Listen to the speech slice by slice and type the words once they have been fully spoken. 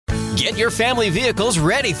Get your family vehicles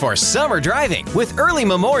ready for summer driving with early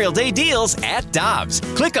Memorial Day deals at Dobbs.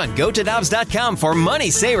 Click on GoToDobbs.com for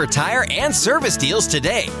money saver tire and service deals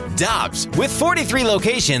today. Dobbs, with 43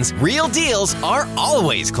 locations, real deals are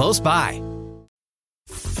always close by.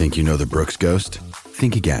 Think you know the Brooks Ghost?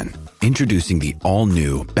 Think again. Introducing the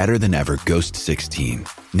all-new, better-than-ever Ghost 16.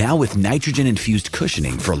 Now with nitrogen-infused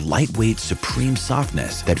cushioning for lightweight, supreme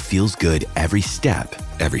softness that feels good every step,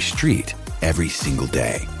 every street, every single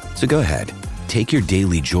day. So go ahead, take your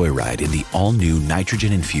daily joyride in the all-new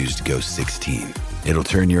nitrogen-infused Ghost 16. It'll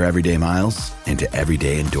turn your everyday miles into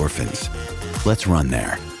everyday endorphins. Let's run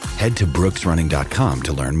there. Head to brooksrunning.com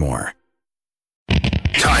to learn more.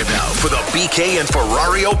 Time now for the BK and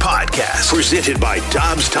Ferrario podcast, presented by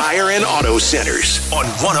Dobbs Tire and Auto Centers on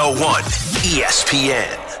 101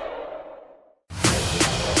 ESPN.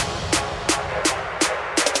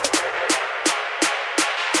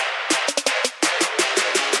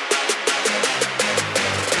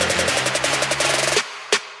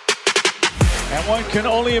 And one can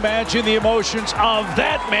only imagine the emotions of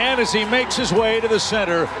that man as he makes his way to the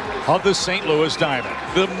center of the St. Louis Diamond.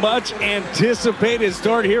 The much anticipated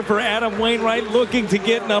start here for Adam Wainwright, looking to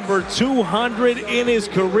get number 200 in his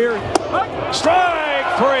career. Strike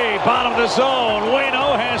three, bottom of the zone.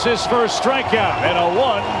 Waino has his first strikeout and a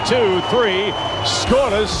 1-2-3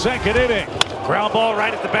 scoreless second inning. Ground ball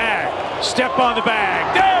right at the bag. Step on the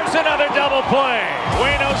bag. There's another double play.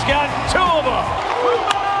 Waino's got two of them.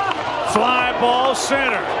 Fly ball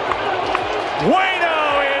center.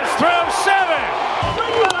 Waino is through 7.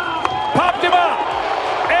 Popped him up.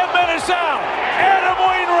 Edman is out. Adam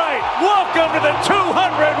Wainwright, welcome to the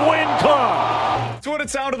 200-win club. That's what it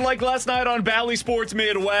sounded like last night on Bally Sports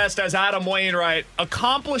Midwest as Adam Wainwright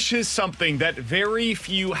accomplishes something that very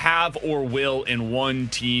few have or will in one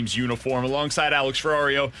team's uniform. Alongside Alex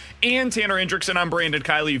Ferrario and Tanner Hendrickson, I'm Brandon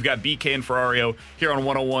Kiley. You've got BK and Ferrario here on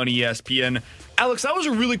 101 ESPN. Alex, that was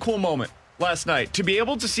a really cool moment last night to be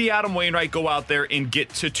able to see Adam Wainwright go out there and get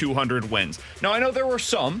to 200 wins. Now, I know there were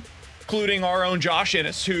some, including our own Josh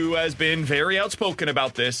Innes, who has been very outspoken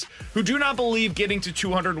about this, who do not believe getting to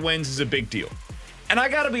 200 wins is a big deal. And I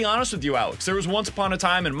got to be honest with you, Alex, there was once upon a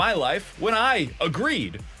time in my life when I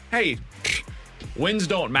agreed, hey, wins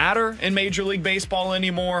don't matter in Major League Baseball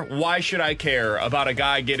anymore. Why should I care about a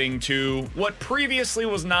guy getting to what previously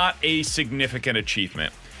was not a significant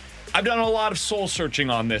achievement? I've done a lot of soul searching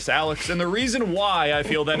on this, Alex, and the reason why I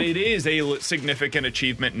feel that it is a significant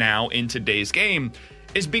achievement now in today's game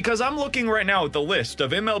is because I'm looking right now at the list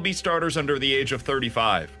of MLB starters under the age of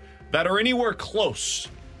 35 that are anywhere close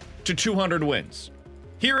to 200 wins.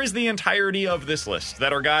 Here is the entirety of this list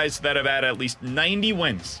that are guys that have had at least 90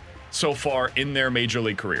 wins so far in their major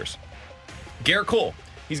league careers. Garrett Cole,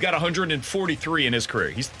 he's got 143 in his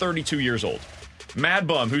career. He's 32 years old. Mad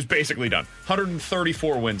Bum, who's basically done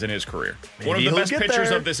 134 wins in his career. One of the best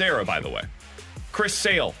pitchers of this era, by the way. Chris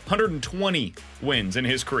Sale, 120 wins in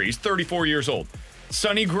his career. He's 34 years old.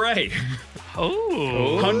 Sonny Gray,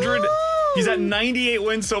 100. He's at 98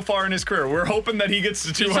 wins so far in his career. We're hoping that he gets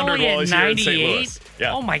to 200 while he's here in St. Louis.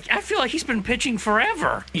 Yeah. Oh my! I feel like he's been pitching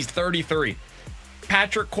forever. He's 33.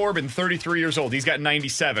 Patrick Corbin, 33 years old. He's got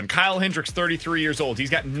 97. Kyle Hendricks, 33 years old. He's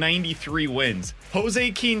got 93 wins.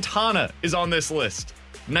 Jose Quintana is on this list.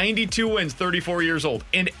 92 wins, 34 years old.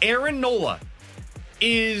 And Aaron Nola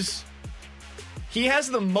he has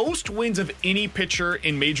the most wins of any pitcher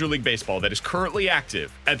in Major League Baseball that is currently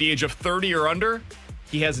active at the age of 30 or under.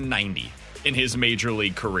 He has 90 in his Major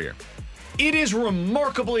League career. It is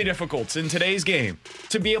remarkably difficult in today's game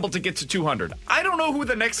to be able to get to 200. I don't know who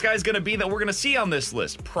the next guy's going to be that we're going to see on this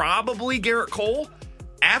list. Probably Garrett Cole.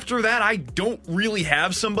 After that, I don't really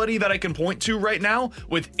have somebody that I can point to right now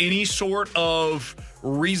with any sort of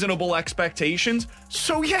reasonable expectations.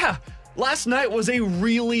 So yeah, last night was a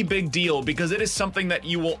really big deal because it is something that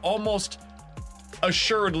you will almost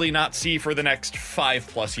assuredly not see for the next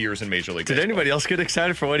 5+ years in Major League Baseball. Did anybody else get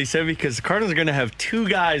excited for what he said? Because the Cardinals are going to have 2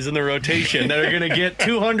 guys in the rotation that are going to get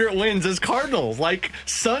 200 wins as Cardinals, like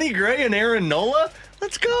Sonny Gray and Aaron Nola.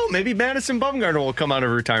 Let's go. Maybe Madison Bumgarner will come out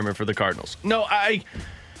of retirement for the Cardinals. No,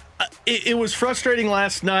 it was frustrating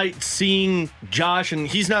last night seeing Josh, and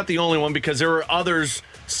he's not the only one because there were others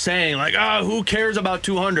saying, like, who cares about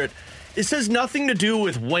 200? This has nothing to do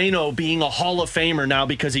with Waino being a Hall of Famer now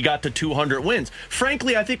because he got to 200 wins.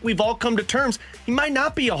 Frankly, I think we've all come to terms he might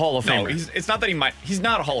not be a Hall of Famer. No, it's not that he might. He's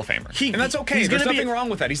not a Hall of Famer. And that's okay. There's nothing wrong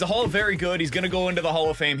with that. He's a Hall of Very Good. He's going to go into the Hall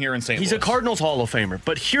of Fame here in St. Louis. He's a Cardinals Hall of Famer.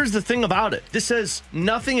 But here's the thing about it. This has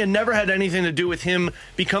nothing and never had anything to do with him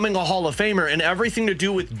becoming a Hall of Famer and everything to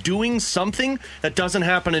do with doing something that doesn't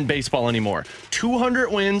happen in baseball anymore.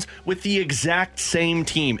 200 wins with the exact same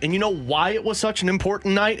team. And you know why it was such an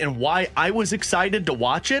important night and why I was excited to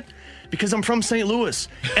watch it? Because I'm from St. Louis,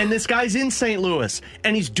 and this guy's in St. Louis,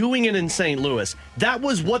 and he's doing it in St. Louis. That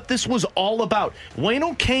was what this was all about.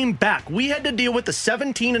 Waino came back. We had to deal with the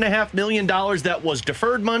 $17.5 million that was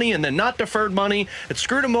deferred money and then not deferred money. It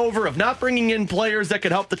screwed him over of not bringing in players that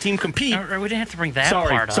could help the team compete. We didn't have to bring that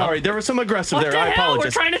part up. Sorry, there was some aggressive What there. the I hell?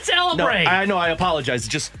 apologize. We're trying to celebrate. No, I know, I apologize.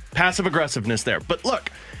 Just passive aggressiveness there. But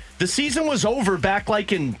look, the season was over back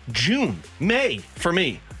like in June, May for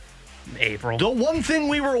me. April. The one thing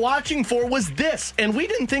we were watching for was this, and we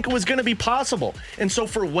didn't think it was going to be possible. And so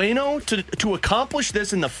for Waino to accomplish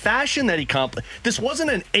this in the fashion that he accomplished, this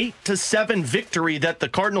wasn't an 8-7 victory that the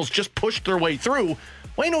Cardinals just pushed their way through.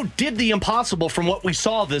 Waino did the impossible from what we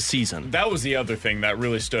saw this season. That was the other thing that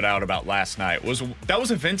really stood out about last night. That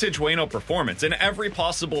was a vintage Waino performance in every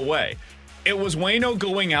possible way. It was Waino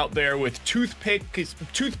going out there with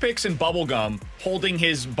toothpicks and bubble gum, holding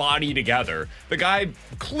his body together. The guy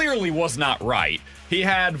clearly was not right. He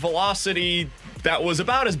had velocity that was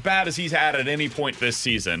about as bad as he's had at any point this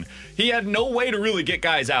season. He had no way to really get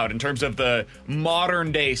guys out in terms of the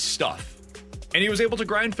modern day stuff. And he was able to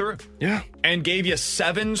grind through. Yeah. And gave you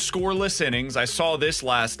 7 scoreless innings. I saw this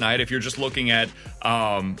last night. If you're just looking at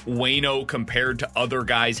Waino compared to other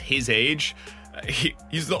guys his age,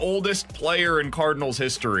 he's the oldest player in Cardinals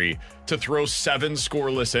history to throw 7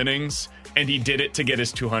 scoreless innings, and he did it to get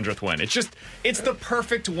his 200th win. It's the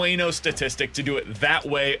perfect Waino statistic to do it that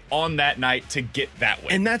way on that night to get that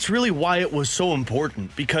win. And that's really why it was so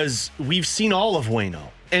important, because we've seen all of Waino.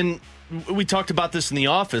 And we talked about this in the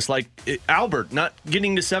office, like Albert not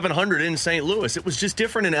getting to 700 in St. Louis. It was just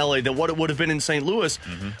different in LA than what it would have been in St. Louis.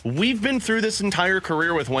 Mm-hmm. We've been through this entire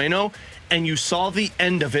career with Waino, and you saw the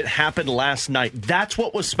end of it happen last night. That's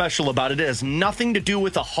what was special about it. It has nothing to do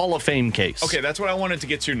with a Hall of Fame case. Okay, that's what I wanted to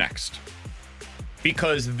get to next.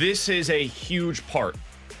 Because this is a huge part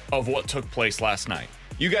of what took place last night.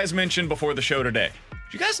 You guys mentioned before the show today,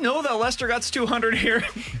 did you guys know that Lester got to 200 here?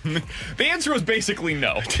 The answer was basically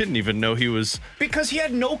no. I didn't even know he was... Because he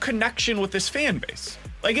had no connection with his fan base.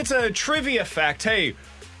 Like, it's a trivia fact. Hey,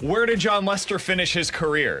 where did John Lester finish his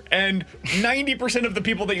career? And 90% of the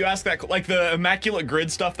people that you ask that, like the immaculate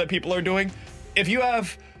grid stuff that people are doing, if you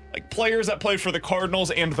have like players that played for the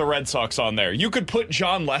Cardinals and the Red Sox on there, you could put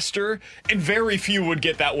John Lester, and very few would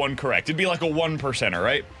get that one correct. It'd be like a 1%er,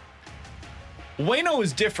 right? Waino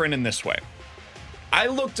is different in this way. I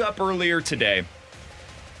looked up earlier today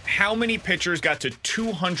how many pitchers got to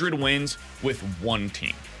 200 wins with one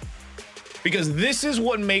team. Because this is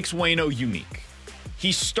what makes Waino unique.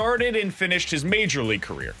 He started and finished his major league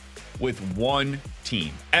career with one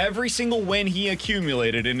team. Every single win he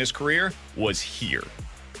accumulated in his career was here.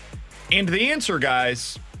 And the answer,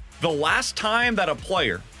 guys, the last time that a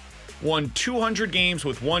player won 200 games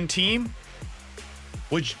with one team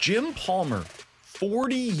was Jim Palmer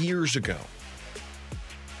 40 years ago.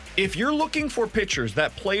 If you're looking for pitchers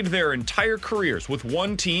that played their entire careers with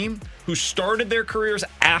one team, who started their careers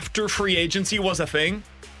after free agency was a thing,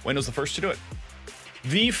 Waino's the first to do it.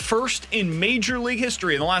 The first in Major League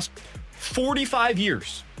history in the last 45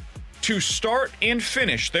 years to start and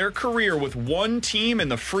finish their career with one team in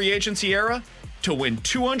the free agency era to win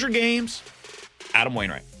 200 games, Adam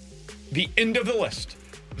Wainwright. The end of the list.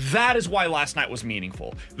 That is why last night was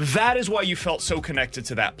meaningful. That is why you felt so connected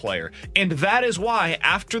to that player. And that is why,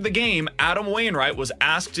 after the game, Adam Wainwright was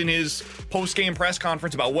asked in his post-game press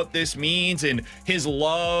conference about what this means and his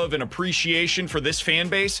love and appreciation for this fan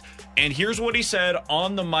base. And here's what he said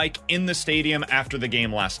on the mic in the stadium after the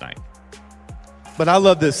game last night. But I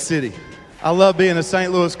love this city. I love being a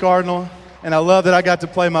St. Louis Cardinal, and I love that I got to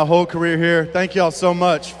play my whole career here. Thank y'all so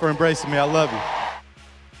much for embracing me. I love you.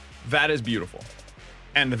 That is beautiful.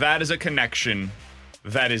 And that is a connection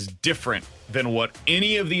that is different than what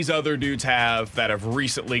any of these other dudes have that have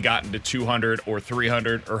recently gotten to 200 or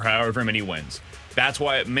 300 or however many wins. That's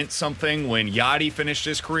why it meant something when Yachty finished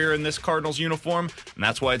his career in this Cardinals uniform, and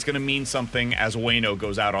that's why it's going to mean something as Waino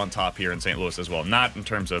goes out on top here in St. Louis as well. Not in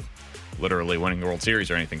terms of literally winning the World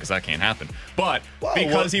Series or anything, because that can't happen, but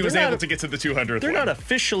because he was able to get to the 200th. They're not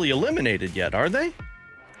officially eliminated yet, are they?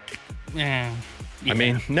 Yeah. I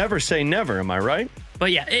mean, never say never, am I right?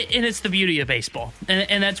 But yeah, and it's the beauty of baseball.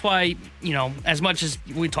 And that's why, as much as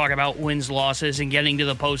we talk about wins, losses, and getting to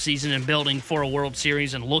the postseason and building for a World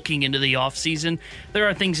Series and looking into the offseason, there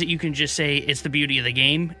are things that you can just say it's the beauty of the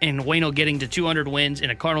game. And Waino getting to 200 wins in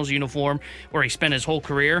a Cardinals uniform where he spent his whole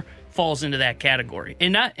career falls into that category.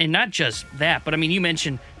 And not just that, but I mean, you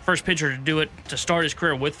mentioned first pitcher to do it to start his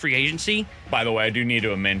career with free agency. By the way, I do need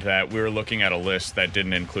to amend that. We were looking at a list that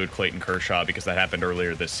didn't include Clayton Kershaw because that happened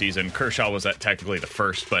earlier this season. Kershaw was technically the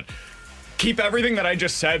first, but keep everything that I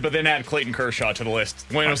just said, but then add Clayton Kershaw to the list.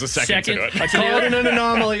 Waino's the second to it. I called it an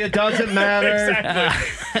anomaly. It doesn't matter.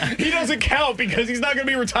 Exactly. He doesn't count because he's not going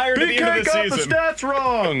to be retired at the end of the season. Got the stats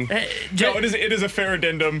wrong. No, it is a fair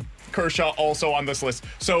addendum. Kershaw also on this list.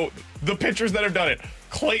 So the pitchers that have done it,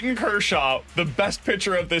 Clayton Kershaw, the best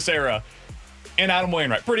pitcher of this era, and Adam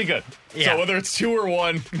Wainwright. Pretty good. Yeah. So whether it's 2 or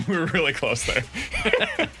 1, we were really close there.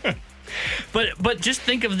 But just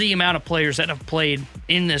think of the amount of players that have played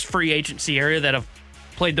in this free agency area that have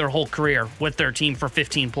played their whole career with their team for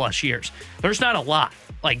 15 plus years. There's not a lot.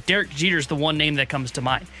 Like Derek Jeter's the one name that comes to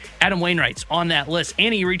mind. Adam Wainwright's on that list,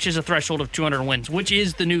 and he reaches a threshold of 200 wins, which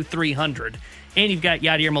is the new 300. And you've got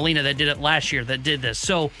Yadier Molina that did it last year that did this.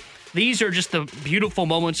 So these are just the beautiful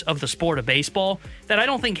moments of the sport of baseball that I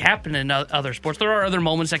don't think happen in other sports. There are other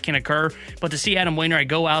moments that can occur, but to see Adam Wainwright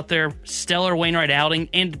go out there, stellar Wainwright outing,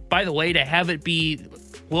 and by the way, to have it be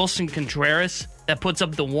Wilson Contreras that puts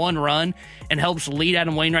up the 1 run and helps lead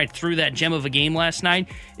Adam Wainwright through that gem of a game last night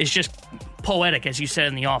is just poetic, as you said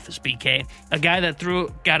in the office, BK. A guy that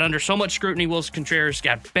got under so much scrutiny, Wilson Contreras,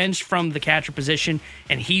 got benched from the catcher position,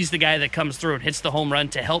 and he's the guy that comes through and hits the home run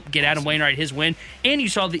to help get Adam Wainwright his win. And you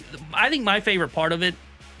saw I think my favorite part of it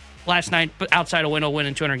last night, but outside of Waino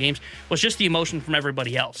winning 200 games, was just the emotion from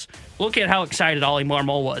everybody else. Look at how excited Ollie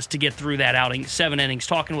Marmol was to get through that outing, 7 innings,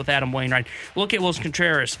 talking with Adam Wainwright. Look at Wilson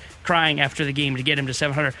Contreras crying after the game to get him to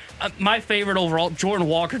 700. My favorite overall, Jordan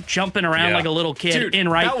Walker jumping around like a little kid in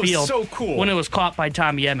right field. That was so cool. When it was caught by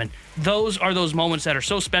Tommy Edman. Those are those moments that are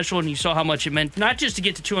so special, and you saw how much it meant, not just to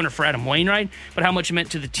get to 200 for Adam Wainwright, but how much it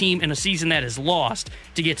meant to the team in a season that is lost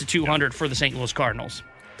to get to 200 for the St. Louis Cardinals.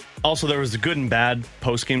 Also, there was the good and bad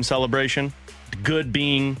post-game celebration. The good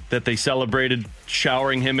being that they celebrated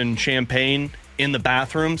showering him in champagne in the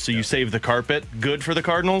bathroom, so you save the carpet. Good for the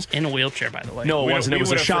Cardinals. In a wheelchair, by the way. No, it wasn't. It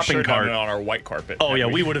was a shopping cart. On our white carpet. Oh, yeah,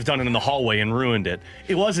 we would have done it in the hallway and ruined it.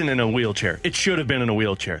 It wasn't in a wheelchair. It should have been in a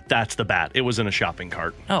wheelchair. That's the bad. It was in a shopping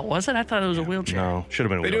cart. Oh, was it? I thought it was a wheelchair. No, should have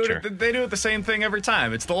been a wheelchair. They do it the same thing every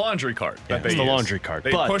time. It's the laundry cart. It's the laundry cart.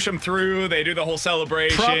 They push them through. They do the whole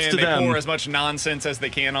celebration. Props to them. Pour as much nonsense as they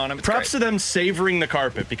can on them. Props to them savoring the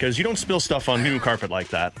carpet, because you don't spill stuff on new carpet like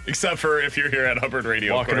that. Except for if you're here at Hubbard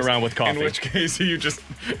Radio. Walking around with coffee. In which case, you just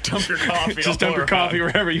dump your coffee. Just dump your coffee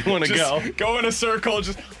wherever you want to go. Go in a circle.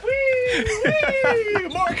 Just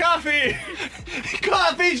more coffee.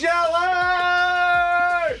 Coffee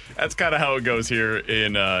shower. That's kind of how it goes here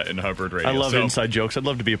in Hubbard Radio. I love inside jokes. I'd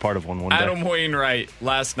love to be a part of one day. Adam Wainwright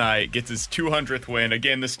last night gets his 200th win.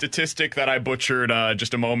 Again, the statistic that I butchered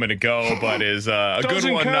just a moment ago, but is a good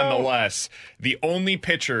one nonetheless. The only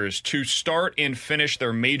pitchers to start and finish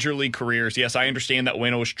their major league careers. Yes, I understand that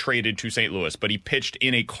Waino was traded to St. Louis, but he pitched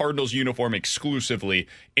in a Cardinals uniform exclusively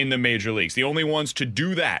in the major leagues. The only ones to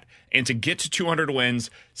do that and to get to 200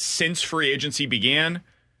 wins since free agency began,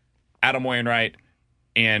 Adam Wainwright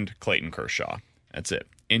and Clayton Kershaw. That's it.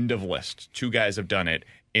 End of list. 2 guys have done it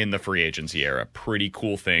in the free agency era. Pretty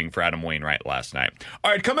cool thing for Adam Wainwright last night.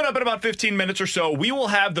 All right, coming up in about 15 minutes or so, we will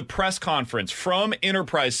have the press conference from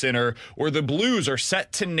Enterprise Center where the Blues are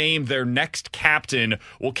set to name their next captain.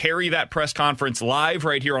 We'll carry that press conference live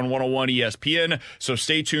right here on 101 ESPN, so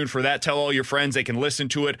stay tuned for that. Tell all your friends they can listen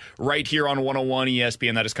to it right here on 101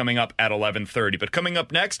 ESPN. That is coming up at 11:30. But coming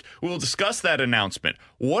up next, we will discuss that announcement.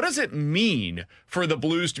 What does it mean for the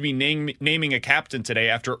Blues to be naming a captain today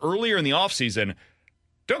after earlier in the offseason,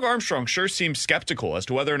 Doug Armstrong sure seems skeptical as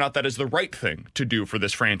to whether or not that is the right thing to do for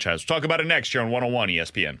this franchise. We'll talk about it next here on 101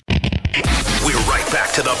 ESPN. We're right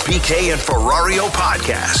back to the BK and Ferrario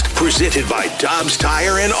podcast, presented by Dobbs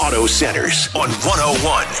Tire and Auto Centers on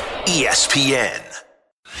 101 ESPN.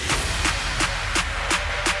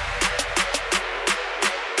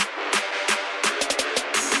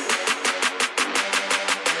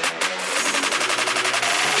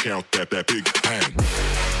 Count that big bang.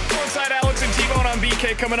 Alongside Alex and T-Bone on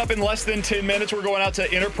BK, coming up in less than 10 minutes, we're going out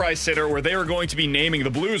to Enterprise Center where they are going to be naming, the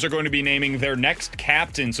Blues are going to be naming their next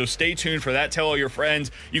captain. So stay tuned for that. Tell all your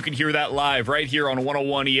friends. You can hear that live right here on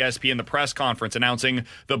 101 ESPN, the press conference announcing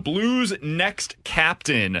the Blues' next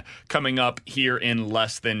captain coming up here in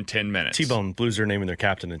less than 10 minutes. T-Bone, Blues are naming their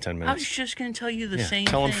captain in 10 minutes. I was just going to tell you the same thing.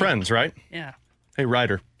 Tell them friends, right? Yeah. Hey,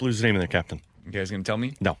 Ryder, Blues naming their captain. You guys going to tell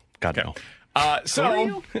me? No, God, Okay. no.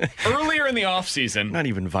 So, earlier in the offseason, Not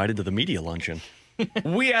even invited to the media luncheon.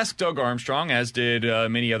 we asked Doug Armstrong, as did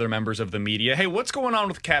many other members of the media, hey, what's going on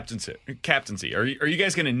with captaincy? Are you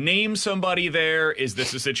guys going to name somebody there? Is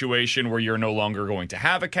this a situation where you're no longer going to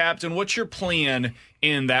have a captain? What's your plan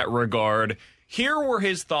in that regard? Here were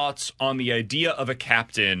his thoughts on the idea of a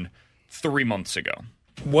captain 3 months ago.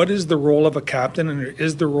 What is the role of a captain, and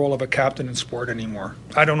is the role of a captain in sport anymore?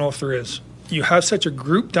 I don't know if there is. You have such a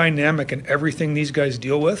group dynamic in everything these guys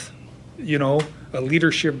deal with, a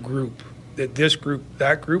leadership group, this group,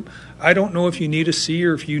 that group. I don't know if you need a C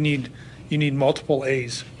or if you need multiple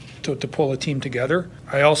A's to pull a team together.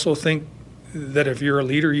 I also think that if you're a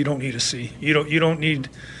leader, you don't need a C. You don't need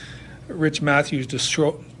Rich Matthews to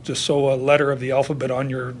sew a letter of the alphabet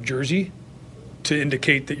on your jersey to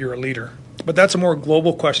indicate that you're a leader. But that's a more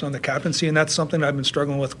global question on the captaincy, and that's something I've been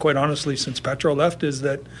struggling with, quite honestly, since Petro left, is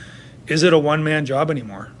it a one-man job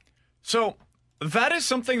anymore? So that is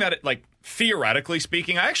something that, theoretically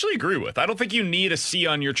speaking, I actually agree with. I don't think you need a C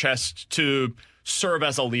on your chest to serve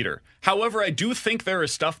as a leader. However, I do think there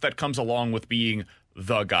is stuff that comes along with being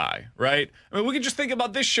the guy, right? I mean, we can just think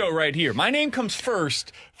about this show right here. My name comes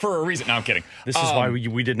first for a reason. No, I'm kidding. This is why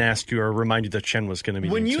we didn't ask you or remind you that Shen was going to be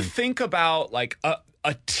when you soon. think about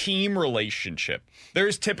a team relationship,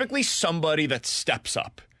 there's typically somebody that steps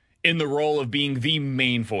up in the role of being the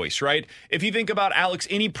main voice, right? If you think about, Alex,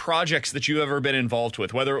 any projects that you've ever been involved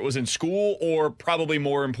with, whether it was in school or probably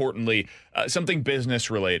more importantly, something business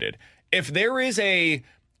related, if there is a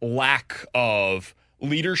lack of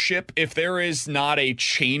leadership, if there is not a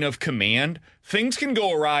chain of command, things can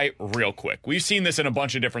go awry real quick. We've seen this in a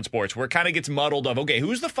bunch of different sports where it kind of gets muddled of, okay,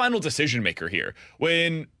 who's the final decision maker here?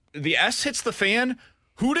 When the S hits the fan,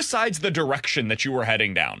 who decides the direction that you are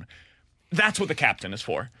heading down? That's what the captain is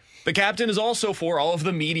for. The captain is also for all of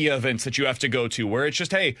the media events that you have to go to where it's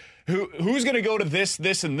just, hey, who's going to go to this,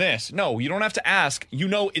 and this? No, you don't have to ask. You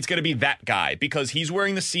know it's going to be that guy because he's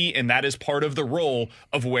wearing the C, and that is part of the role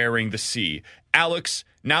of wearing the C. Alex,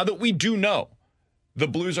 now that we do know, the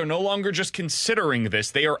Blues are no longer just considering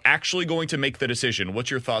this. They are actually going to make the decision. What's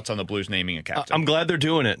your thoughts on the Blues naming a captain? I'm glad they're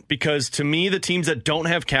doing it because to me, the teams that don't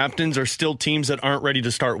have captains are still teams that aren't ready to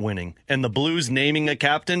start winning. And the Blues naming a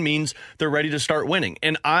captain means they're ready to start winning.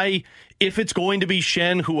 And if it's going to be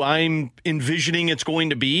Shen, who I'm envisioning it's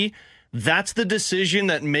going to be, that's the decision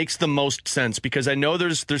that makes the most sense because I know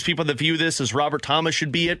there's people that view this as Robert Thomas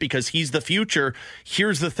should be it because he's the future.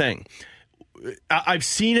 Here's the thing. I've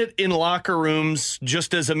seen it in locker rooms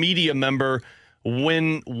just as a media member.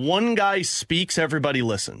 When one guy speaks, everybody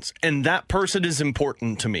listens. And that person is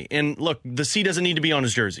important to me. And look, the C doesn't need to be on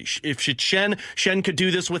his jersey. If it's Shen could do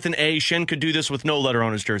this with an A. Shen could do this with no letter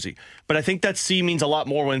on his jersey. But I think that C means a lot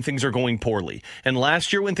more when things are going poorly. And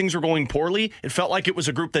last year when things were going poorly, it felt like it was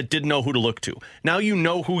a group that didn't know who to look to. Now you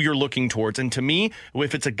know who you're looking towards. And to me,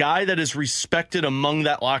 if it's a guy that is respected among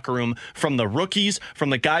that locker room, from the rookies, from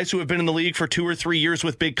the guys who have been in the league for 2 or 3 years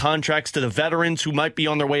with big contracts to the veterans who might be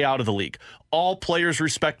on their way out of the league, all players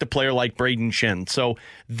respect a player like Braden Shen. So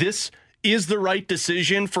this is the right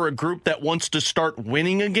decision for a group that wants to start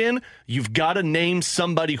winning again. You've got to name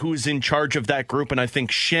somebody who is in charge of that group. And I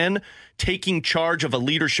think Shen taking charge of a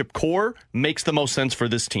leadership core makes the most sense for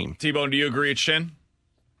this team. T-Bone, do you agree it's Shen?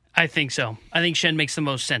 I think so. I think Shen makes the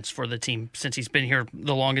most sense for the team since he's been here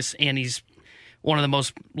the longest and he's one of the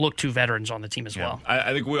most looked-to veterans on the team as well.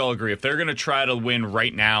 I think we all agree. If they're going to try to win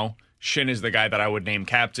right now, Shen is the guy that I would name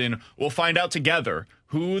captain. We'll find out together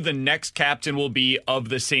who the next captain will be of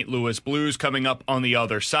the St. Louis Blues coming up on the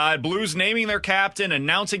other side. Blues naming their captain,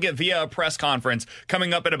 announcing it via a press conference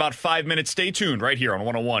coming up in about 5 minutes. Stay tuned right here on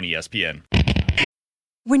 101 ESPN.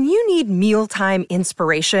 When you need mealtime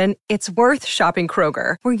inspiration, it's worth shopping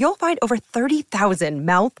Kroger, where you'll find over 30,000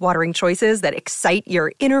 mouth-watering choices that excite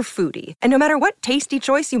your inner foodie. And no matter what tasty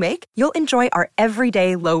choice you make, you'll enjoy our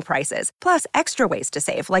everyday low prices, plus extra ways to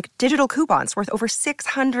save, like digital coupons worth over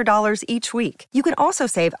 $600 each week. You can also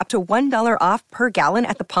save up to $1 off per gallon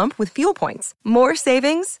at the pump with fuel points. More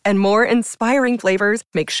savings and more inspiring flavors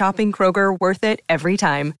make shopping Kroger worth it every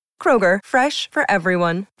time. Kroger, fresh for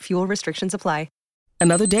everyone. Fuel restrictions apply.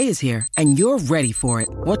 Another day is here, and you're ready for it.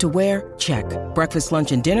 What to wear? Check. Breakfast,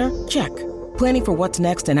 lunch, and dinner? Check. Planning for what's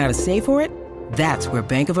next and how to save for it? That's where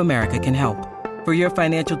Bank of America can help. For your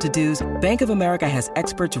financial to-dos, Bank of America has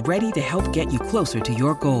experts ready to help get you closer to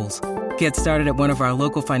your goals. Get started at one of our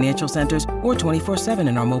local financial centers or 24/7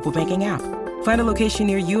 in our mobile banking app. Find a location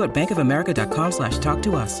near you at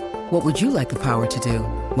bankofamerica.com/talktous. What would you like the power to do?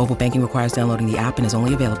 Mobile banking requires downloading the app and is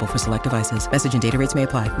only available for select devices. Message and data rates may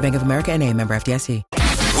apply. Bank of America NA, member FDIC.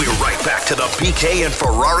 We're right back to the BK and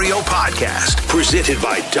Ferrario podcast, presented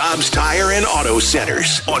by Dobbs Tire and Auto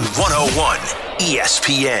Centers on 101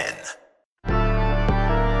 ESPN.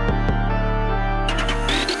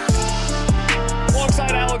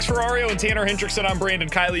 Alongside Alex Ferrario and Tanner Hendrickson, I'm Brandon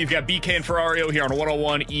Kiley. You've got BK and Ferrario here on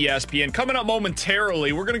 101 ESPN. Coming up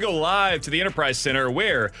momentarily, we're going to go live to the Enterprise Center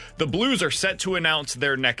where the Blues are set to announce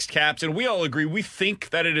their next captain. We all agree. We think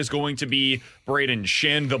that it is going to be Brayden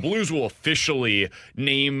Schenn. The Blues will officially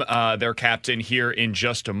name their captain here in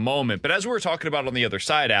just a moment. But as we were talking about on the other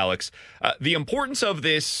side, Alex, the importance of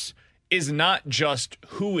this is not just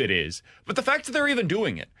who it is, but the fact that they're even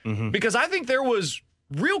doing it. Mm-hmm. Because I think there was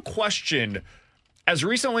real question as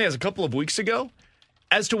recently as a couple of weeks ago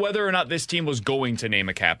as to whether or not this team was going to name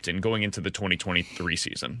a captain going into the 2023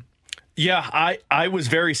 season. Yeah, I was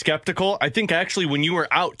very skeptical. I think actually when you were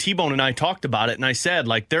out, T-Bone and I talked about it, and I said,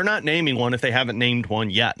 like, they're not naming one if they haven't named one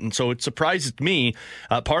yet. And so it surprised me.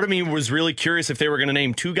 Part of me was really curious if they were going to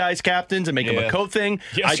name two guys captains and make them a co-thing.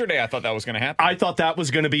 Yesterday, I thought that was going to happen. I thought that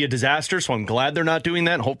was going to be a disaster, so I'm glad they're not doing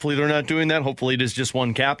that. Hopefully they're not doing that. Hopefully it is just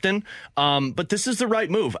one captain. But this is the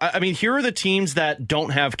right move. I mean, here are the teams that don't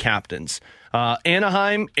have captains.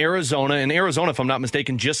 Anaheim, Arizona, and Arizona, if I'm not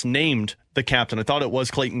mistaken, just named the captain. I thought it was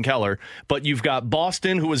Clayton Keller. But you've got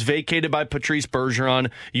Boston, who was vacated by Patrice Bergeron.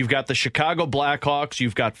 You've got the Chicago Blackhawks.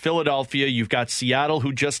 You've got Philadelphia. You've got Seattle,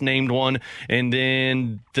 who just named one. And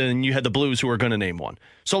then you had the Blues, who are going to name one.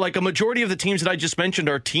 So, like, a majority of the teams that I just mentioned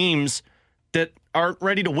are teams that aren't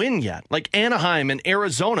ready to win yet. Like Anaheim and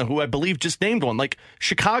Arizona, who I believe just named one. Like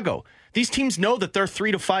Chicago. These teams know that they're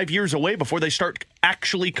 3 to 5 years away before they start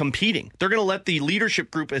actually competing. They're going to let the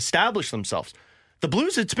leadership group establish themselves. The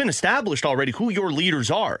Blues, it's been established already who your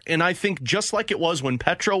leaders are. And I think just like it was when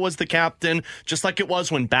Petro was the captain, just like it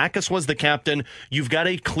was when Backes was the captain, you've got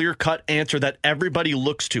a clear-cut answer that everybody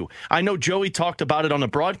looks to. I know Joey talked about it on the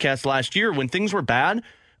broadcast last year. When things were bad,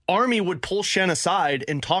 Army would pull Schenn aside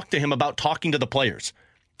and talk to him about talking to the players.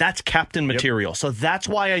 That's captain material. Yep. So that's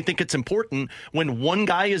why I think it's important when one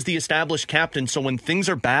guy is the established captain. So when things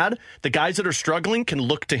are bad, the guys that are struggling can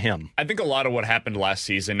look to him. I think a lot of what happened last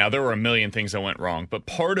season, now there were a million things that went wrong, but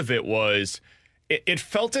part of it was it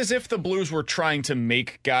felt as if the Blues were trying to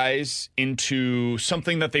make guys into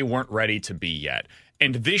something that they weren't ready to be yet.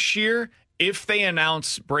 And this year, if they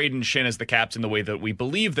announce Brayden Schenn as the captain the way that we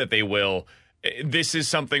believe that they will, this is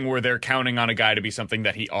something where they're counting on a guy to be something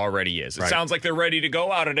that he already is. It sounds like they're ready to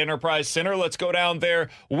go out at Enterprise Center. Let's go down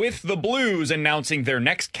there with the Blues announcing their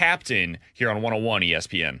next captain here on 101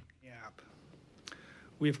 ESPN.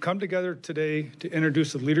 We've come together today to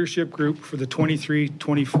introduce the leadership group for the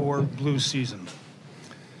 23-24 Blues season.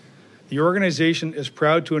 The organization is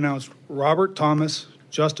proud to announce Robert Thomas,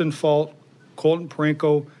 Justin Fault, Colton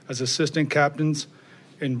Parenko as assistant captains,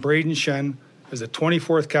 and Brayden Schenn as the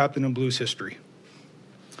 24th captain in Blues history.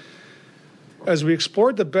 As we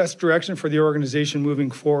explored the best direction for the organization moving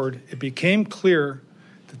forward, it became clear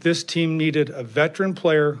that this team needed a veteran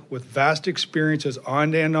player with vast experiences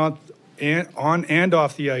on and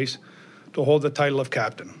off the ice to hold the title of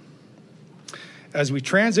captain. As we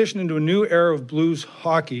transition into a new era of Blues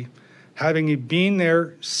hockey, having been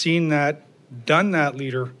there, seen that, done that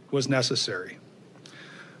leader was necessary.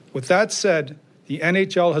 With that said, the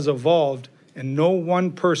NHL has evolved and no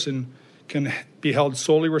one person can be held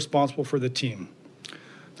solely responsible for the team.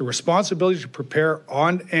 The responsibility to prepare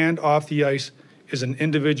on and off the ice is an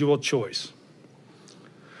individual choice.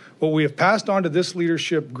 What we have passed on to this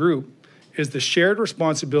leadership group is the shared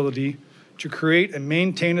responsibility to create and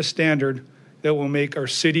maintain a standard that will make our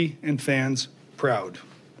city and fans proud.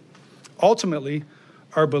 Ultimately,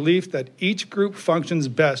 our belief that each group functions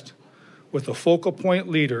best with a focal point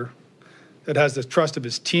leader that has the trust of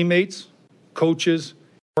his teammates, coaches,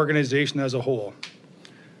 organization as a whole.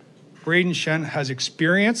 Brayden Schenn has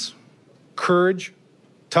experience, courage,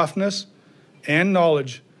 toughness, and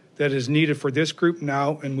knowledge that is needed for this group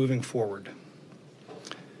now and moving forward.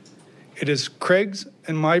 It is Craig's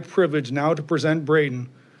and my privilege now to present Brayden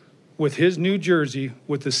with his new jersey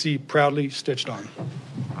with the C proudly stitched on.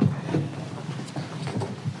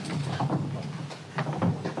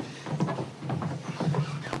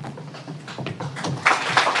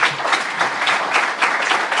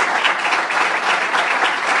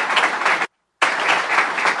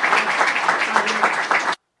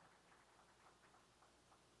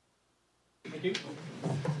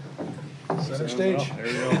 Center stage. There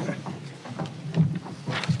we go.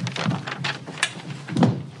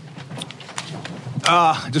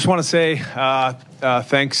 I just want to say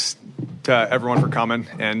thanks to everyone for coming,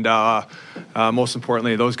 and most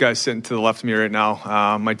importantly, those guys sitting to the left of me right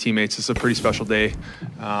now, my teammates. It's a pretty special day.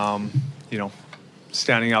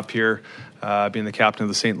 standing up here, being the captain of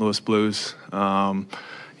the St. Louis Blues.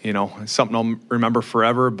 It's something I'll remember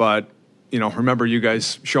forever, but remember you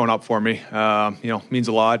guys showing up for me, means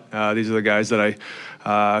a lot. These are the guys that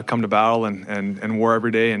I come to battle and war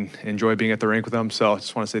every day and enjoy being at the rink with them. So I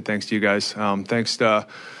just want to say thanks to you guys. Thanks to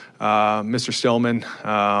Mr. Stillman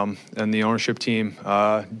and the ownership team,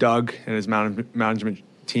 Doug and his management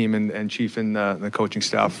team and Chief and the coaching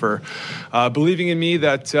staff for believing in me,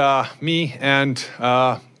 that me and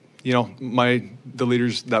the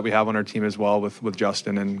leaders that we have on our team as well, with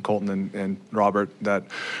Justin and Colton and Robert, that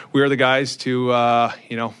we are the guys to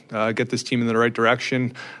get this team in the right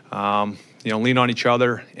direction, lean on each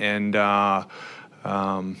other and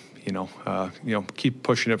keep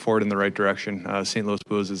pushing it forward in the right direction. St. Louis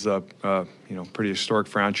Blues is a pretty historic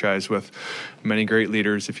franchise with many great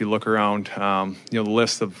leaders. If you look around, the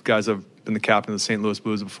list of guys that have been the captain of the St. Louis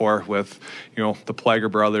Blues before, with the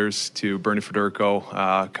Plager brothers to Bernie Federico,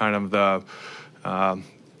 kind of the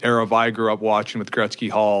era of I grew up watching with Gretzky,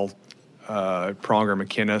 Hall, Pronger,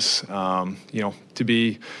 McInnes. To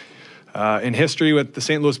be in history with the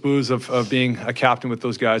St. Louis Blues of being a captain with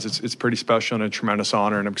those guys, it's pretty special and a tremendous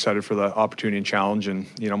honor, and I'm excited for the opportunity and challenge. And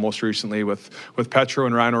most recently with Petro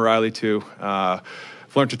and Ryan O'Reilly too.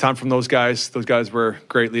 I've learned a ton from those guys. Those guys were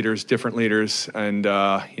great leaders, different leaders, and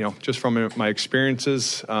just from my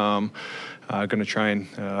experiences, going to try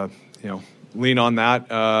and lean on that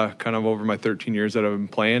kind of over my 13 years that I've been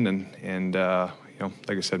playing, and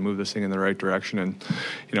like I said, move this thing in the right direction. And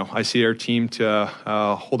I see our team to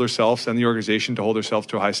hold ourselves, and the organization to hold ourselves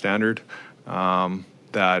to a high standard. We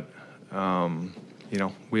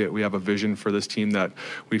have a vision for this team that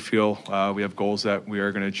we feel we have goals that we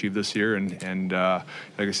are going to achieve this year. And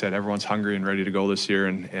like I said, everyone's hungry and ready to go this year.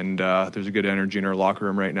 And there's a good energy in our locker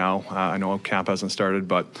room right now. I know camp hasn't started,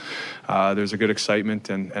 but there's a good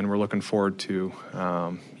excitement, and we're looking forward to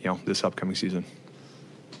this upcoming season.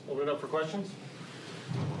 Open it up for questions.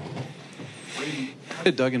 How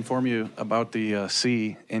did Doug inform you about the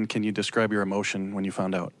C, and can you describe your emotion when you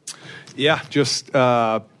found out? Yeah, just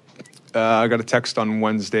I got a text on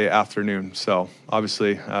Wednesday afternoon. So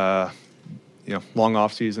obviously, long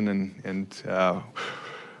off season, and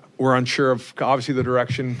we're unsure of obviously the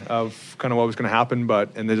direction of kind of what was going to happen.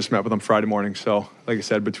 And they just met with them Friday morning. So like I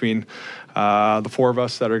said, between the four of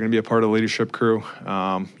us that are going to be a part of the leadership crew,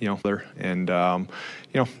 not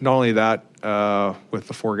only that, with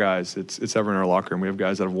the four guys, it's everyone in our locker room. We have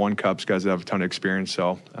guys that have won cups, guys that have a ton of experience.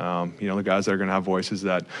 So, the guys that are going to have voices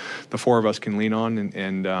that the four of us can lean on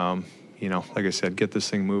and like I said, get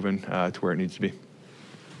this thing moving to where it needs to be.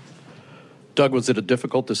 Doug, was it a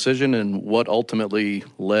difficult decision, and what ultimately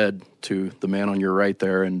led to the man on your right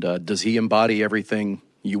there? And does he embody everything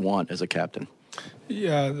you want as a captain?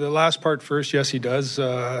 Yeah, the last part first. Yes, he does.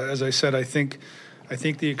 As I said, I think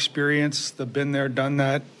the experience, the been there, done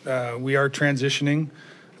that. We are transitioning,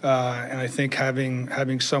 and I think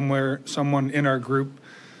having someone in our group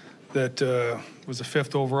that was a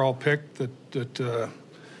 5th overall pick that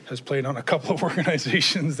has played on a couple of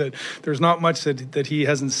organizations, that there's not much that he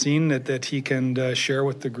hasn't seen that he can share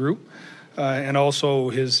with the group, and also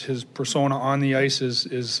his persona on the ice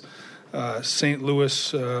is St.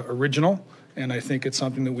 Louis original, and I think it's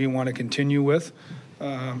something that we want to continue with.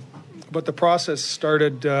 But the process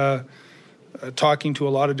started talking to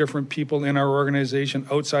a lot of different people in our organization,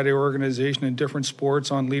 outside our organization, in different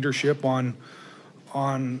sports, on leadership, on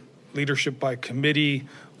leadership by committee,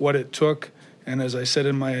 what it took. And as I said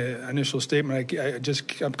in my initial statement, I just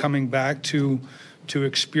kept coming back to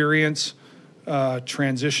experience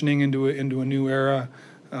transitioning into a new era.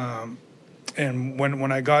 And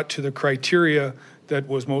when I got to the criteria that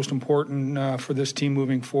was most important for this team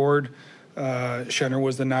moving forward, Schenner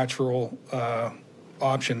was the natural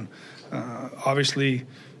option. Obviously,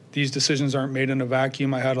 these decisions aren't made in a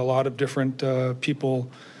vacuum. I had a lot of different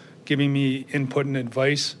people giving me input and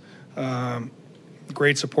advice.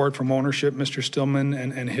 Great support from ownership, Mr. Stillman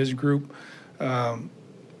and his group,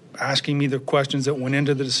 asking me the questions that went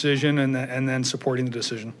into the decision and then supporting the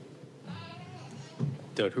decision.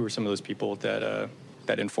 Doug, who were some of those people that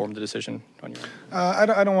informed the decision on your end?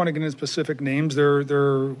 I don't want to get into specific names.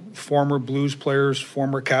 They're former Blues players,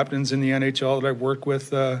 former captains in the NHL that I've worked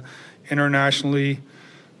with internationally,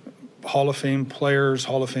 Hall of Fame players,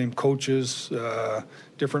 Hall of Fame coaches,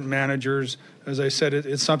 different managers. As I said,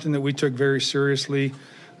 it's something that we took very seriously.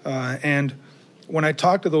 And when I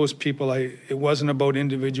talked to those people, it wasn't about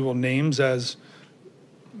individual names, as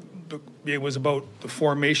it was about the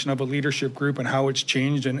formation of a leadership group and how it's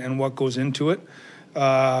changed and what goes into it.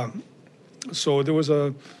 So there was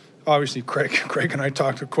obviously Craig and I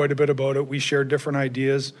talked quite a bit about it. We shared different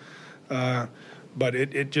ideas. but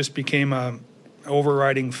it just became a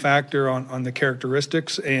overriding factor on the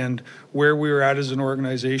characteristics and where we were at as an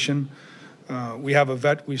organization. We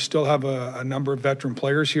still have a number of veteran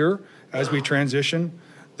players here as we transition.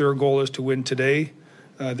 Their goal is to win today.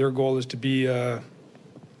 Their goal is to be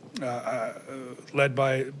led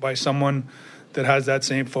by someone that has that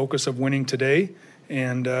same focus of winning today,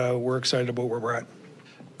 and we're excited about where we're at.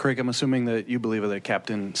 Craig, I'm assuming that you believe that a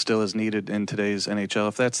captain still is needed in today's NHL.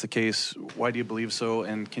 If that's the case, why do you believe so?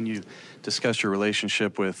 And can you discuss your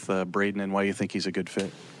relationship with Braden and why you think he's a good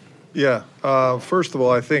fit? Yeah. First of all,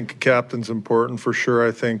 I think captain's important for sure.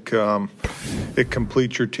 I think it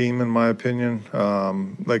completes your team, in my opinion.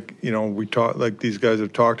 These guys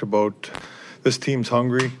have talked about, this team's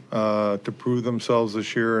hungry to prove themselves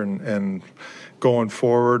this year and going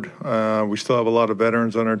forward. We still have a lot of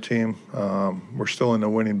veterans on our team. We're still in the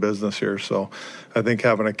winning business here, so I think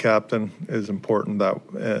having a captain is important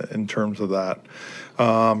in terms of that.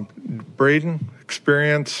 Braden,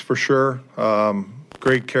 experience for sure.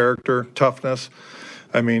 Great character, toughness.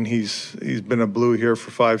 I mean, he's been a Blue here for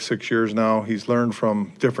 5-6 years now. He's learned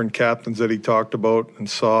from different captains that he talked about and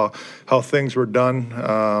saw how things were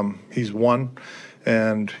done. He's won.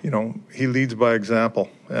 And, he leads by example.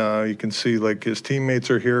 You can see, his teammates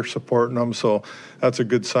are here supporting him, so that's a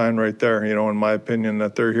good sign right there, in my opinion,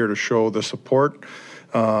 that they're here to show the support.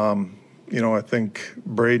 I think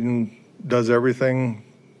Braden does everything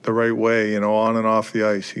the right way, on and off the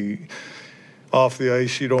ice. Off the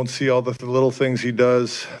ice, you don't see all the little things he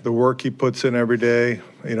does, the work he puts in every day,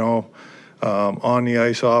 on the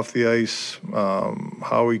ice, off the ice,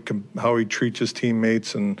 how he treats his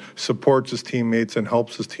teammates and supports his teammates and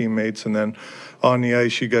helps his teammates. And then on the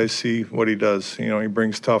ice, you guys see what he does. He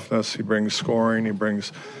brings toughness, he brings scoring, he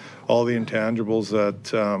brings all the intangibles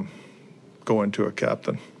that go into a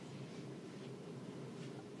captain.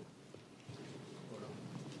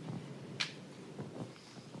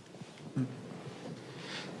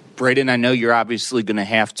 Braden, I know you're obviously going to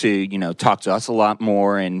have to, talk to us a lot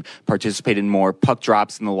more and participate in more puck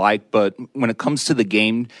drops and the like, but when it comes to the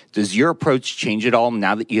game, does your approach change at all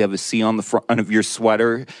now that you have a C on the front of your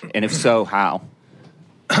sweater? And if so, how?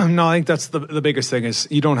 No, I think that's the biggest thing is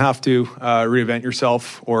you don't have to reinvent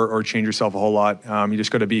yourself or change yourself a whole lot. You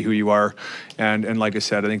just got to be who you are. And like I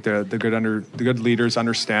said, I think the good leaders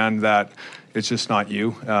understand that it's just not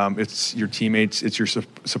you. It's your teammates. It's your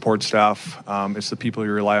support staff. It's the people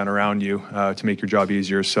you rely on around you to make your job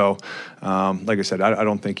easier. So, like I said, I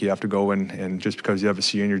don't think you have to go and just because you have a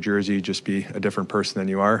C in your jersey, just be a different person than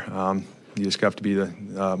you are. You just have to be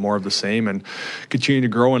more of the same and continue to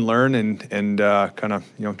grow and learn and kind of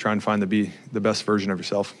try and find the best version of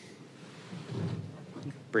yourself.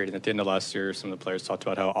 Braden, at the end of last year, some of the players talked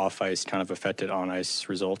about how off-ice kind of affected on-ice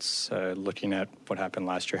results. Looking at what happened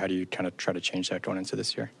last year, how do you kind of try to change that going into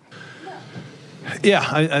this year? Yeah,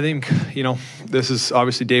 I think, this is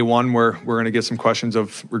obviously day one where we're going to get some questions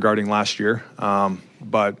regarding last year.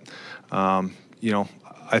 But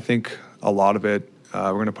I think a lot of it,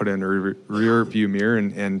 we're going to put it in a rear view mirror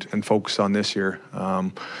and focus on this year.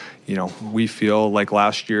 We feel like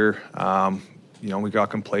last year, we got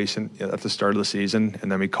complacent at the start of the season, and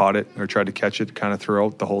then we caught it or tried to catch it kind of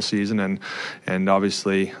throughout the whole season. And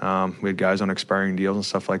obviously, we had guys on expiring deals and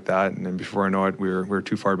stuff like that. And then before I know it, we were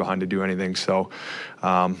too far behind to do anything. So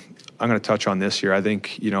I'm going to touch on this year. I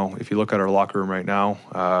think, if you look at our locker room right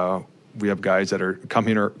now, we have guys that are come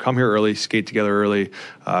here early, skate together early,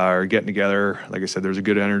 are getting together. Like I said, there's a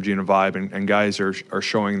good energy and a vibe, and guys are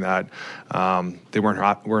showing that they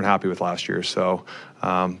weren't happy with last year. So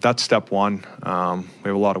that's step one. We have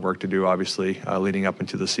a lot of work to do, obviously, leading up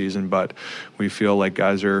into the season, but we feel like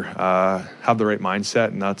guys are have the right mindset,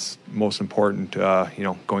 and that's most important.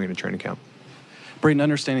 Going into training camp. Braden,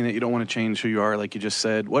 understanding that you don't want to change who you are, like you just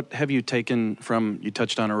said, what have you taken from, you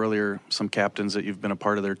touched on earlier, some captains that you've been a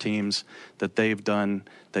part of their teams that they've done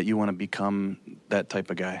that you want to become that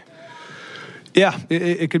type of guy? Yeah,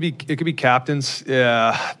 it could be captains.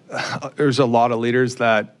 There's a lot of leaders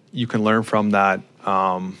that you can learn from that,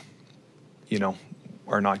 are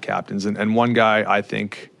not captains. And one guy, I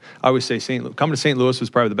think, I always say coming to St. Louis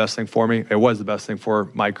was probably the best thing for me. It was the best thing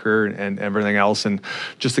for my career and everything else. And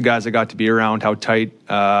just the guys I got to be around, how tight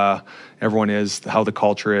everyone is, how the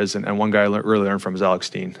culture is. And one guy I really learned from is Alex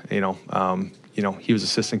Steen. He was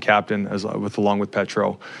assistant captain along with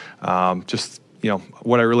Petro.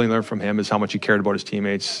 What I really learned from him is how much he cared about his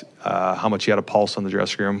teammates, how much he had a pulse on the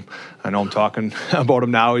dressing room. I know I'm talking about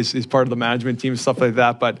him now. He's part of the management team, stuff like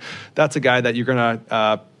that. But that's a guy that you're going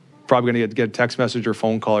to probably going to get a text message or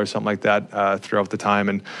phone call or something like that throughout the time.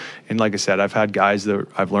 And like I said, I've had guys that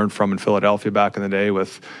I've learned from in Philadelphia back in the day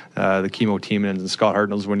with the Chemo Tiemanns and Scott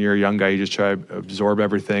Hartnells. When you're a young guy, you just try to absorb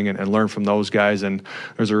everything and learn from those guys. And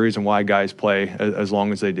there's a reason why guys play as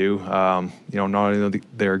long as they do. Not only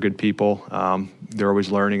they're good people, they're always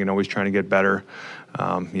learning and always trying to get better.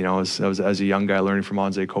 As a young guy learning from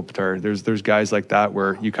Anze Kopitar, there's guys like that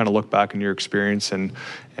where you kind of look back in your experience and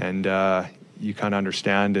you kind of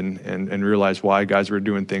understand and realize why guys were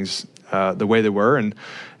doing things the way they were, and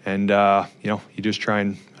you just try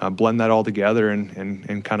and blend that all together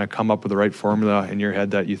and kind of come up with the right formula in your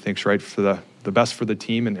head that you think's right for the best for the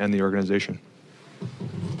team and the organization.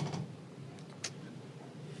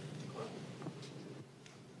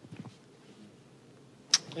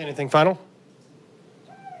 Anything final?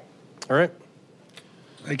 All right.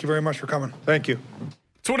 Thank you very much for coming. Thank you.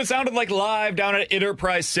 It's what it sounded like live down at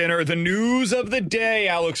Enterprise Center. The news of the day,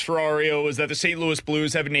 Alex Ferrario, is that the St. Louis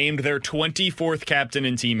Blues have named their 24th captain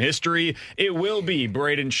in team history. It will be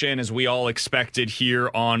Braden Shin, as we all expected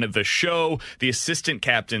here on the show. The assistant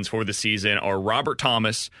captains for the season are Robert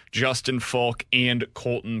Thomas, Justin Falk, and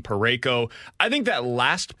Colton Parayko. I think that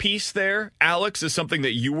last piece there, Alex, is something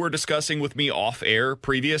that you were discussing with me off air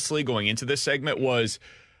previously going into this segment was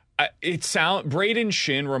Braden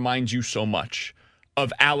Shin reminds you so much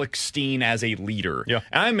of Alex Steen as a leader. Yeah.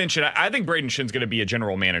 And I mentioned, I think Braden Shin's going to be a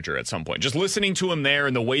general manager at some point. Just listening to him there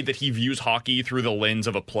and the way that he views hockey through the lens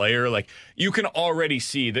of a player, like you can already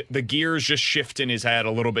see that the gears just shift in his head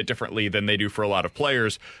a little bit differently than they do for a lot of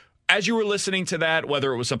players. As you were listening to that,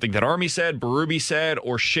 whether it was something that Army said, Berube said,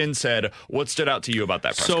 or Shin said, what stood out to you about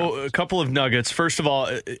that press conference? A couple of nuggets. First of all,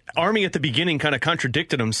 Army at the beginning kind of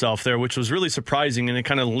contradicted himself there, which was really surprising, and it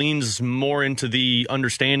kind of leans more into the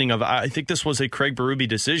understanding of, I think this was a Craig Berube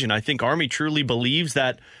decision. I think Army truly believes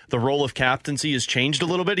that the role of captaincy has changed a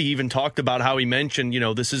little bit. He even talked about how he mentioned,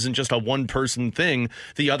 this isn't just a one-person thing.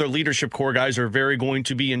 The other leadership core guys are very going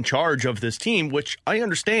to be in charge of this team, which I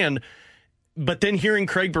understand. But then hearing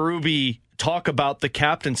Craig Berube talk about the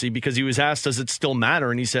captaincy, because he was asked, does it still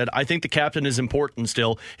matter? And he said, I think the captain is important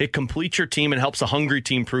still. It completes your team and helps a hungry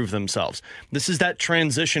team prove themselves. This is that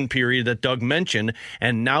transition period that Doug mentioned,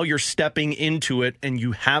 and now you're stepping into it, and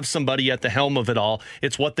you have somebody at the helm of it all.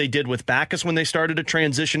 It's what they did with Backes when they started to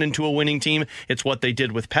transition into a winning team. It's what they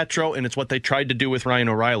did with Petro, and it's what they tried to do with Ryan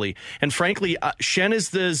O'Reilly. And frankly, Shen is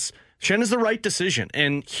the right decision.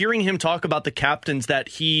 And hearing him talk about the captains that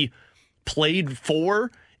he played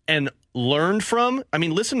for and learned from. I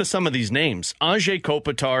mean, listen to some of these names. Anze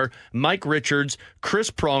Kopitar, Mike Richards,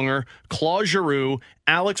 Chris Pronger, Claude Giroux,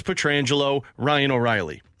 Alex Pietrangelo, Ryan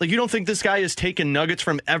O'Reilly. Like, you don't think this guy has taken nuggets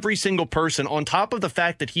from every single person, on top of the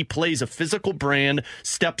fact that he plays a physical brand,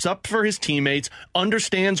 steps up for his teammates,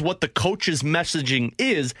 understands what the coach's messaging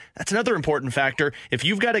is. That's another important factor. If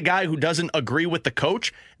you've got a guy who doesn't agree with the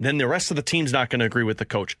coach, then the rest of the team's not going to agree with the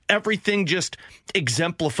coach. Everything just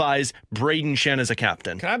exemplifies Braden Shen as a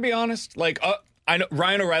captain. Can I be honest? I know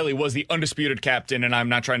Ryan O'Reilly was the undisputed captain, and I'm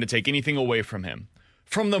not trying to take anything away from him.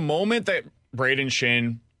 From the moment that Braden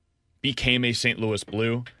Shen became a St. Louis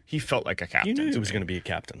Blue, he felt like a captain. You knew he was going to be a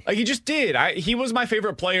captain. Like, he just did. He was my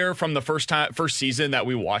favorite player from the first season that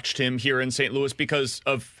we watched him here in St. Louis because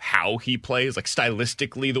of how he plays, like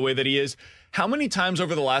stylistically the way that he is. How many times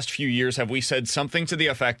over the last few years have we said something to the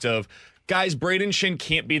effect of, guys, Braden Shen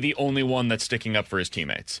can't be the only one that's sticking up for his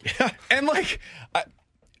teammates? And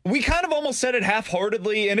we kind of almost said it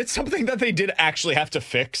half-heartedly, and it's something that they did actually have to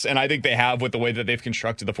fix, and I think they have with the way that they've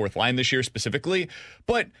constructed the fourth line this year specifically.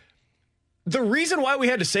 But the reason why we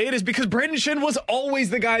had to say it is because Braden Shen was always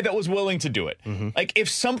the guy that was willing to do it. Mm-hmm. Like, if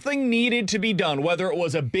something needed to be done, whether it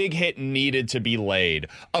was a big hit needed to be laid,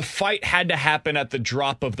 a fight had to happen at the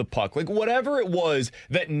drop of the puck, like whatever it was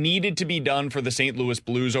that needed to be done for the St. Louis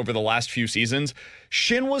Blues over the last few seasons,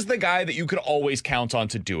 Shen was the guy that you could always count on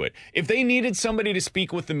to do it. If they needed somebody to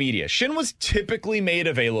speak with the media, Shen was typically made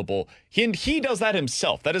available. He does that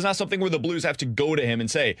himself. That is not something where the Blues have to go to him and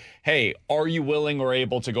say, hey, are you willing or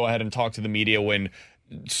able to go ahead and talk to the media when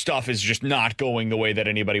stuff is just not going the way that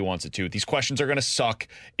anybody wants it to? These questions are going to suck.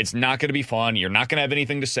 It's not going to be fun. You're not going to have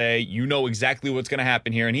anything to say. You know exactly what's going to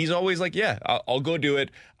happen here. And he's always like, yeah, I'll go do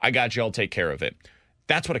it. I got you. I'll take care of it.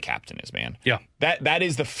 That's what a captain is, man. Yeah. That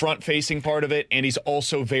is the front-facing part of it, and he's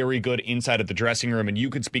also very good inside of the dressing room, and you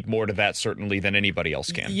could speak more to that, certainly, than anybody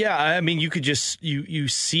else can. Yeah, I mean, you could just, you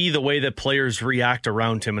see the way that players react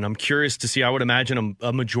around him, and I'm curious to see, I would imagine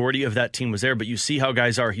a majority of that team was there, but you see how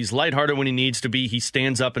guys are. He's lighthearted when he needs to be. He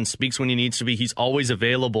stands up and speaks when he needs to be. He's always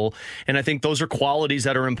available, and I think those are qualities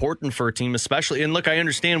that are important for a team, especially. And look, I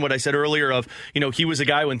understand what I said earlier of, he was a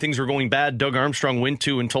guy when things were going bad, Doug Armstrong went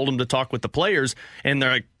to and told him to talk with the players, and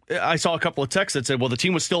they're like, I saw a couple of texts that said, well, the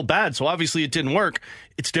team was still bad, so obviously it didn't work.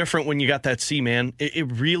 It's different when you got that C, man.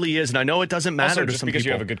 It really is. And I know it doesn't matter also, to just some because people.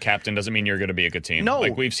 you have a good captain doesn't mean you're going to be a good team. No.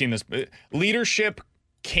 Like, we've seen this. Leadership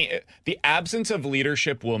the absence of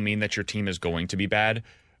leadership will mean that your team is going to be bad,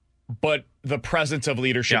 but the presence of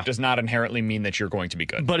leadership does not inherently mean that you're going to be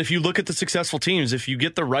good. But if you look at the successful teams, if you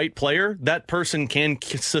get the right player, that person can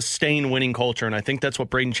sustain winning culture. And I think that's what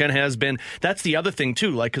Braden Shen has been. That's the other thing,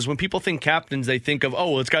 too. Like, because when people think captains, they think of,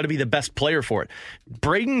 oh, well, it's got to be the best player for it.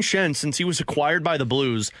 Braden Shen, since he was acquired by the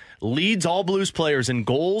Blues, leads all Blues players in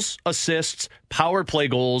goals, assists, power play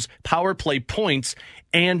goals, power play points,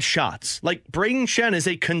 and shots. Like, Braden Shen is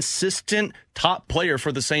a consistent top player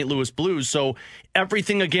for the St. Louis Blues. So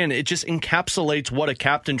everything, again, it just encapsulates what a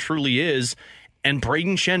captain truly is. And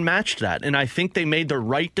Braden Shen matched that. And I think they made the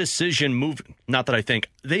right decision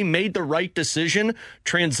they made the right decision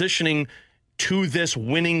transitioning to this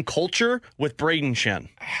winning culture with Braden Shen.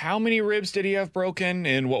 How many ribs did he have broken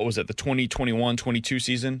in, what was it, the 2021-22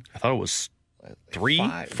 season? I thought it was 3,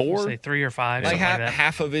 4, say 3 or 5. Like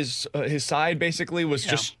half of his side basically was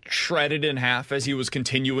just shredded in half as he was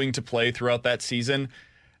continuing to play throughout that season.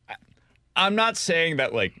 I'm not saying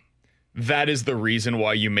that that is the reason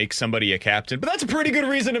why you make somebody a captain, but that's a pretty good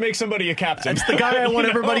reason to make somebody a captain. That's the guy I want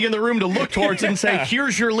everybody in the room to look towards and say,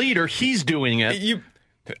 here's your leader. He's doing it.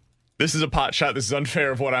 This is a pot shot. This is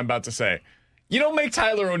unfair of what I'm about to say. You don't make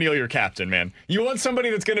Tyler O'Neill your captain, man. You want somebody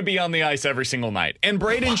that's going to be on the ice every single night. And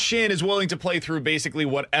Braden Shen is willing to play through basically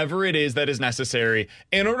whatever it is that is necessary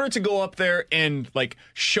in order to go up there and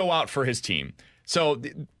show out for his team. So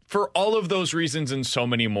for all of those reasons and so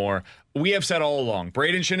many more, we have said all along,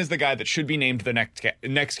 Braden Shen is the guy that should be named the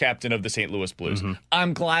next captain of the St. Louis Blues. Mm-hmm.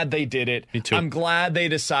 I'm glad they did it. Me too. I'm glad they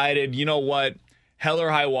decided, you know what, hell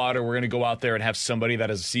or high water, we're going to go out there and have somebody that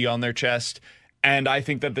has a C on their chest. And I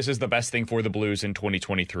think that this is the best thing for the Blues in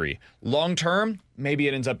 2023. Long term, maybe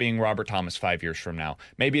it ends up being Robert Thomas 5 years from now.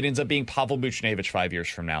 Maybe it ends up being Pavel Buchnevich 5 years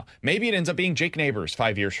from now. Maybe it ends up being Jake Neighbors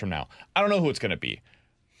 5 years from now. I don't know who it's going to be.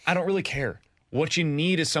 I don't really care. What you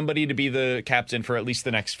need is somebody to be the captain for at least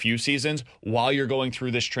the next few seasons while you're going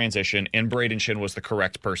through this transition, and Braden Shen was the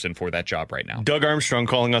correct person for that job right now. Doug Armstrong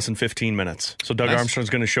calling us in 15 minutes. So Doug Armstrong's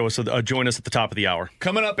going to join us at the top of the hour.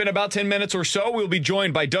 Coming up in about 10 minutes or so, we'll be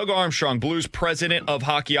joined by Doug Armstrong, Blues president of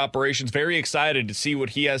hockey operations. Very excited to see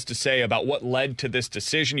what he has to say about what led to this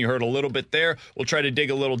decision. You heard a little bit there. We'll try to dig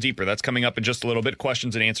a little deeper. That's coming up in just a little bit.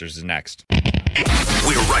 Questions and answers is next.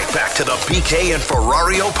 We're right back to the BK and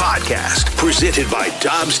Ferrario podcast, presented by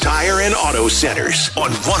Dobbs Tire and Auto Centers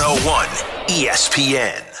on 101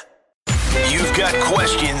 ESPN. You've got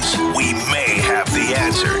questions, we may have the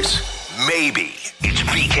answers. Maybe. It's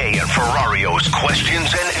BK and Ferrario's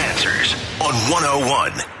questions and answers on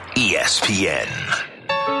 101 ESPN.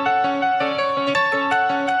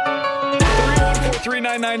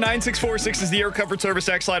 399-9646 is the Air Comfort Service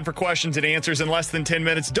X line for questions and answers in less than 10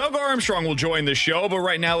 minutes. Doug Armstrong will join the show, but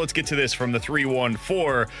right now let's get to this from the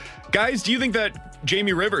 314. Guys, do you think that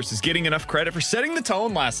Jamie Rivers is getting enough credit for setting the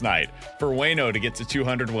tone last night for Waino to get to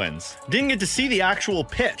 200 wins? Didn't get to see the actual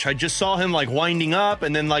pitch. I just saw him winding up,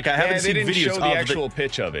 and then I haven't seen videos of it. They didn't show the actual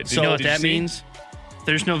pitch of it. So you know what that means?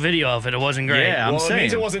 There's no video of it. It wasn't great. Yeah, it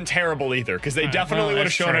means it wasn't terrible either, because they definitely would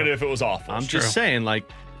have shown it if it was awful. I'm just saying,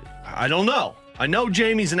 I don't know. I know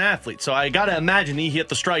Jamie's an athlete, so I got to imagine he hit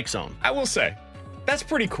the strike zone. I will say, that's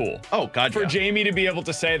pretty cool. Oh, God, For Jamie to be able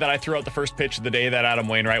to say that I threw out the first pitch of the day that Adam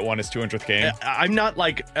Wainwright won his 200th game. I'm not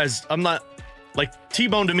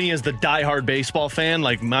T-Bone to me is the diehard baseball fan.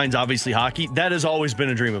 Mine's obviously hockey. That has always been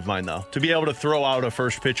a dream of mine, though, to be able to throw out a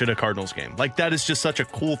first pitch at a Cardinals game. That is just such a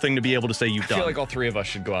cool thing to be able to say you've done. I feel like all three of us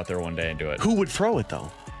should go out there one day and do it. Who would throw it, though?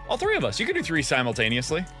 All three of us. You could do 3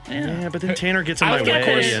 simultaneously. Yeah, but then Tanner gets in my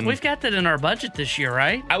way. We've got that in our budget this year,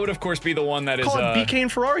 right? I would, of course, be the one that Call it BK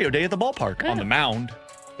and Ferrario Day at the ballpark. On the mound.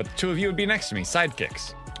 But the two of you would be next to me.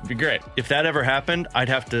 Sidekicks. It'd be great. If that ever happened, I'd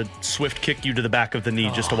have to swift kick you to the back of the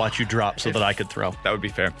knee just to watch you drop so that I could throw. That would be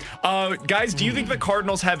fair. Guys, do you think the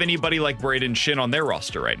Cardinals have anybody like Braden Shen on their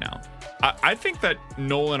roster right now? I think that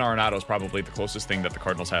Nolan Arenado is probably the closest thing that the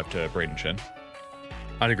Cardinals have to Braden Shen.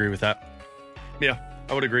 I'd agree with that. Yeah,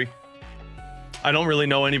 I would agree. I don't really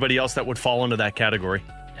know anybody else that would fall into that category.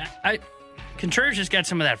 Contreras just got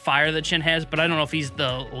some of that fire that Shin has, but I don't know if he's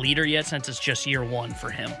the leader yet since it's just year one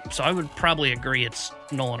for him. So I would probably agree it's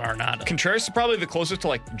Nolan Arenado. Contreras is probably the closest to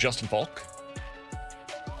like Justin Falk.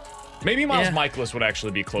 Maybe Miles Michaelis would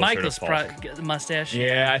actually be closer to Falk. The mustache.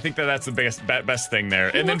 Yeah, I think that's the best thing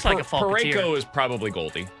there. He and then looks like a Falketeer. Parayko is probably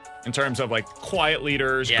Goldie in terms of like quiet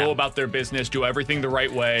leaders, go about their business, do everything the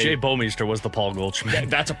right way. Jay Bomeister was the Paul Goldschmidt.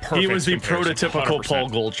 That's a perfect He was the comparison, prototypical 100%. Paul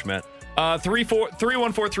Goldschmidt.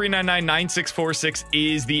 314-399-9646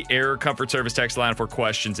 is the Air Comfort Service text line for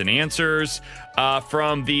questions and answers.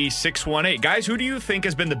 From the 618. Guys, who do you think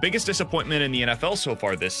has been the biggest disappointment in the NFL so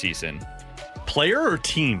far this season? Player or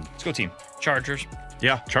team? Let's go team. Chargers.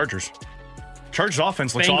 Yeah, Chargers. Chargers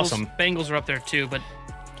offense looks awesome. Bengals are up there too, but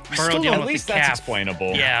Still, at least that's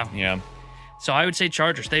explainable. Yeah. So I would say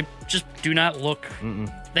Chargers. They just do not look.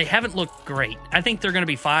 They haven't looked great. I think they're going to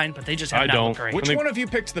be fine, but they just have not looked great. Which one of you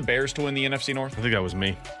picked the Bears to win the NFC North? I think that was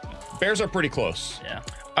me. Bears are pretty close. Yeah.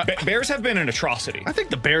 Bears have been an atrocity. I think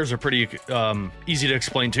the Bears are pretty easy to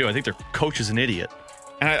explain too. I think their coach is an idiot.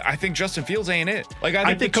 And I think Justin Fields ain't it. Like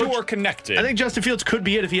I think the two are connected. I think Justin Fields could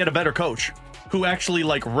be it if he had a better coach who actually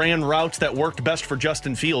like ran routes that worked best for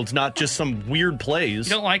Justin Fields, not just some weird plays.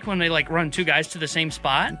 You don't like when they like run two guys to the same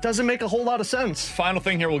spot? It doesn't make a whole lot of sense. Final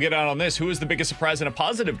thing here, we'll get out on this. Who is the biggest surprise in a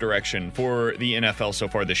positive direction for the NFL so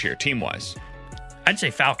far this year, team-wise? I'd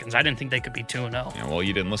say Falcons. I didn't think they could be 2-0. Yeah, well,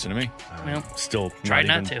 you didn't listen to me. Well, still tried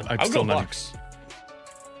not to. I'll go Bucks.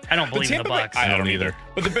 I don't believe in the Bucks. I don't either.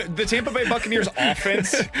 But the Tampa Bay Buccaneers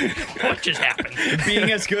offense, what just happened?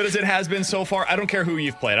 Being as good as it has been so far, I don't care who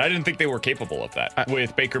you've played. I didn't think they were capable of that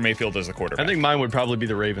with Baker Mayfield as the quarterback. I think mine would probably be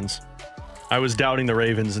the Ravens. I was doubting the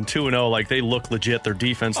Ravens, and 2-0, like they look legit. Their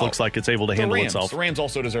defense looks like it's able to handle itself. The Rams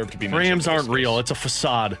also deserve to be mentioned. Rams aren't real. It's a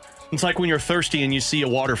facade. It's like when you're thirsty and you see a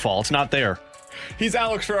waterfall. It's not there. He's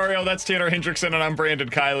Alex Ferrario, that's Tanner Hendrickson, and I'm Brandon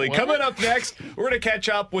Kiley. What? Coming up next, we're going to catch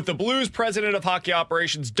up with the Blues president of hockey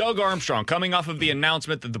operations, Doug Armstrong, coming off of the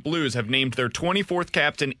announcement that the Blues have named their 24th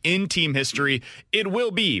captain in team history. It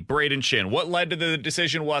will be Braden Shin. What led to the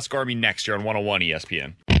decision? We'll ask Army next year on 101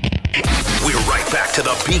 ESPN. We're right back to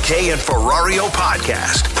the BK and Ferrario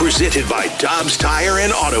podcast, presented by Dobbs Tire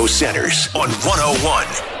and Auto Centers on 101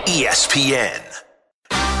 ESPN.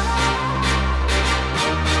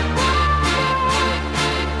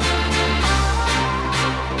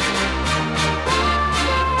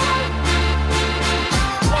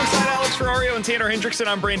 Tanner Hendrickson,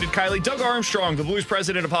 I'm Brandon Kiley. Doug Armstrong, the Blues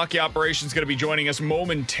president of hockey operations, is going to be joining us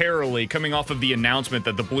momentarily, coming off of the announcement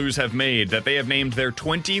that the Blues have made that they have named their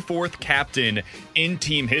 24th captain in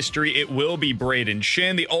team history. It will be Braden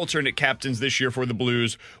Shin. The alternate captains this year for the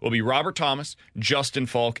Blues will be Robert Thomas, Justin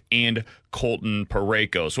Falk, and Colton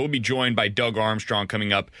Parayko. So we'll be joined by Doug Armstrong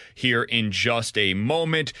coming up here in just a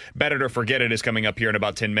moment. Better to Forget It is coming up here in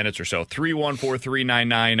about 10 minutes or so.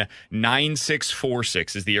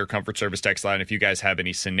 314-399-9646 is the Air Comfort Service text line if you guys have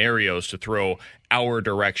any scenarios to throw our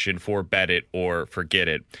direction for Bet It or Forget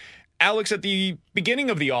It. Alex, at the beginning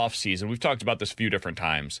of the offseason, we've talked about this a few different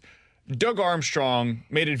times, Doug Armstrong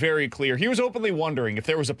made it very clear he was openly wondering if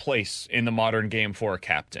there was a place in the modern game for a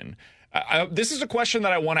captain. This is a question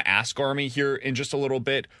that I want to ask Army here in just a little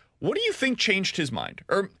bit. What do you think changed his mind?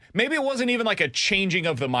 Or maybe it wasn't even like a changing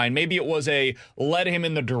of the mind. Maybe it was a led him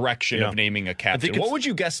in the direction of naming a captain. What would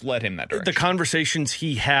you guess led him that direction? The conversations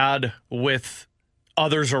he had with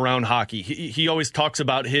others around hockey. He always talks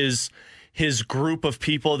about his group of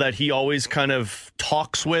people that he always kind of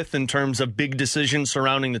talks with in terms of big decisions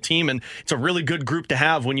surrounding the team. And it's a really good group to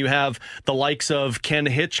have when you have the likes of Ken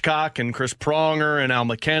Hitchcock and Chris Pronger and Al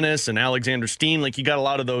McInnes and Alexander Steen. Like you got a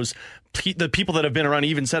lot of those, the people that have been around, he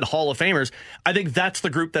even said Hall of Famers. I think that's the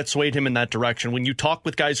group that swayed him in that direction. When you talk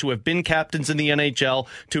with guys who have been captains in the NHL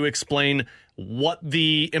to explain what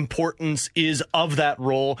the importance is of that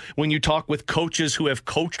role, when you talk with coaches who have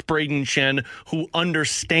coached Braden Shin, who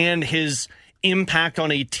understand his impact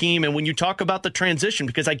on a team, and when you talk about the transition,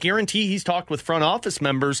 because I guarantee he's talked with front office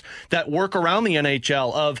members that work around the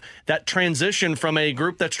NHL of that transition from a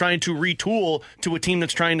group that's trying to retool to a team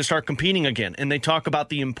that's trying to start competing again, and they talk about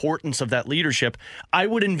the importance of that leadership. I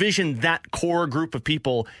would envision that core group of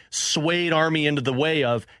people swayed Army into the way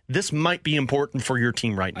of this might be important for your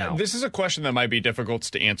team right now. This is a question that might be difficult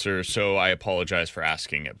to answer, so I apologize for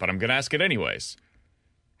asking it, but I'm going to ask it anyways.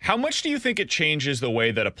 How much do you think it changes the way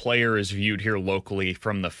that a player is viewed here locally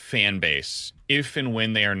from the fan base if and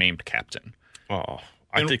when they are named captain? Oh,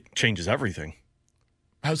 I think it changes everything.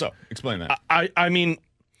 How so? Explain that. I mean,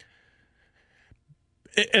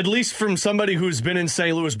 At least from somebody who's been in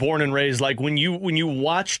St. Louis, born and raised, like when you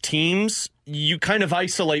watch teams, you kind of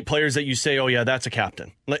isolate players that you say, oh yeah, that's a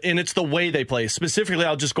captain. And it's the way they play. Specifically,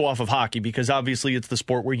 I'll just go off of hockey because obviously it's the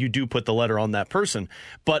sport where you do put the letter on that person.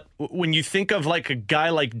 But when you think of like a guy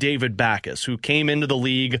like David Backes, who came into the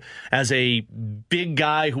league as a big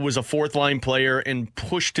guy who was a fourth line player and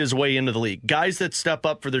pushed his way into the league, guys that step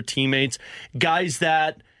up for their teammates, guys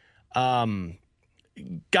that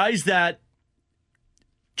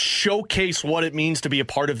showcase what it means to be a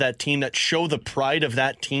part of that team, that show the pride of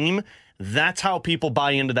that team, that's how people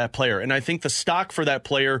buy into that player. And I think the stock for that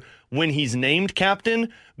player when he's named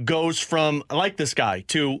captain goes from I like this guy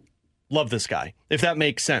to love this guy, if that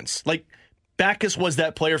makes sense. Like Backes was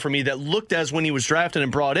that player for me that looked as when he was drafted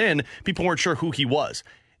and brought in, people weren't sure who he was.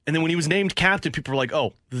 And then when he was named captain, people were like,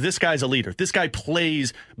 oh, this guy's a leader. This guy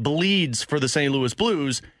bleeds for the St. Louis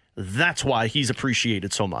Blues. That's why he's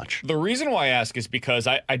appreciated so much. The reason why I ask is because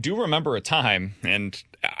I do remember a time, and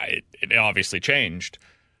it obviously changed,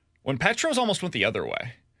 when Petros almost went the other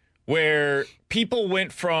way, where people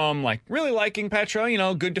went from like really liking Petro,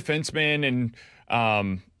 good defenseman,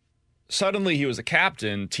 and suddenly he was a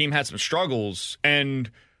captain, team had some struggles,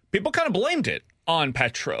 and people kind of blamed it on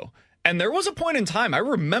Petro. And there was a point in time, I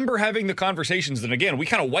remember having the conversations, and again, we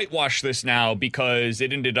kind of whitewash this now because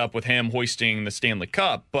it ended up with him hoisting the Stanley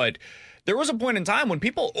Cup, but there was a point in time when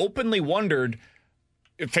people openly wondered,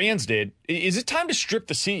 fans did, is it time to strip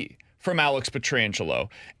the C from Alex Pietrangelo?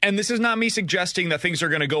 And this is not me suggesting that things are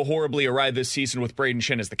going to go horribly awry this season with Braden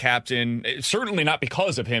Shen as the captain, certainly not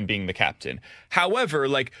because of him being the captain. However,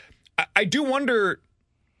 I do wonder...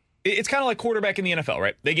 It's kind of like quarterback in the NFL,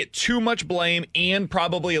 right? They get too much blame and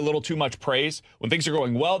probably a little too much praise. When things are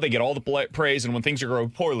going well, they get all the praise, and when things are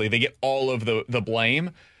going poorly, they get all of the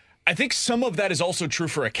blame. I think some of that is also true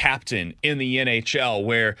for a captain in the NHL,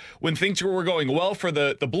 where when things were going well for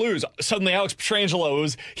the Blues, suddenly Alex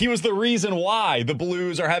Pietrangelo he was the reason why the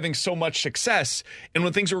Blues are having so much success. And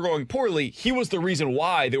when things were going poorly, he was the reason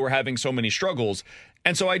why they were having so many struggles.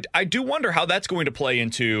 And so I do wonder how that's going to play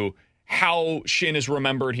into how Shin is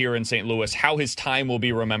remembered here in St. Louis, how his time will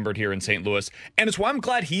be remembered here in St. Louis. And it's why I'm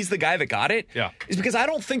glad he's the guy that got it. Yeah. Is because I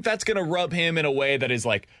don't think that's going to rub him in a way that is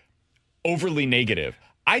like overly negative.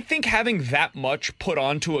 I think having that much put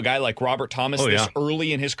onto a guy like Robert Thomas this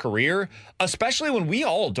early in his career, especially when we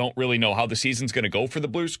all don't really know how the season's going to go for the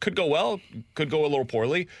Blues, could go well, could go a little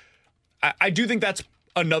poorly. I do think that's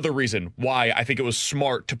another reason why I think it was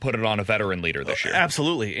smart to put it on a veteran leader this year.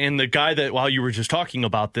 Absolutely. And the guy that, while you were just talking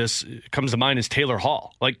about this, comes to mind is Taylor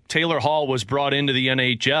Hall. Like, Taylor Hall was brought into the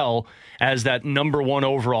NHL as that number 1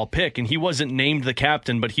 overall pick, and he wasn't named the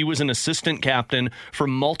captain, but he was an assistant captain for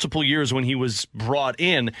multiple years when he was brought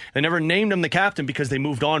in. They never named him the captain because they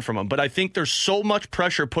moved on from him. But I think there's so much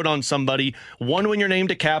pressure put on somebody, 1, when you're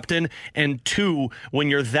named a captain, and 2, when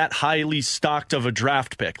you're that highly stocked of a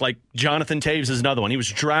draft pick. Like Jonathan Taves is another one. He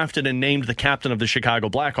was drafted and named the captain of the Chicago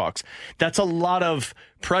Blackhawks. That's a lot of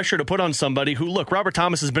pressure to put on somebody who, look, Robert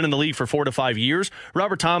Thomas has been in the league for 4 to 5 years.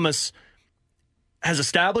 Robert Thomas has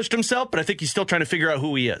established himself, but I think he's still trying to figure out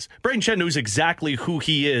who he is. Braden Shen knows exactly who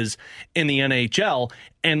he is in the NHL,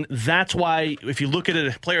 and that's why if you look at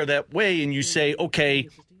a player that way and you say, okay,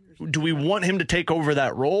 do we want him to take over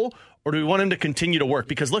that role, or do we want him to continue to work?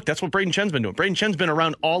 Because, look, that's what Braden Shen's been doing. Braden Shen's been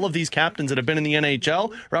around all of these captains that have been in the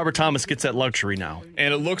NHL. Robert Thomas gets that luxury now.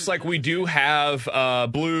 And it looks like we do have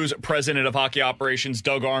Blues President of Hockey Operations,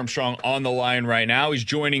 Doug Armstrong, on the line right now. He's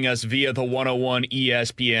joining us via the 101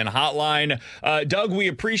 ESPN hotline. Doug, we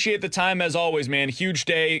appreciate the time as always, man. Huge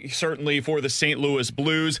day, certainly, for the St. Louis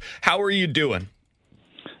Blues. How are you doing?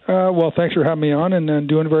 Well, thanks for having me on, and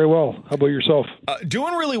doing very well. How about yourself?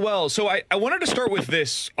 Doing really well. So I wanted to start with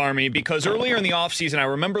this, Army, because earlier in the offseason, I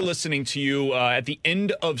remember listening to you at the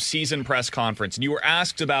end of season press conference, and you were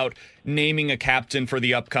asked about naming a captain for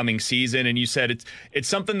the upcoming season, and you said it's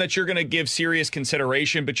something that you're going to give serious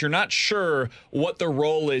consideration, but you're not sure what the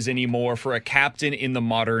role is anymore for a captain in the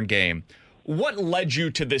modern game. What led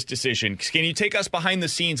you to this decision? Can you take us behind the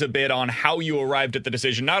scenes a bit on how you arrived at the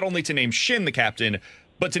decision, not only to name Shin the captain,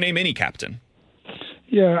 but to name any captain?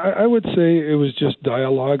 Yeah, I would say it was just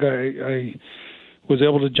dialogue. I was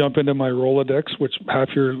able to jump into my Rolodex, which half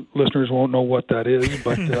your listeners won't know what that is,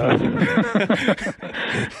 but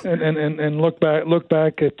and look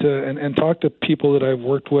back at and talk to people that I've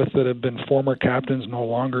worked with that have been former captains, no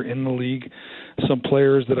longer in the league, some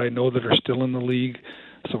players that I know that are still in the league,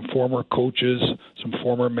 some former coaches, some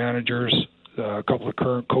former managers, a couple of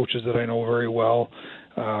current coaches that I know very well.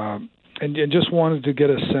 And just wanted to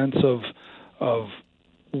get a sense of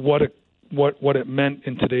what a what it meant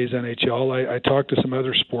in today's NHL. I talked to some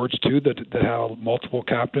other sports too that have multiple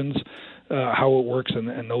captains, how it works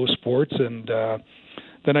in those sports, and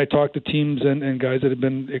then I talked to teams and guys that have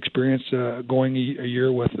been experienced going a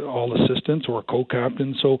year with all assistants or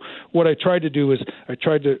co-captains. So what I tried to do is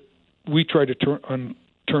we tried to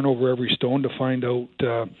turn over every stone to find out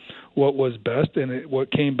what was best, and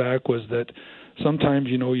what came back was that sometimes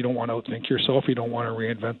you don't want to outthink yourself, you don't want to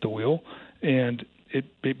reinvent the wheel, and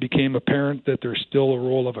it became apparent that there's still a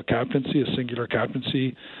role of a captaincy, a singular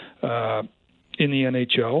captaincy in the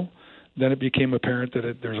NHL. Then it became apparent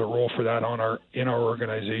that there's a role for that in our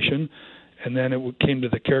organization, and then it came to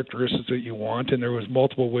the characteristics that you want, and there was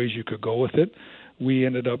multiple ways you could go with it. We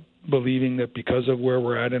ended up believing that because of where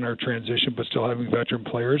we're at in our transition, but still having veteran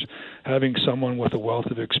players, having someone with a wealth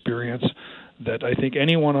of experience, that I think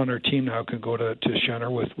anyone on our team now can go to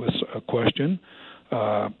Schenner with a question,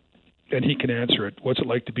 and he can answer it. What's it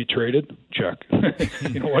like to be traded? Check.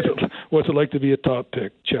 What's it like to be a top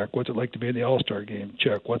pick? Check. What's it like to be in the All-Star game?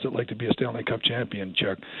 Check. What's it like to be a Stanley Cup champion?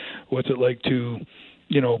 Check. What's it like to,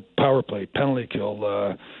 power play, penalty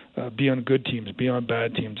kill, be on good teams, be on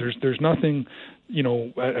bad teams? There's nothing,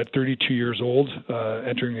 at 32 years old,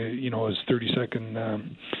 entering his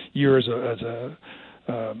 32nd year as a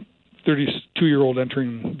 32-year-old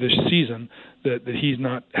entering this season that he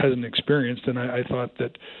hasn't experienced, and I thought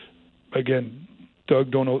that. Again,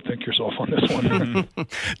 Doug, don't outthink yourself on this one.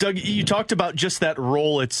 Doug, you talked about just that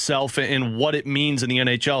role itself and what it means in the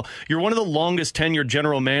NHL. You're one of the longest tenured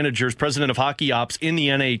general managers, president of hockey ops in the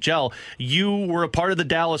NHL. You were a part of the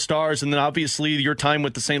Dallas Stars and then obviously your time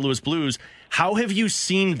with the St. Louis Blues. How have you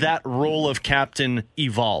seen that role of captain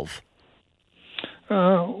evolve?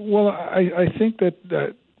 Well, I think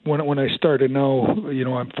that when I started, now,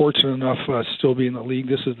 I'm fortunate enough still be in the league.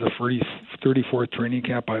 This is the 34th training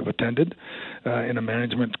camp I've attended in a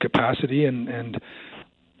management capacity, and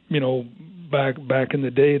back in the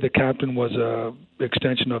day, the captain was a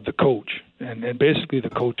extension of the coach, and basically the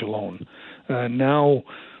coach alone. Now,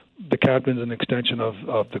 the captain's an extension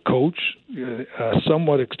of the coach,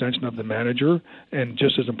 somewhat extension of the manager, and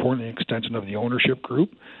just as importantly, an extension of the ownership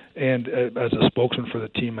group, and as a spokesman for the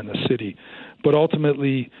team and the city. But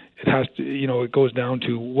ultimately, it has to, it goes down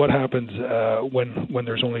to what happens when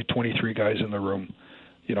there's only 23 guys in the room.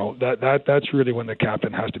 That's really when the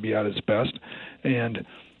captain has to be at his best. And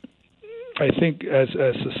I think as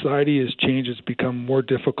society has changed, it's become more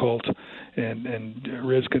difficult, and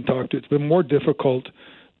Riz can talk to it. It's been more difficult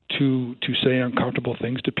to say uncomfortable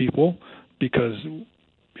things to people because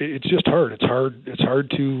it's just hard. It's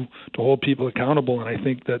hard to hold people accountable, and I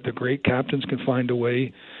think that the great captains can find a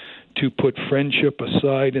way to put friendship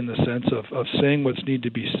aside in the sense of saying what's need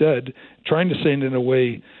to be said, trying to say it in a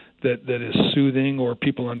way that is soothing or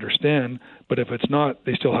people understand, but if it's not,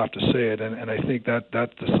 they still have to say it, and I think that's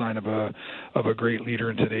the sign of a great leader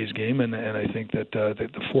in today's game, and I think that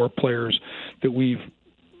the four players that we've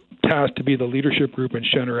tasked to be the leadership group and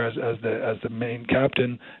Schenner as the main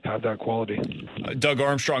captain have that quality. Doug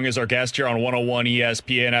Armstrong is our guest here on 101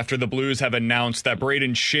 ESPN after the Blues have announced that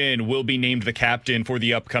Braden Shin will be named the captain for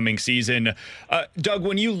the upcoming season. Doug,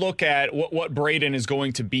 when you look at what Braden is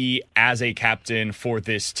going to be as a captain for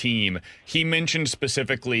this team, he mentioned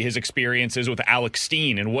specifically his experiences with Alex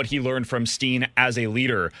Steen and what he learned from Steen as a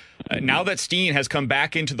leader. Now that Steen has come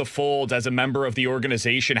back into the fold as a member of the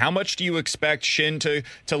organization, how much do you expect Shin to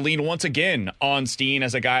lean once again on Steen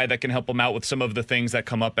as a guy that can help him out with some of the things that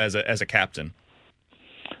come up as a captain?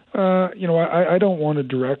 I don't want to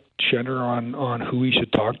direct Schenner on who he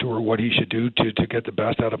should talk to or what he should do to get the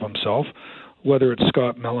best out of himself, whether it's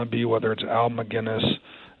Scott Mellanby, whether it's Al McGinnis,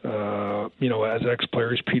 as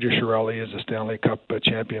ex-players, Peter Chiarelli as a Stanley Cup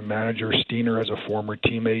champion manager, Steiner as a former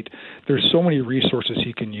teammate. There's so many resources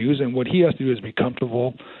he can use, and what he has to do is be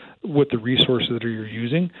comfortable with the resources that you're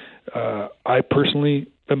using. I personally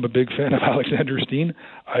am a big fan of Alexander Steen.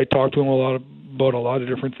 I talk to him about a lot of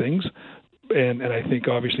different things, and I think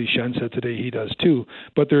obviously Shen said today he does too.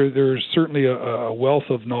 But there's certainly a wealth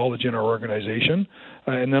of knowledge in our organization,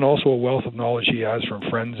 and then also a wealth of knowledge he has from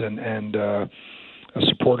friends and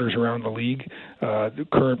supporters around the league,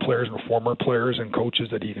 current players and former players and coaches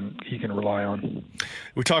that he can rely on.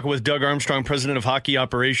 We're talking with Doug Armstrong, president of hockey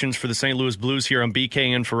operations for the St. Louis Blues here on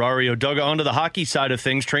BK and Ferrario. Doug, onto the hockey side of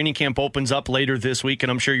things. Training camp opens up later this week, and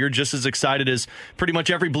I'm sure you're just as excited as pretty much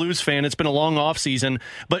every Blues fan. It's been a long offseason,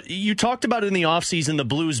 but you talked about in the offseason the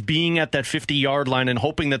Blues being at that 50-yard line and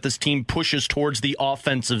hoping that this team pushes towards the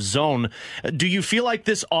offensive zone. Do you feel like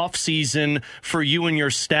this offseason for you and your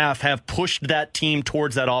staff have pushed that team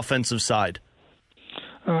towards that offensive side?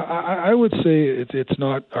 I would say it's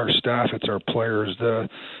not our staff, it's our players.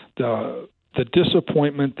 The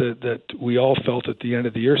disappointment that we all felt at the end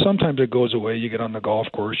of the year. Sometimes it goes away. You get on the golf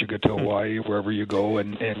course, you get to Hawaii, wherever you go,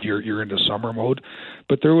 and you're into summer mode.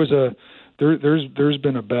 But there's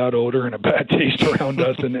been a bad odor and a bad taste around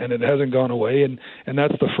us, and it hasn't gone away. And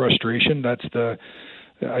that's the frustration.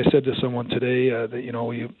 I said to someone today that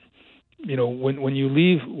when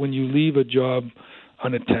you leave a job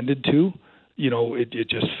unattended to, it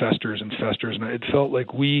just festers and festers, and it felt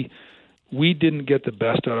like we didn't get the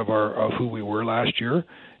best out of who we were last year.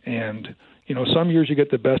 And some years you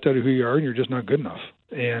get the best out of who you are, and you're just not good enough,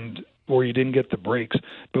 or you didn't get the breaks.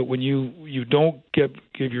 But when you don't give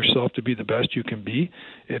yourself to be the best you can be,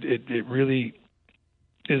 it really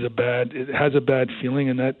it has a bad feeling,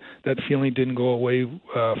 and that feeling didn't go away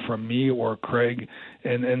from me or Craig.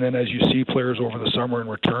 And then as you see players over the summer in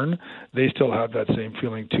return, they still have that same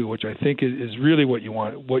feeling too, which I think is really what you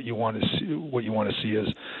want to see as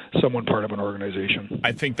someone part of an organization.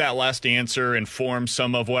 I think that last answer informs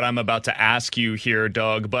some of what I'm about to ask you here,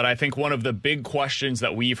 Doug. But I think one of the big questions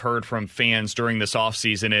that we've heard from fans during this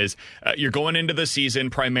offseason is you're going into the season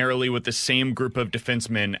primarily with the same group of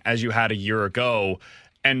defensemen as you had a year ago.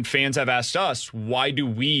 And fans have asked us, why do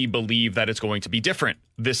we believe that it's going to be different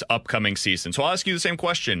this upcoming season? So I'll ask you the same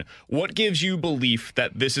question. What gives you belief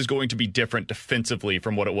that this is going to be different defensively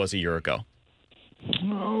from what it was a year ago?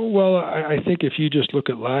 Well, I think if you just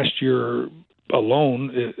look at last year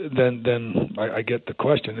alone, then I get the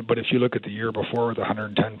question. But if you look at the year before with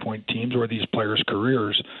 110-point teams or these players'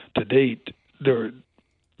 careers to date,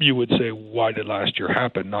 you would say, why did last year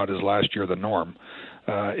happen? Not is last year the norm?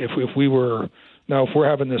 If we're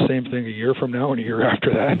having the same thing a year from now and a year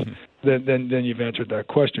after that, then you've answered that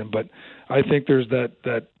question. But I think there's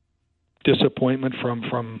that disappointment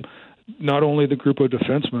from not only the group of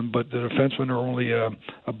defensemen, but the defensemen are only a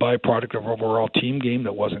byproduct of overall team game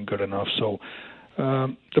that wasn't good enough. So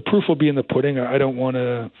the proof will be in the pudding. I don't want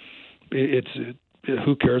to.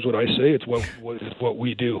 Who cares what I say? It's what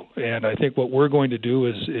we do, and I think what we're going to do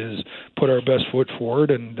is put our best foot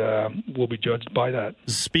forward, and we'll be judged by that.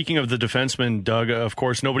 Speaking of the defenseman, Doug, of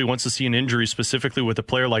course, nobody wants to see an injury, specifically with a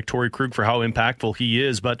player like Torrey Krug for how impactful he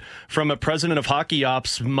is. But from a president of hockey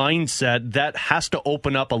ops mindset, that has to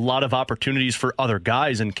open up a lot of opportunities for other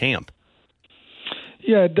guys in camp.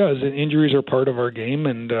 Yeah, it does. And injuries are part of our game,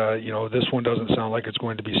 and this one doesn't sound like it's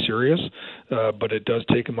going to be serious, but it does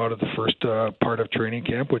take him out of the first part of training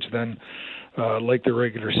camp, which then, like the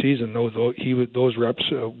regular season, those reps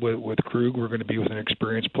with Krug were going to be with an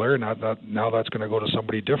experienced player. Now that's going to go to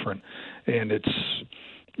somebody different, and it's.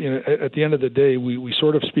 At the end of the day, we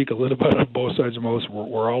sort of speak a little bit on both sides of most.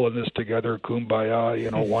 We're all in this together,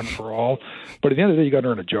 kumbaya, one for all. But at the end of the day, you got to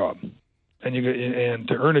earn a job, and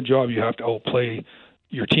to earn a job, you have to outplay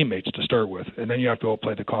your teammates to start with, and then you have to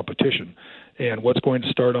outplay the competition. And what's going to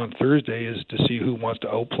start on Thursday is to see who wants to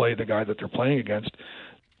outplay the guy that they're playing against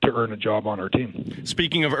to earn a job on our team.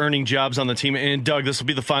 Speaking of earning jobs on the team, and Doug, this will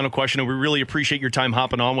be the final question, and we really appreciate your time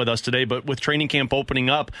hopping on with us today, but with training camp opening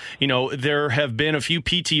up, there have been a few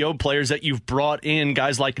PTO players that you've brought in,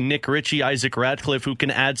 guys like Nick Ritchie, Isaac Radcliffe, who can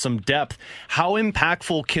add some depth. How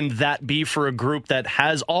impactful can that be for a group that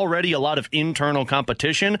has already a lot of internal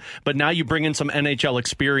competition, but now you bring in some NHL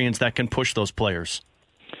experience that can push those players?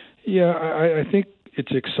 Yeah, I think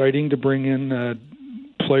it's exciting to bring in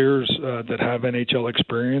players that have NHL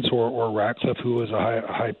experience, or Ratcliffe, who was a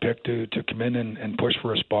high pick to come in and push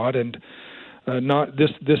for a spot. And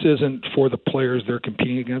this isn't for the players they're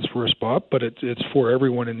competing against for a spot, but it's for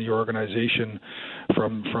everyone in the organization,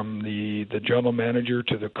 from the general manager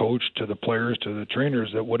to the coach to the players to the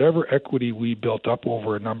trainers, that whatever equity we built up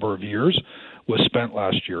over a number of years was spent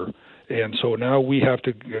last year. And so now we have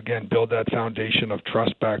to, again, build that foundation of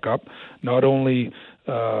trust back up, not only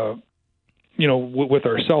with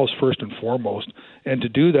ourselves first and foremost. And to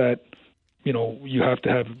do that, you have to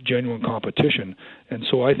have genuine competition. And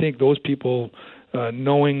so I think those people,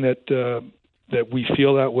 knowing that we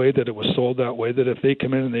feel that way, that it was sold that way, that if they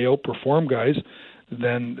come in and they outperform guys,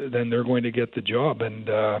 then they're going to get the job. And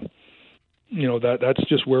that's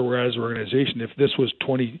just where we're at as an organization. If this was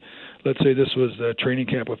let's say this was the training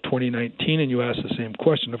camp of 2019, and you ask the same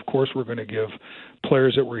question, of course we're going to give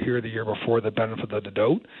players that were here the year before the benefit of the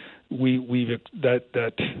doubt. We've as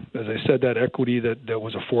I said, that equity that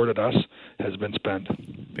was afforded us has been spent.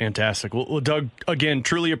 Fantastic. Well, Doug, again,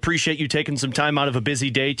 truly appreciate you taking some time out of a busy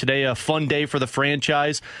day today, a fun day for the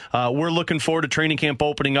franchise. We're looking forward to training camp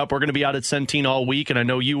opening up. We're going to be out at Centene all week, and I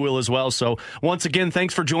know you will as well. So once again,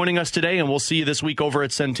 thanks for joining us today, and we'll see you this week over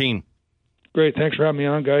at Centene. Great. Thanks for having me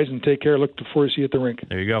on, guys, and take care. Look forward to see you at the rink.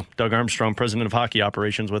 There you go. Doug Armstrong, president of hockey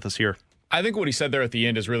operations, with us here. I think what he said there at the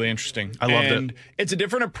end is really interesting. I loved it. It's a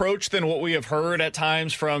different approach than what we have heard at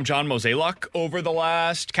times from John Mozeliak over the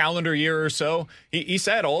last calendar year or so. He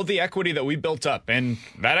said all of the equity that we built up, and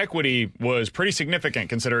that equity was pretty significant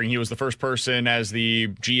considering he was the first person as the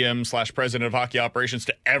GM/president of hockey operations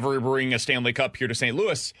to ever bring a Stanley Cup here to St.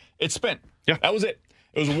 Louis. It's spent. Yeah. That was it.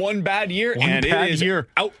 It was one bad year, and it is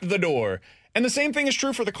out the door. And the same thing is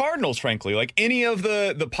true for the Cardinals, frankly. Like any of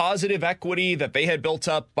the positive equity that they had built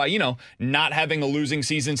up by, not having a losing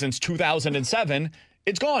season since 2007,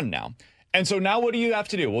 it's gone now. And so now what do you have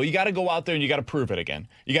to do? Well, you got to go out there and you got to prove it again.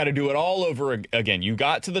 You got to do it all over again. You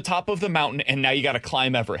got to the top of the mountain and now you got to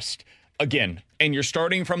climb Everest again. And you're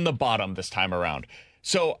starting from the bottom this time around.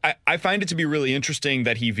 So I find it to be really interesting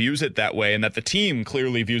that he views it that way and that the team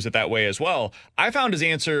clearly views it that way as well. I found his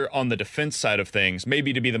answer on the defense side of things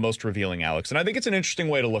maybe to be the most revealing, Alex, and I think it's an interesting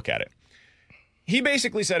way to look at it. He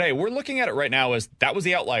basically said, hey, we're looking at it right now as that was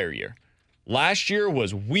the outlier year. Last year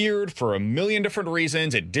was weird for a million different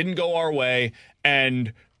reasons. It didn't go our way,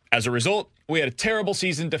 and as a result, we had a terrible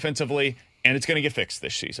season defensively, and it's going to get fixed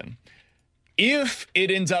this season. If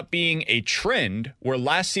it ends up being a trend where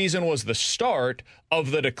last season was the start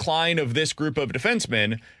of the decline of this group of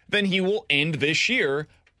defensemen, then he will end this year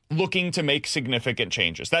looking to make significant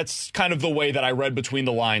changes. That's kind of the way that I read between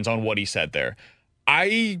the lines on what he said there.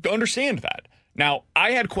 I understand that. Now,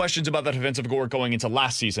 I had questions about the defensive core going into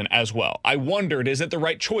last season as well. I wondered, is it the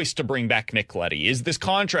right choice to bring back Nick Leddy? Is this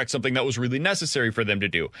contract something that was really necessary for them to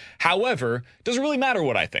do? However, it doesn't really matter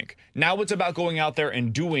what I think. Now it's about going out there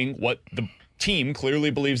and doing what the team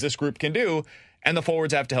clearly believes this group can do, and the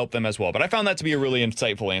forwards have to help them as well. But I found that to be a really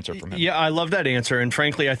insightful answer from him. Yeah, I love that answer, and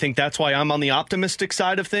frankly, I think that's why I'm on the optimistic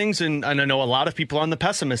side of things, and I know a lot of people are on the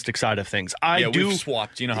pessimistic side of things. We've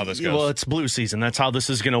swapped. You know how this goes. Well, it's blue season. That's how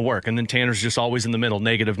this is going to work, and then Tanner's just always in the middle,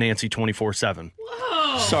 negative Nancy 24/7.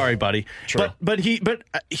 Sorry, buddy. True. But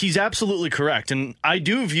he's absolutely correct, and I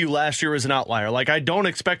do view last year as an outlier. Like, I don't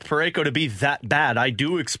expect Parayko to be that bad. I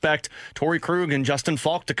do expect Torrey Krug and Justin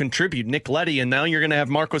Falk to contribute, Nick Leddy, and now you're going to have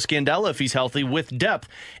Marco Scandella if he's healthy with depth.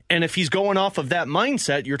 And if he's going off of that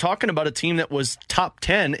mindset, you're talking about a team that was top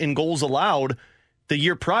 10 in goals allowed the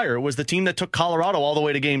year prior. It was the team that took Colorado all the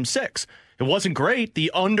way to Game 6. It wasn't great.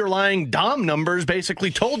 The underlying Dom numbers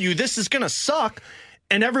basically told you this is going to suck.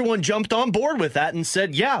 And everyone jumped on board with that and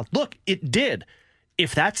said, yeah, look, it did.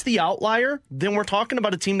 If that's the outlier, then we're talking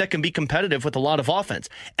about a team that can be competitive with a lot of offense.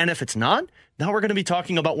 And if it's not, now we're going to be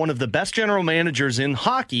talking about one of the best general managers in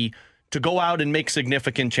hockey to go out and make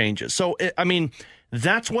significant changes. So, I mean,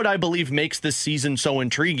 that's what I believe makes this season so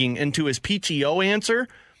intriguing. And to his PTO answer,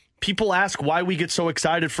 people ask why we get so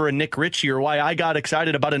excited for a Nick Ritchie or why I got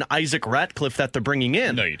excited about an Isaac Ratcliffe that they're bringing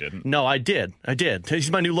in. No, you didn't. No, I did.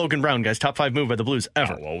 He's my new Logan Brown, guys. Top 5 move by the Blues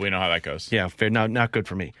ever. Oh, well, we know how that goes. Yeah, fair. Not good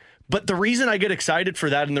for me. But the reason I get excited for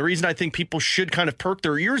that and the reason I think people should kind of perk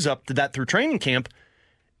their ears up to that through training camp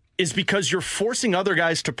is because you're forcing other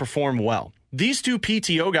guys to perform well. These two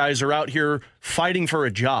PTO guys are out here fighting for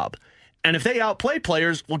a job. And if they outplay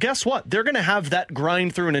players, well, guess what? They're going to have that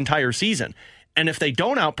grind through an entire season. And if they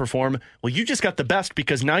don't outperform, well, you just got the best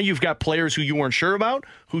because now you've got players who you weren't sure about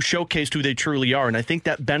who showcased who they truly are. And I think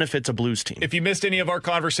that benefits a Blues team. If you missed any of our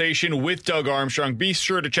conversation with Doug Armstrong, be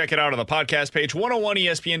sure to check it out on the podcast page.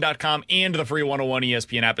 101ESPN.com and the free 101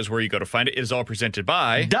 ESPN app is where you go to find it. It is all presented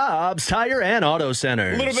by Dobbs Tire and Auto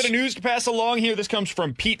Centers. A little bit of news to pass along here. This comes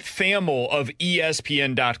from Pete Thamel of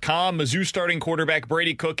ESPN.com. Mizzou starting quarterback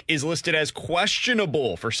Brady Cook is listed as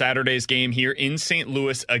questionable for Saturday's game here in St.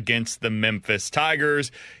 Louis against the Memphis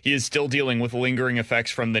Tigers. He is still dealing with lingering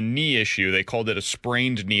effects from the knee issue. They called it a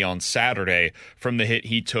sprained knee on Saturday from the hit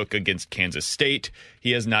he took against Kansas State.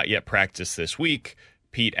 He has not yet practiced this week.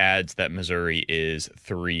 Pete adds that Missouri is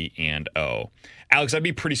 3-0. Alex, I'd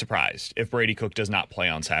be pretty surprised if Brady Cook does not play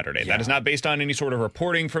on Saturday. Yeah. That is not based on any sort of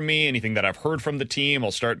reporting from me, anything that I've heard from the team.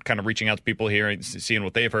 I'll start kind of reaching out to people here and seeing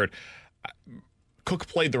what they've heard. Cook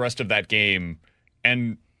played the rest of that game,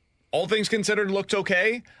 and all things considered, looked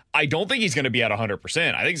okay. I don't think he's going to be at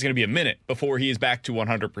 100%. I think it's going to be a minute before he is back to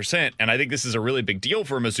 100%. And I think this is a really big deal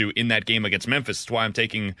for Mizzou in that game against Memphis. That's why I'm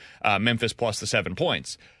taking Memphis plus the 7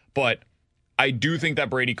 points. But I do think that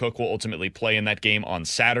Brady Cook will ultimately play in that game on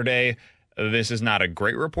Saturday. This is not a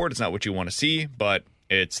great report. It's not what you want to see, but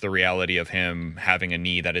It's the reality of him having a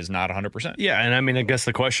knee that is not 100%. Yeah, and I mean, I guess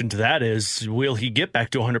the question to that is, will he get back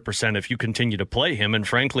to 100% if you continue to play him? And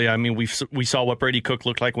frankly, I mean, we saw what Brady Cook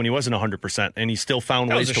looked like when he wasn't 100%, and he still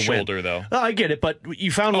found That ways was a to win. shoulder, though. Oh, I get it, but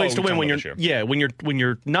you found ways to win when you're when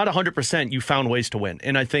you're not 100%. You found ways to win,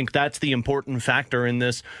 and I think that's the important factor in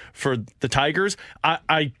this for the Tigers.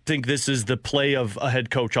 I think this is the play of a head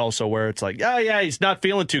coach also, where it's like, yeah, he's not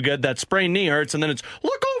feeling too good. That sprained knee hurts, and then it's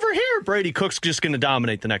look over here, Brady Cook's just going to dominate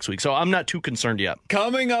the next week. So I'm not too concerned yet.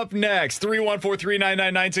 Coming up next,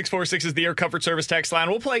 314-399-9646 is the Air Comfort Service text line.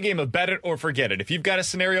 We'll play a game of Bet It or Forget It. If you've got a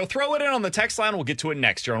scenario, throw it in on the text line. We'll get to it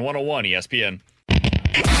next. You're on 101 ESPN.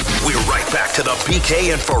 We're right back to the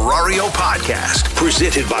BK and Ferrario podcast,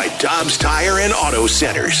 presented by Dobbs Tire and Auto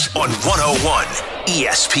Centers on 101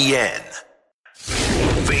 ESPN.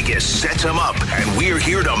 Vegas sets them up, and we're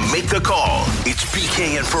here to make the call. It's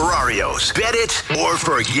BK and Ferrario's Bet It or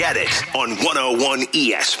Forget It on 101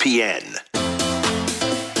 ESPN.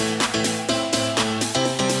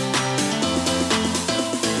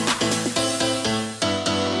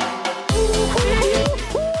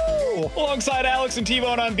 Alongside Alex and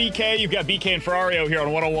T-Bone on BK, you've got BK and Ferrario here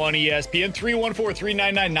on 101 ESPN.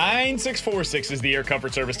 314-399-9646 is the Air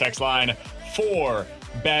Comfort Service text line for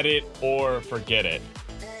Bet It or Forget It.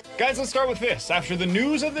 Guys, let's start with this. After the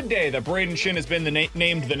news of the day that Braden Shin has been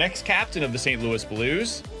named the next captain of the St. Louis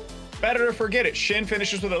Blues, bet it or forget it, Shin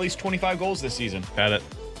finishes with at least 25 goals this season. Bet it.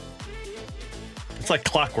 It's like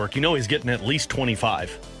clockwork. You know he's getting at least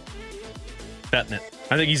 25. Betting it.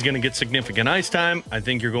 I think he's going to get significant ice time. I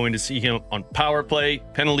think you're going to see him on power play,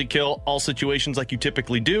 penalty kill, all situations like you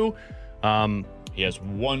typically do. He has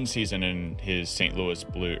one season in his St. Louis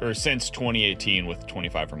Blue, or since 2018 with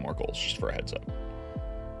 25 or more goals, just for a heads up.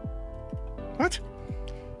 What?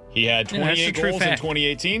 He had 28 goals in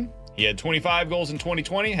 2018. He had 25 goals in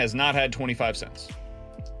 2020, has not had 25 since.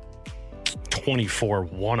 24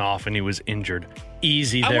 one-off, and he was injured.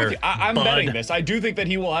 Easy there. I'm betting this. I do think that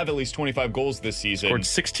he will have at least 25 goals this season. Scored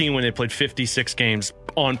 16 when they played 56 games,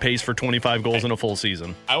 on pace for 25 goals in a full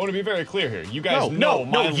season. I want to be very clear here. You guys know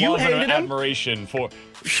my love and admiration for...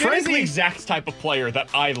 Frankly, the exact type of player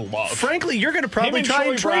that I love. Frankly, you're going to probably try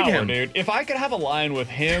and trade him. Dude. If I could have a line with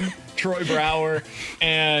him, Troy Brouwer,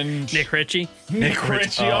 and... Nick Ritchie. Nick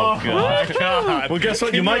Ritchie. Oh, my God. Well, guess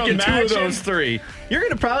what? You might get two of those three. You're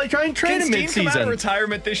going to probably try and trade him mid-season. Can Steen come out of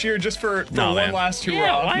retirement this year just for one last two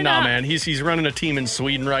rounds? No, man. He's running a team in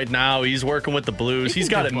Sweden right now. He's working with the Blues. He's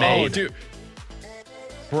got it made. Oh, dude.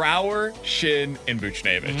 Brouwer, Shin, and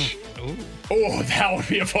Buchnevich. Oh, that would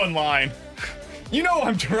be a fun line. You know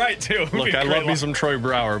I'm right, too. Look, I love me some Troy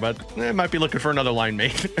Brouwer, but I might be looking for another line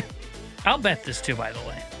mate. I'll bet this, too, by the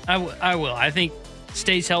way. I will. I think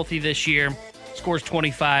stays healthy this year, scores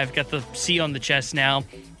 25, got the C on the chest now.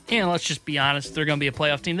 And let's just be honest, they're going to be a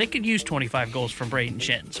playoff team. They could use 25 goals from Braden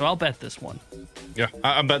Shin, so I'll bet this one. Yeah,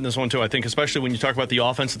 I'm betting this one, too. I think especially when you talk about the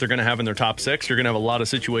offense that they're going to have in their top six, you're going to have a lot of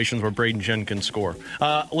situations where Braden Shin can score.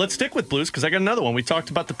 Let's stick with Blues, because I got another one. We talked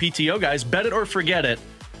about the PTO guys. Bet it or forget it.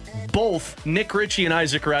 Both Nick Ritchie and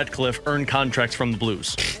Isaac Radcliffe earned contracts from the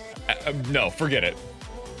Blues. No, forget it.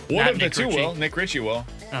 One of the two will. Nick Ritchie will.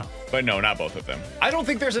 Oh. But no, not both of them. I don't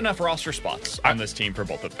think there's enough roster spots on this team for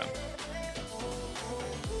both of them.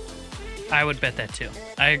 I would bet that, too.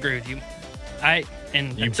 I agree with you.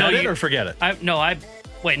 You bet it or forget it? I'll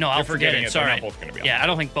forget it. Sorry. They're not both going to be on. Yeah, I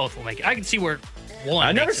don't think both will make it. I can see where one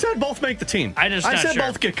I never makes said both make the team. I said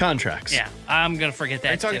both get contracts. Yeah, I'm going to forget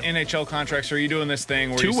that, Are you talking NHL contracts, or are you doing this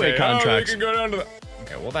thing where two-way you say, contracts. we can go down to the...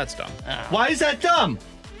 Okay, well, that's dumb. Why is that dumb?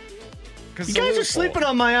 You guys are sleeping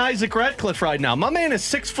on my Isaac Radcliffe right now. My man is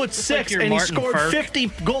 6'6", like and he Martin scored Ferk. 50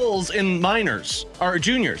 goals in minors, or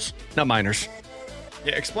juniors, not minors.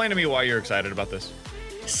 Yeah, explain to me why you're excited about this.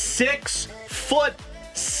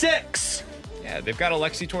 6'6". Yeah, they've got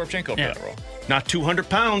Alexei Toropchenko for that role. Not 200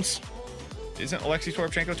 pounds. Isn't Alexei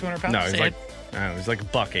Toropchenko 200 pounds? No, he's like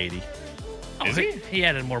 $180. Oh, Is he? He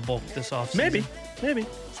added more bulk this offseason. Maybe.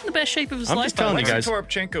 He's in the best shape of his I'm life. just telling you guys.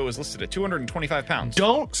 Alexei Toropchenko is listed at 225 pounds.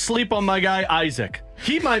 Don't sleep on my guy Isaac.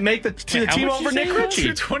 He might make the team over Nick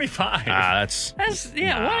Ritchie. 225. That's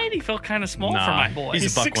 180 felt kind of small for my boy.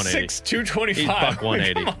 He's $180. 6'6", 225. He's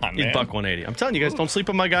 $180. Come on, He's man. $180. I'm telling you guys, don't sleep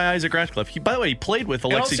on my guy Isaac Radcliffe. By the way, he played with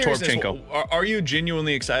Alexei Toropchenko. Are you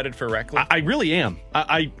genuinely excited for Radcliffe? I really am.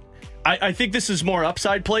 I think this is more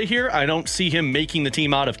upside play here. I don't see him making the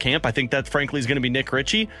team out of camp. I think that, frankly, is going to be Nick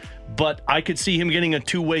Ritchie. But I could see him getting a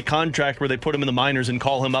two-way contract where they put him in the minors and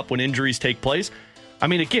call him up when injuries take place. I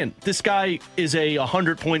mean, again, this guy is a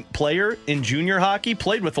 100-point player in junior hockey.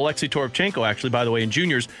 Played with Alexei Toropchenko, actually, by the way, in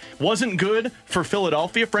juniors. Wasn't good for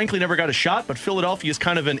Philadelphia. Frankly, never got a shot, but Philadelphia is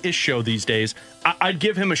kind of an ish show these days. I'd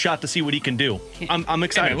give him a shot to see what he can do. I'm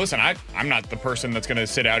excited. I mean, listen, I'm not the person that's going to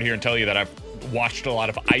sit out here and tell you that I've watched a lot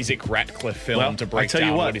of Isaac Ratcliffe film to break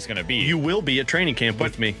down what he's going to be. You will be at training camp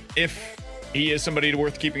with me. If he is somebody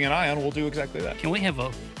worth keeping an eye on, we'll do exactly that. Can we have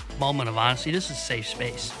a moment of honesty? This is a safe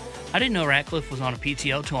space. I didn't know Ratcliffe was on a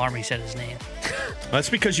PTO till Army said his name. That's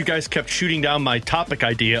because you guys kept shooting down my topic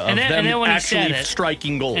idea of them actually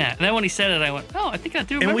striking gold. Yeah, and then when he said it, I went, I think I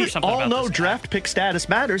do remember something about this. And we all know draft pick status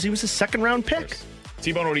matters. He was a second-round pick.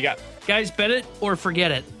 T-Bone, what do you got? Guys, bet it or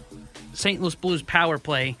forget it. St. Louis Blues power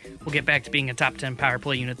play will get back to being a top 10 power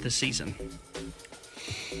play unit this season.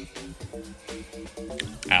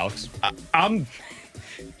 Alex? I'm...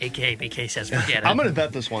 AKA BK says forget it. I'm going to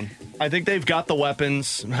bet this one. I think they've got the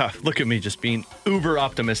weapons. Look at me just being uber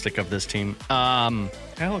optimistic of this team.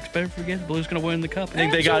 Alex, better forget the Blues going to win the cup. I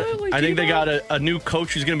think they got a new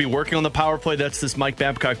coach who's going to be working on the power play. That's this Mike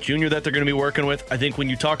Babcock Jr. that they're going to be working with. I think when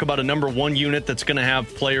you talk about a number one unit that's going to have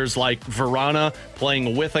players like Verana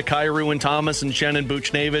playing with a Kyrou and Thomas and Shannon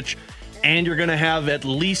Buchnevich, and you're going to have at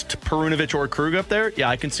least Perunovic or Krug up there, yeah,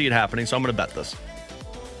 I can see it happening, so I'm going to bet this.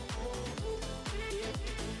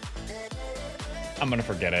 I'm going to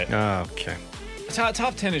forget it. Okay.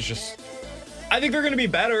 Top 10 is just... I think they're going to be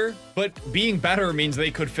better, but being better means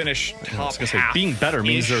they could finish top half. Being better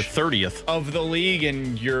means they're 30th. Of the league,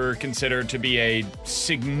 and you're considered to be a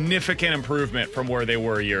significant improvement from where they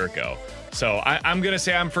were a year ago. So I'm going to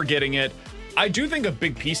say I'm forgetting it. I do think a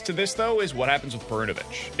big piece to this, though, is what happens with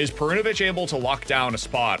Perunovic. Is Perunovic able to lock down a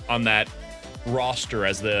spot on that roster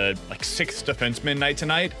as the sixth defenseman night to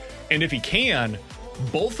night? And if he can...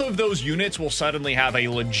 both of those units will suddenly have a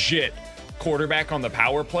legit quarterback on the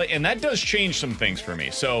power play, and that does change some things for me.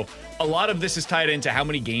 So a lot of this is tied into how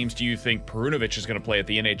many games do you think Perunovic is going to play at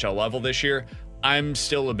the NHL level this year? I'm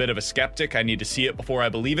still a bit of a skeptic. I need to see it before I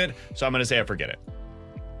believe it, so I'm going to say I forget it.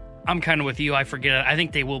 I'm kind of with you. I forget it. I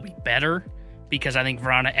think they will be better because I think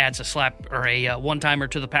Verana adds a slap or a one-timer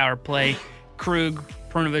to the power play. Krug,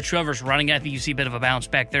 Perunovic, whoever's running it, I think you see a bit of a bounce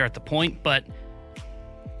back there at the point, but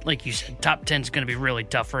like you said, top 10 is going to be really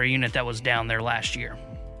tough for a unit that was down there last year.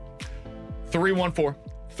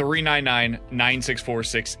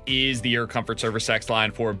 314-399-9646 is the Air Comfort Service sex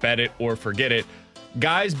line for Bet It or Forget It.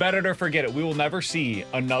 Guys, bet it or forget it. We will never see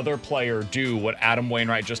another player do what Adam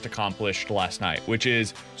Wainwright just accomplished last night, which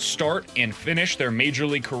is start and finish their major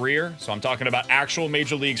league career. So I'm talking about actual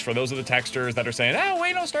major leagues for those of the texters that are saying,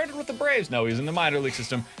 Waino started with the Braves. No, he's in the minor league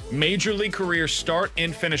system. Major league career, start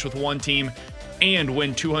and finish with one team and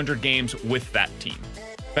win 200 games with that team.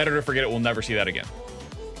 Bet it or forget it. We'll never see that again.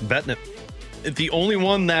 Betting it. The only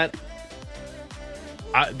one that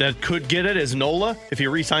could get it is Nola if he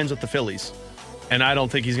re-signs with the Phillies. And I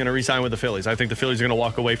don't think he's going to re-sign with the Phillies. I think the Phillies are going to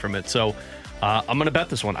walk away from it. So I'm going to bet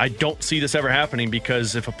this one. I don't see this ever happening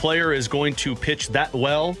because if a player is going to pitch that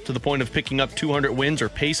well to the point of picking up 200 wins or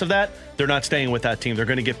pace of that, they're not staying with that team. They're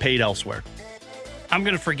going to get paid elsewhere. I'm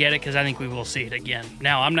going to forget it because I think we will see it again.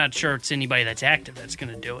 Now, I'm not sure it's anybody that's active that's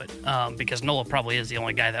going to do it because Nola probably is the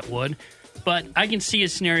only guy that would. But I can see a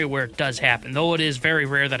scenario where it does happen, though it is very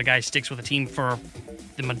rare that a guy sticks with a team for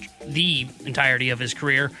the entirety of his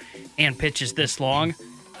career and pitches this long.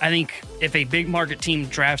 I think if a big market team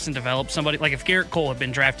drafts and develops somebody, like if Garrett Cole had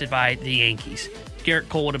been drafted by the Yankees, Garrett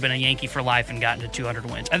Cole would have been a Yankee for life and gotten to 200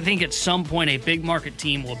 wins. I think at some point a big market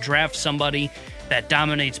team will draft somebody that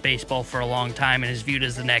dominates baseball for a long time and is viewed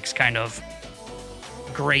as the next kind of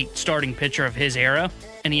great starting pitcher of his era,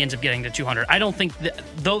 and he ends up getting to 200. I don't think,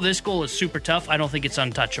 though this goal is super tough, I don't think it's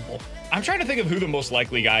untouchable. I'm trying to think of who the most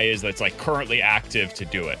likely guy is that's currently active to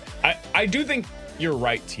do it. I do think you're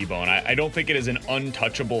right, T-Bone. I don't think it is an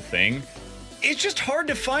untouchable thing. It's just hard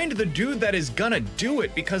to find the dude that is gonna do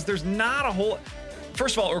it because there's not a whole...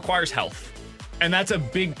 First of all, it requires health, and that's a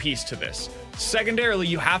big piece to this. Secondarily,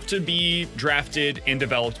 you have to be drafted and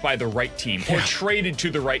developed by the right team or traded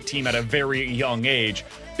to the right team at a very young age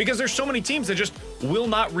because there's so many teams that just will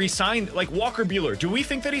not re-sign. Like Walker Buehler, do we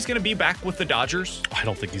think that he's going to be back with the Dodgers? I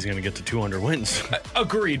don't think he's going to get to 200 wins.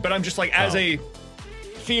 Agreed, but I'm just as a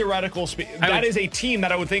theoretical that is a team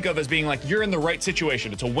that I would think of as being you're in the right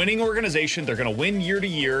situation. It's a winning organization. They're going to win year to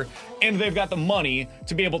year, and they've got the money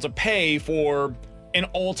to be able to pay for an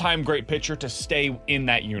all-time great pitcher to stay in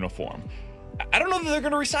that uniform. I don't know that they're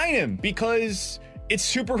going to re-sign him because it's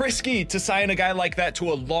super risky to sign a guy like that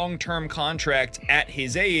to a long-term contract at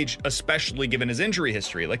his age, especially given his injury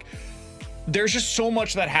history. There's just so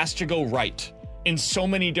much that has to go right in so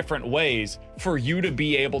many different ways for you to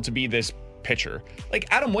be able to be this pitcher. Like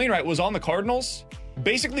Adam Wainwright was on the Cardinals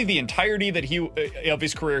basically the entirety of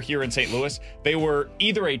his career here in St. Louis. They were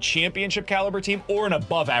either a championship caliber team or an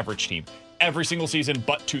above average team every single season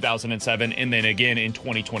but 2007 and then again in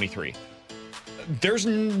 2023. There's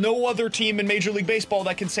no other team in Major League Baseball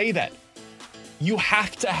that can say that. You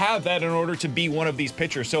have to have that in order to be one of these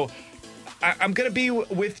pitchers. So I'm going to be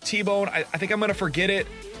with T-Bone. I think I'm going to forget it.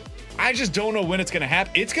 I just don't know when it's going to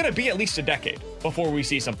happen. It's going to be at least a decade before we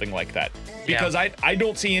see something like that. Because I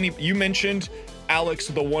don't see any. You mentioned, Alex,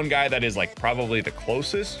 the one guy that is like probably the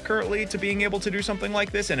closest currently to being able to do something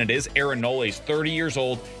like this, and it is Aaron Nola. He's 30 years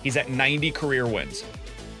old. He's at 90 career wins,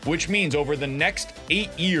 which means over the next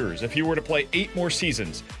 8 years, if he were to play 8 more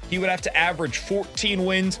seasons, he would have to average 14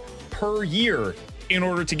 wins per year in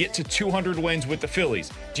order to get to 200 wins with the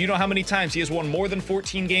Phillies. Do you know how many times he has won more than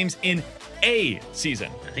 14 games in a season?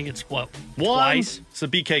 I think it's what? Twice? It's a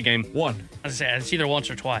BK game. One. I was saying, it's either once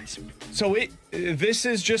or twice. So this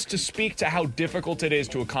is just to speak to how difficult it is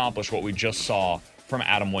to accomplish what we just saw from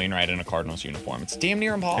Adam Wainwright in a Cardinals uniform. It's damn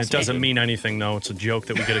near impossible. It doesn't mean anything, though. It's a joke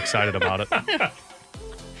that we get excited about it.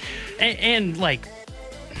 and like,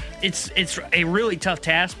 it's a really tough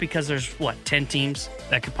task because there's, 10 teams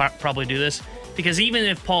that could probably do this? Because even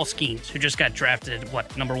if Paul Skeens, who just got drafted,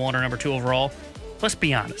 number 1 or number 2 overall, let's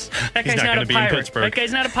be honest. That guy's not a pirate. That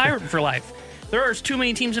guy's not a pirate for life. There are too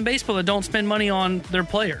many teams in baseball that don't spend money on their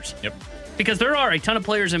players. Yep. Because there are a ton of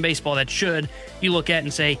players in baseball that you look at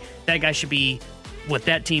and say, that guy should be with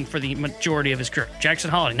that team for the majority of his career. Jackson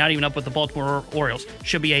Holliday, not even up with the Baltimore Orioles,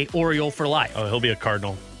 should be a Oriole for life. Oh, he'll be a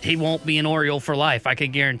Cardinal. He won't be an Oriole for life. I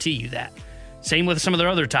can guarantee you that. Same with some of their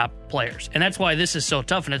other top players. And that's why this is so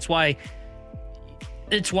tough, and it's why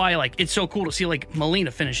it's so cool to see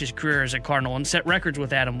Molina finish his career as a Cardinal and set records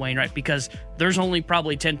with Adam Wainwright, because there's only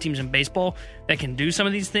probably 10 teams in baseball that can do some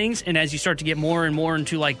of these things. And as you start to get more and more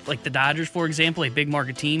into like the Dodgers, for example, a big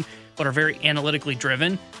market team, but are very analytically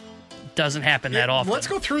driven, doesn't happen that often. Let's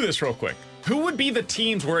go through this real quick. Who would be the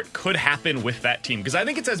teams where it could happen with that team? Because I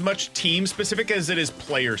think it's as much team specific as it is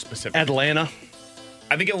player specific. Atlanta.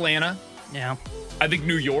 I think Atlanta. Yeah. I think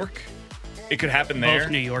New York. It could happen there. Both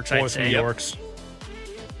New Yorks, I'd say. New Yorks.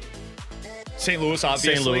 St. Louis,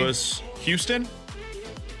 obviously. St. Louis. Houston.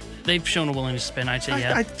 They've shown a willingness to spin, I'd say,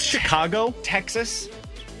 yeah. Chicago. Texas.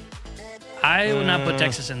 I would not put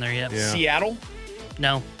Texas in there yet. Yeah. Seattle.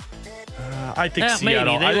 No. I think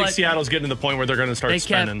Seattle. I think Seattle's getting to the point where they're going to start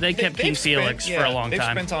spending. They kept King Felix for a long time. They've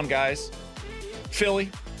spent on guys.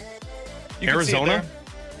 Philly. Arizona?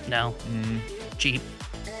 No. Cheap.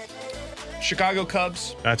 Chicago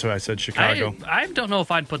Cubs. That's what I said, Chicago. I don't know if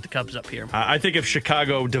I'd put the Cubs up here. I think if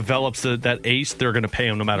Chicago develops that ace, they're going to pay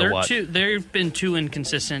him no matter what. They've been too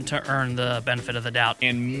inconsistent to earn the benefit of the doubt.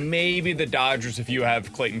 And maybe the Dodgers if you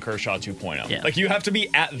have Clayton Kershaw 2.0. Yeah. Like, you have to be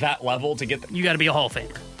at that level to get You got to be a Hall of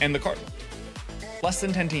Famer. And the Cardinals. Less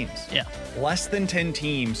than 10 teams. Yeah. Less than 10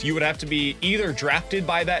 teams. You would have to be either drafted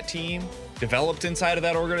by that team, developed inside of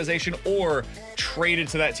that organization, or traded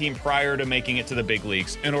to that team prior to making it to the big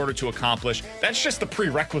leagues in order to accomplish. That's just the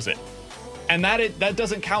prerequisite. And that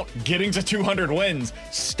doesn't count getting to 200 wins,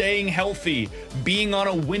 staying healthy, being on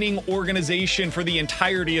a winning organization for the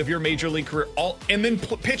entirety of your major league career, and then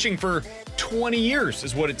pitching for 20 years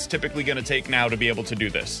is what it's typically going to take now to be able to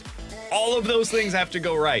do this. All of those things have to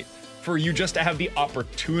go right for you just to have the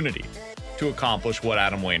opportunity to accomplish what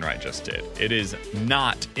Adam Wainwright just did. It is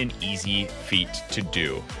not an easy feat to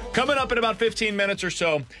do. Coming up in about 15 minutes or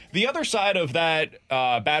so, the other side of that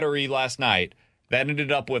battery last night that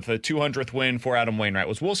ended up with a 200th win for Adam Wainwright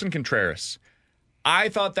was Wilson Contreras. I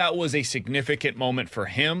thought that was a significant moment for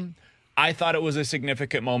him. I thought it was a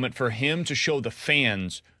significant moment for him to show the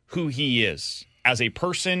fans who he is as a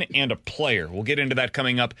person and a player. We'll get into that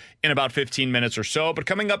coming up in about 15 minutes or so. But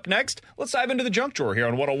coming up next, let's dive into the junk drawer here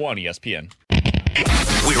on 101 ESPN.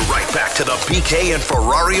 We're right back to the BK and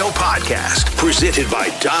Ferrario podcast, presented by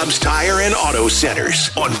Dobbs Tire and Auto Centers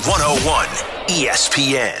on 101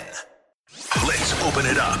 ESPN. Let's open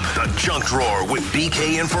it up. The junk drawer with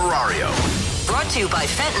BK and Ferrario. Brought to you by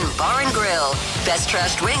Fenton Bar and Grill. Best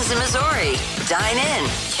trashed wings in Missouri. Dine in,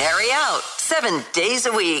 carry out, 7 days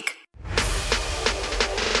a week.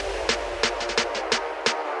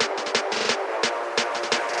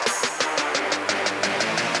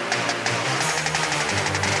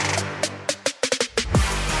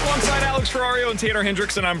 Ferrario and Tanner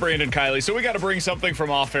Hendrickson. I'm Brandon Kiley. So we got to bring something from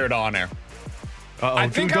off air to on air. I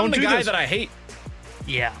think I'm the guy that I hate.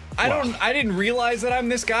 Yeah. I didn't realize that I'm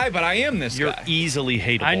this guy, but I am this guy. You're easily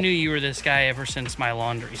hateable. I knew you were this guy ever since my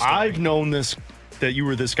laundry story. I've known that you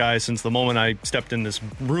were this guy since the moment I stepped in this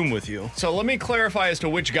room with you. So let me clarify as to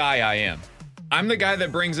which guy I am. I'm the guy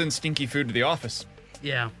that brings in stinky food to the office.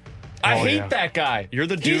 Yeah. I hate that guy. You're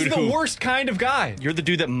the dude He's the worst kind of guy. You're the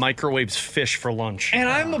dude that microwaves fish for lunch. And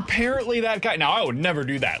I'm apparently that guy. Now, I would never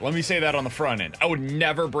do that. Let me say that on the front end. I would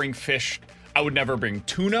never bring fish. I would never bring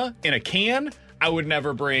tuna in a can. I would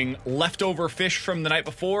never bring leftover fish from the night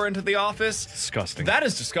before into the office. Disgusting. That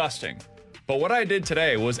is disgusting. But what I did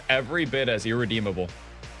today was every bit as irredeemable.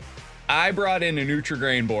 I brought in a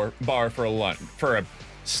Nutri-Grain bar for a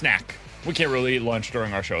snack. We can't really eat lunch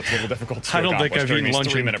during our show. It's a little difficult to I don't think I've eaten lunch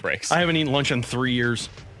 3-minute breaks. I haven't eaten lunch in 3 years.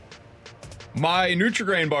 My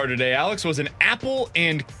Nutri-Grain bar today, Alex, was an apple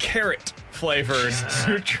and carrot flavored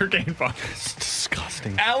Nutri-Grain bar. It's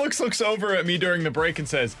disgusting. Alex looks over at me during the break and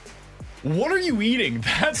says, "What are you eating?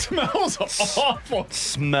 That smells awful."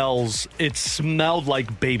 It smelled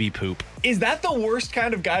like baby poop. Is that the worst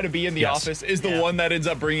kind of guy to be in the office? Is the one that ends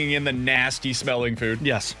up bringing in the nasty smelling food?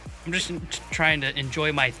 Yes. I'm just trying to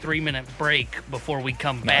enjoy my 3-minute break before we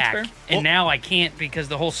come That's back. fair. And now I can't because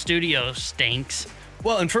the whole studio stinks.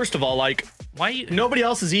 Well, and first of all, nobody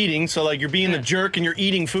else is eating, so you're being the jerk and you're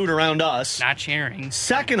eating food around us. Not sharing.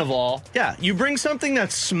 Second of all, you bring something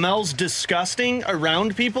that smells disgusting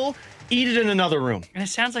around people, eat it in another room. And it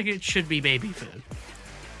sounds like it should be baby food.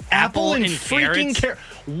 Apple and freaking carrot.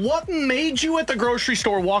 What made you at the grocery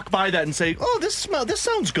store walk by that and say, "Oh, this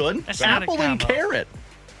sounds good"? That's not a apple and combo. carrot.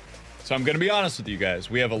 So I'm going to be honest with you guys.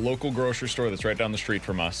 We have a local grocery store that's right down the street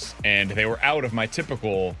from us, and they were out of my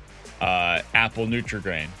typical apple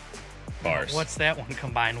Nutri-Grain bars. What's that one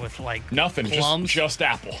combined with, Nothing, plums? just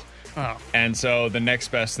apple. Oh. And so the next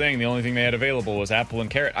best thing, the only thing they had available was apple and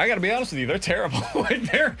carrot. I got to be honest with you, they're terrible.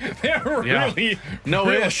 they're really, No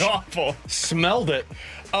really ish. awful. Smelled it.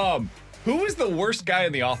 Who is the worst guy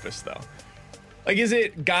in the office, though? Is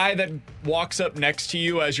it guy that walks up next to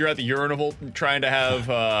you as you're at the urinal trying to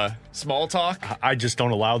have small talk? I just don't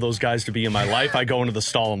allow those guys to be in my life. I go into the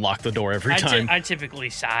stall and lock the door every time. I typically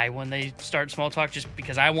sigh when they start small talk just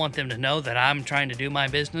because I want them to know that I'm trying to do my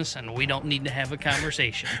business and we don't need to have a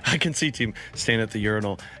conversation. I can see Team standing at the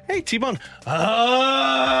urinal. Hey, T-Bone.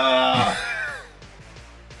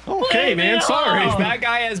 Okay, man, sorry. Is that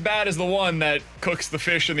guy as bad as the one that cooks the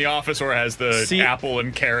fish in the office or has the apple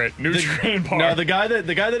and carrot Nutri-Grain bar? No, the guy that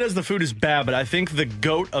does the food is bad, but I think the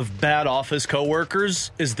goat of bad office coworkers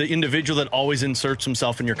is the individual that always inserts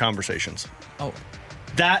himself in your conversations. Oh.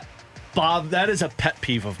 Bob, that is a pet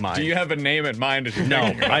peeve of mine. Do you have a name in mind? No,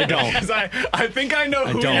 I don't. Because I think I know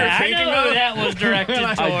who you're I thinking know who of. that was directed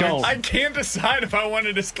towards. I don't. I can't decide if I want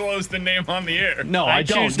to disclose the name on the air. No, I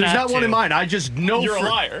don't. choose There's not not one to. in mind. I just know You're a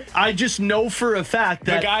liar. I just know for a fact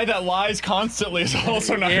that The guy that lies constantly is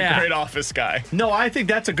also not a great office guy. No, I think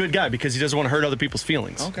that's a good guy because he doesn't want to hurt other people's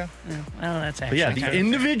feelings. Okay. Well, that's But actually yeah, the kind of-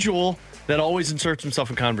 individual that always inserts himself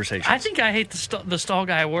in conversations. I think I hate the stall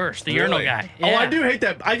guy worse, the urinal guy. Oh, I Yeah. do hate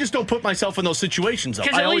that. I just don't put myself in those situations, though.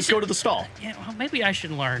 'Cause I at always least go to the stall. Yeah, well, maybe I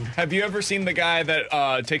should learn. Have you ever seen the guy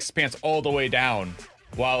that takes his pants all the way down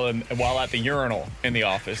while at the urinal in the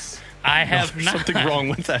office? I have There's not. something wrong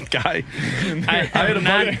with that guy. I had a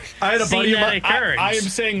buddy. I had a buddy of mine. I am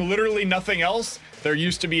saying literally nothing else. There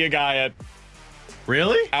used to be a guy at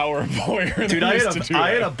Really? our employer. Dude, I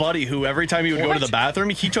had a buddy who every time he would go to the bathroom,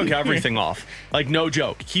 he took everything off. Like, no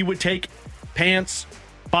joke. He would take pants,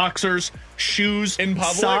 boxers, shoes, in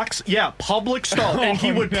public? socks. Yeah, public stall. And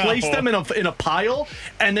he would place them in a pile,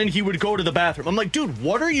 and then he would go to the bathroom. I'm like, dude,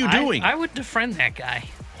 what are you doing? I would defriend that guy.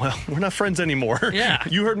 Well, we're not friends anymore. Yeah.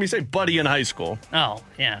 You heard me say buddy in high school. Oh,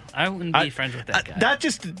 yeah. I wouldn't be friends with that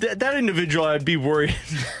guy. That individual, I'd be worried.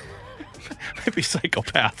 Might be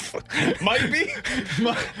psychopath. Might be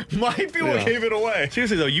what gave it away.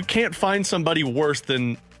 Seriously, though, you can't find somebody worse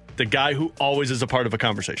than the guy who always is a part of a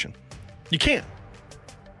conversation. You can't.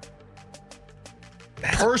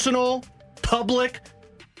 Personal, public,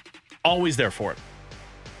 always there for it.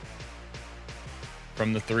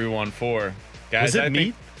 From the 314. Guys, Was it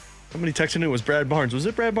me? Somebody texted in it was Brad Barnes. Was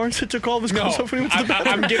it Brad Barnes that took all of his clothes off when he went to the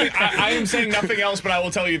bathroom? I am saying nothing else, but I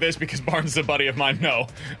will tell you this because Barnes is a buddy of mine. No,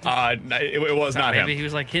 it was not him. Maybe he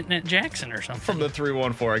was like hitting at Jackson or something. From the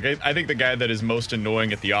 314. I think the guy that is most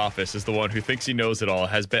annoying at the office is the one who thinks he knows it all,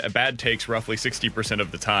 has bad takes roughly 60%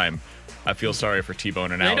 of the time. I feel sorry for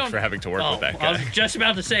T-Bone and Alex for having to work with that guy. I was just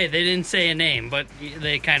about to say they didn't say a name, but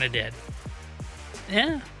they kind of did.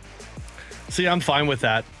 Yeah. See, I'm fine with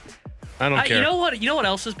that. I don't care. You know what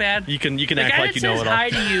else is bad? You can the act guy like you know it all.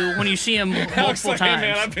 that says hi to you when you see him multiple times. Hey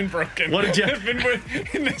man, I've been broken. What did you? I've been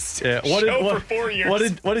in this show for 4 years.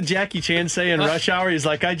 What did Jackie Chan say in Rush Hour? He's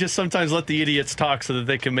like, I just sometimes let the idiots talk so that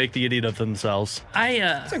they can make the idiot of themselves.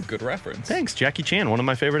 That's a good reference. Thanks, Jackie Chan, one of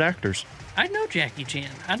my favorite actors. I know Jackie Chan.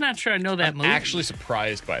 I'm not sure I know that movie. I'm actually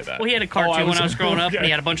surprised by that. Well, he had a cartoon when I was growing up, and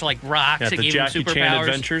he had a bunch of like rocks that the gave Jackie him superpowers. Chan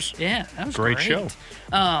Adventures. Yeah, that was Great show.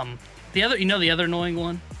 The other annoying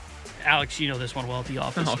one. Alex, you know this one well at The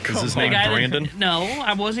Office. Oh, is his name Brandon? No,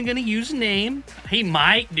 I wasn't going to use a name. He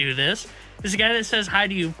might do this. This is a guy that says hi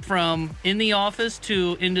to you from in the office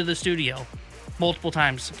to into the studio multiple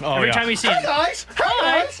times. Every time you see him. Hey guys!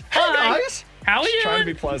 Hi guys! How are you Trying to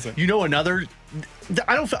doing? be pleasant. You know another.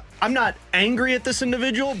 I'm not angry at this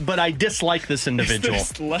individual, but I dislike this individual.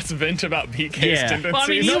 Let's vent about PK's tendencies. Well, I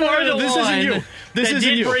mean, you are the this one isn't you. This that isn't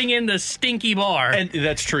did you. bring in the stinky bar. And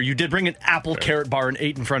that's true. You did bring an apple carrot bar and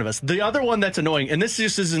ate in front of us. The other one that's annoying, and this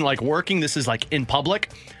just isn't like working, this is like in public.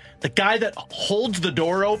 The guy that holds the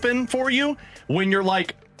door open for you when you're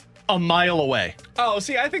like a mile away. Oh,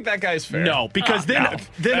 see, I think that guy's fair. No, because then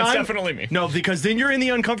That's definitely me. No, because then you're in the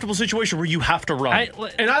uncomfortable situation where you have to run.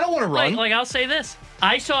 And I don't want to run. Like, I'll say this.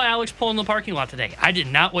 I saw Alex pull in the parking lot today. I did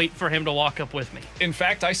not wait for him to walk up with me. In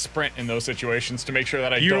fact, I sprint in those situations to make sure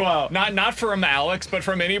that I don't. Not from Alex, but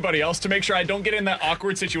from anybody else to make sure I don't get in that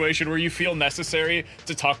awkward situation where you feel necessary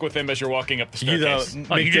to talk with him as you're walking up the staircase.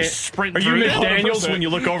 You just sprint Are you through McDaniels when you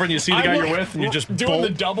look over and you see the guy you're with and you just doing bolt? the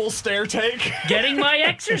double stair take? Getting my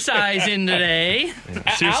exercise in today.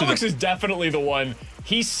 Alex is definitely the one.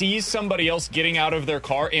 He sees somebody else getting out of their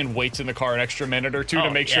car and waits in the car an extra minute or two to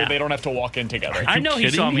make sure they don't have to walk in together. I know he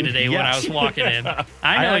saw me today when I was walking in. I know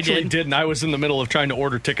I I actually did. did, and I was in the middle of trying to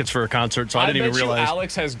order tickets for a concert, so I didn't even realize.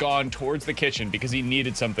 Alex has gone towards the kitchen because he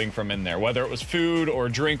needed something from in there, whether it was food or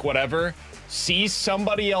drink, whatever. Sees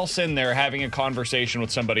somebody else in there having a conversation with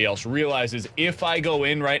somebody else, realizes if I go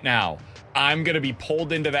in right now, I'm going to be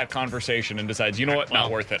pulled into that conversation and decides, you know what, not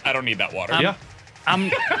worth it. I don't need that water.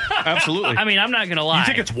 I'm absolutely. I mean, I'm not gonna lie. You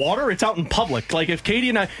think it's water? It's out in public. Like if Katie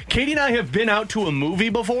and I have been out to a movie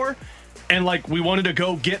before, and like we wanted to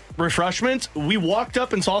go get refreshments. We walked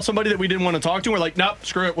up and saw somebody that we didn't want to talk to. We're like, nope,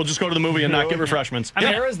 screw it. We'll just go to the movie and not get refreshments.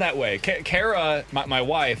 Kara's that way. Kara, my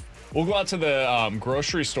wife, will go out to the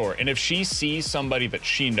grocery store, and if she sees somebody that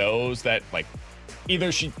she knows that like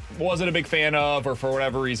either she wasn't a big fan of or for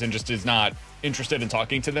whatever reason just is not interested in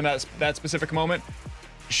talking to them at that specific moment,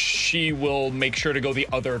 she will make sure to go the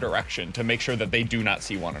other direction to make sure that they do not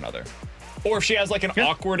see one another. Or if she has like an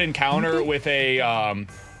awkward encounter with a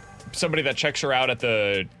somebody that checks her out at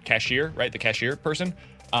the cashier, right? The cashier person.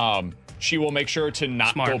 She will make sure to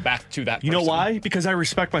not go back to that person. You know why? Because I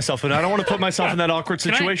respect myself, and I don't want to put myself in that awkward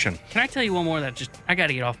situation. Can I tell you one more that just I got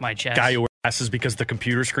to get off my chest? Guy who wears glasses because the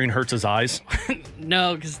computer screen hurts his eyes.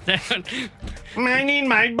 No, because I need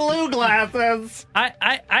my blue glasses.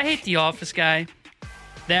 I hate the office guy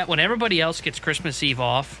that when everybody else gets Christmas Eve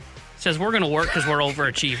off, says we're going to work because we're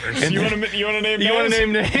overachievers. You want to name names? You want to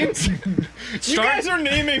name names? You guys are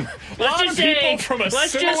naming a lot of people from a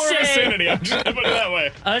similar vicinity. I'm just going to put it that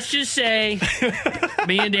way. Let's just say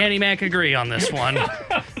me and Danny Mac agree on this one.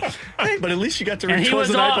 Hey, but at least you got to And reach he was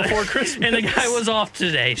the night off, before Christmas. and the guy was off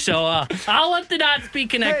today. So I'll let the dots be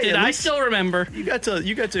connected. Hey, I least still remember. You got to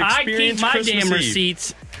experience I keep my Christmas damn Eve.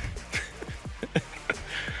 receipts.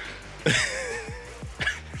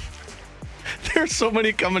 There's so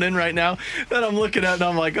many coming in right now that I'm looking at and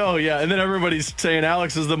I'm like, oh yeah. And then everybody's saying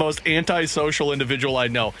Alex is the most antisocial individual I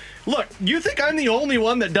know. Look, you think I'm the only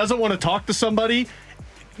one that doesn't want to talk to somebody?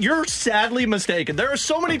 You're sadly mistaken. There are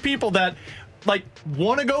so many people that like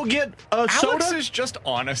want to go get a soda. Alex is just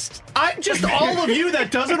honest. I'm just all of you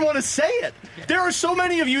that doesn't want to say it. There are so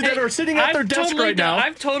many of you that are sitting at their desk right now.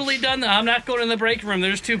 I've totally done that. I'm not going in the break room.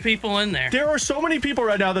 There's two people in there. There are so many people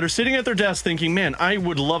right now that are sitting at their desk thinking, man, I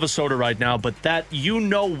would love a soda right now, but that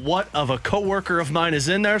what of a coworker of mine is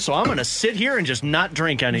in there, so I'm going to sit here and just not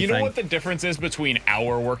drink anything. You know what the difference is between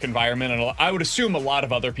our work environment and I would assume a lot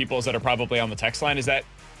of other people's that are probably on the text line is that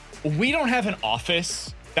we don't have an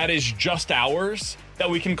office that is just ours that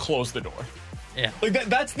we can close the door. Yeah. Like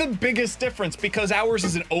that's the biggest difference because ours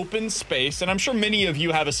is an open space, and I'm sure many of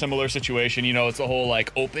you have a similar situation. You know, it's a whole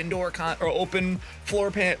like open door or open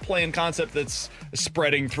floor plan concept that's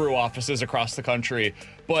spreading through offices across the country.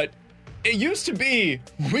 But it used to be,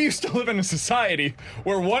 we used to live in a society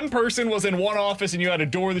where one person was in one office and you had a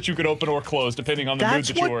door that you could open or close depending on the mood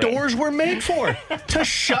that you were in. That's what doors were made for, to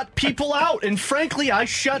shut people out. And frankly, I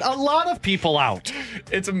shut a lot of people out.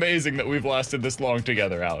 It's amazing that we've lasted this long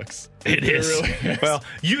together, Alex. It is. Really is. Well,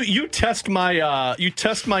 you test my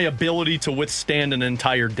ability to withstand an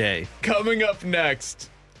entire day. Coming up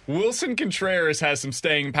next, Wilson Contreras has some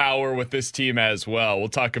staying power with this team as well. We'll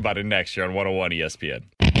talk about it next year on 101 ESPN.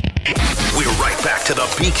 We're right back to the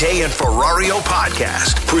BK and Ferrario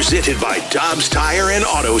podcast, presented by Dobbs Tire and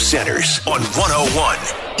Auto Centers on 101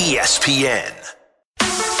 ESPN.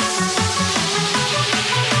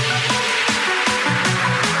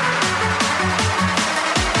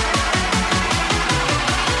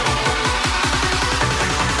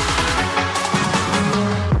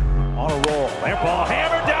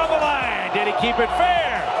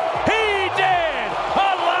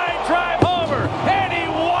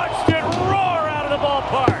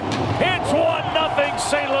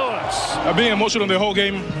 I've been emotional the whole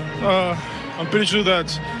game. I'm pretty sure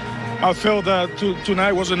that I felt that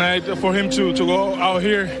tonight was a night for him to go out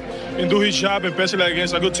here and do his job, and especially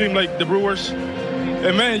against a good team like the Brewers.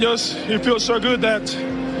 And man, he feels so good that,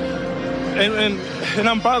 and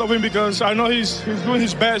I'm proud of him because I know he's doing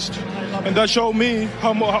his best, and that showed me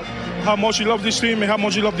how much he loves this team and how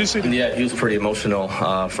much he loves this city. Yeah, he was pretty emotional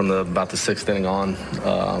from about the sixth inning on.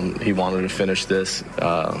 He wanted to finish this.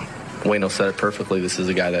 Wayno said it perfectly. This is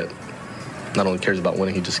a guy that not only cares about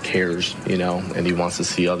winning, he just cares, and he wants to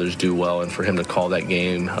see others do well. And for him to call that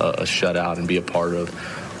game a shutout and be a part of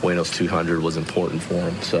Wayno's 200 was important for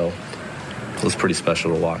him. So it was pretty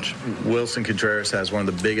special to watch. Wilson Contreras has one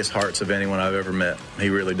of the biggest hearts of anyone I've ever met. He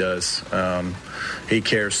really does. He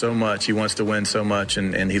cares so much. He wants to win so much,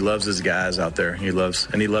 and he loves his guys out there. He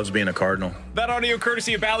loves being a Cardinal. That audio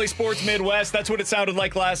courtesy of Bally Sports Midwest. That's what it sounded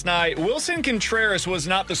like last night. Wilson Contreras was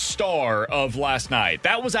not the star of last night.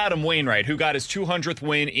 That was Adam Wainwright, who got his 200th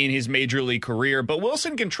win in his major league career. But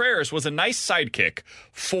Wilson Contreras was a nice sidekick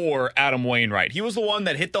for Adam Wainwright. He was the one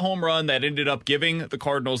that hit the home run that ended up giving the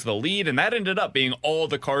Cardinals the lead, and that ended up being all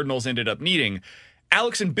the Cardinals ended up needing.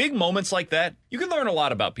 Alex, in big moments like that, you can learn a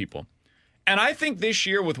lot about people. And I think this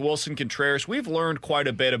year with Wilson Contreras, we've learned quite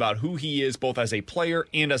a bit about who he is, both as a player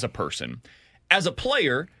and as a person. As a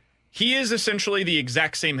player, he is essentially the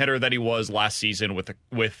exact same hitter that he was last season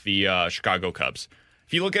with the Chicago Cubs.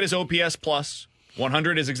 If you look at his OPS plus,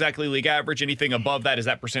 100 is exactly league average. Anything above that is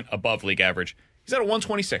that percent above league average. He's at a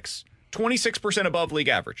 126, 26% above league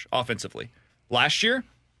average offensively. Last year,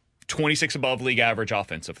 26 above league average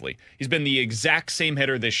offensively. He's been the exact same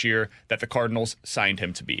hitter this year that the Cardinals signed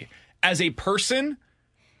him to be. As a person,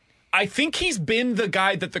 I think he's been the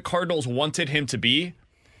guy that the Cardinals wanted him to be.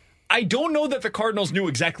 I don't know that the Cardinals knew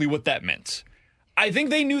exactly what that meant. I think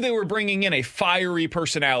they knew they were bringing in a fiery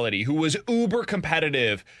personality who was uber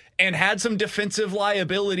competitive and had some defensive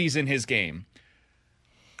liabilities in his game.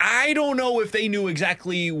 I don't know if they knew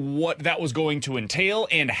exactly what that was going to entail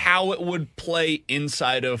and how it would play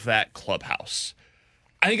inside of that clubhouse.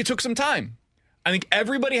 I think it took some time. I think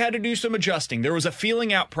everybody had to do some adjusting. There was a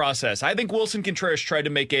feeling out process. I think Wilson Contreras tried to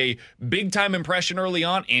make a big-time impression early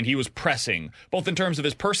on, and he was pressing, both in terms of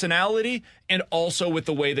his personality and also with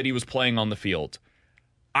the way that he was playing on the field.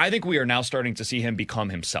 I think we are now starting to see him become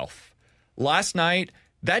himself. Last night,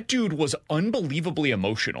 that dude was unbelievably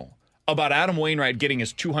emotional about Adam Wainwright getting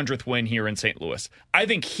his 200th win here in St. Louis. I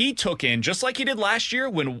think he took in, just like he did last year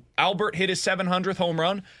when Albert hit his 700th home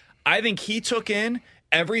run, I think he took in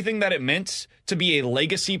everything that it meant to be a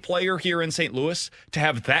legacy player here in St. Louis, to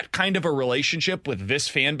have that kind of a relationship with this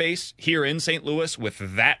fan base here in St. Louis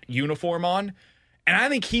with that uniform on. And I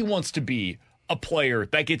think he wants to be a player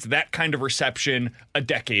that gets that kind of reception a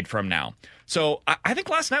decade from now. So I think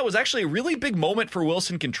last night was actually a really big moment for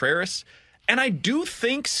Wilson Contreras. And I do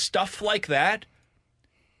think stuff like that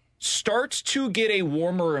starts to get a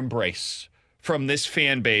warmer embrace from this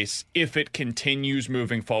fan base if it continues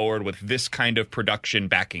moving forward with this kind of production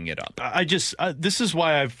backing it up. This is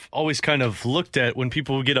why I've always kind of looked at when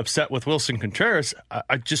people get upset with Wilson Contreras,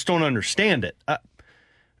 I just don't understand it.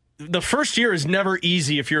 The first year is never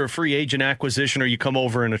easy if you're a free agent acquisition or you come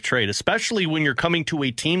over in a trade, especially when you're coming to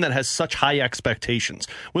a team that has such high expectations.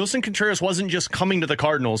 Wilson Contreras wasn't just coming to the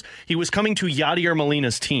Cardinals, he was coming to Yadier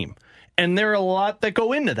Molina's team. And there are a lot that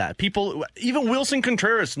go into that. People, even Wilson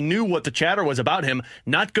Contreras knew what the chatter was about him.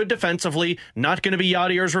 Not good defensively, not going to be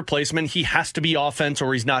Yadier's replacement. He has to be offense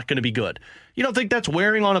or he's not going to be good. You don't think that's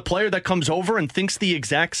wearing on a player that comes over and thinks the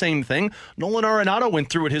exact same thing? Nolan Arenado went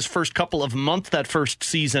through it his first couple of months that first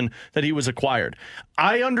season that he was acquired.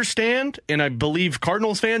 I understand, and I believe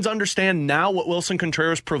Cardinals fans understand now what Wilson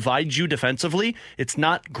Contreras provides you defensively. It's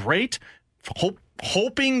not great.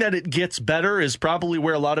 Hoping that it gets better is probably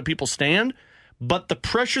where a lot of people stand. But the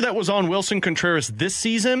pressure that was on Wilson Contreras this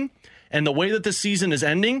season and the way that this season is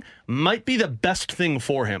ending might be the best thing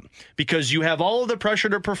for him, because you have all of the pressure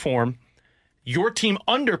to perform. Your team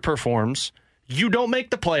underperforms. You don't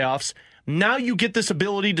make the playoffs. Now you get this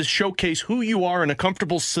ability to showcase who you are in a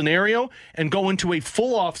comfortable scenario and go into a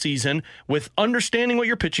full offseason with understanding what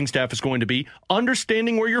your pitching staff is going to be,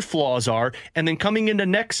 understanding where your flaws are, and then coming into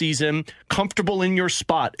next season comfortable in your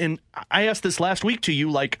spot. And I asked this last week to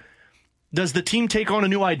you, does the team take on a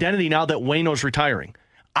new identity now that Wayno's retiring?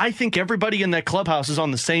 I think everybody in that clubhouse is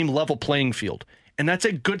on the same level playing field. And that's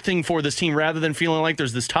a good thing for this team, rather than feeling like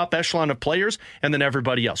there's this top echelon of players and then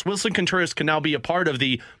everybody else. Wilson Contreras can now be a part of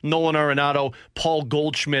the Nolan Arenado, Paul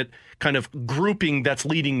Goldschmidt kind of grouping that's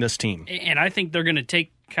leading this team. And I think they're going to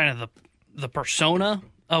take kind of the persona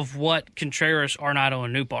of what Contreras, Arenado,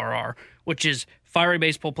 and Nootbaar are, which is fiery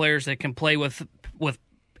baseball players that can play with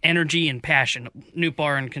energy and passion.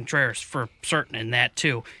 Nootbaar and Contreras for certain in that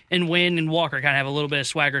too. And Wynn and Walker kind of have a little bit of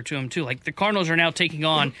swagger to them too. Like the Cardinals are now taking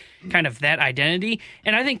on kind of that identity.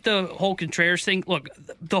 And I think the whole Contreras thing, look,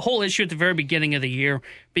 the whole issue at the very beginning of the year,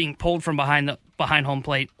 being pulled from behind home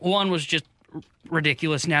plate, one was just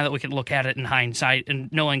ridiculous now that we can look at it in hindsight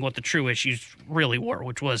and knowing what the true issues really were,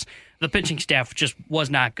 which was the pitching staff just was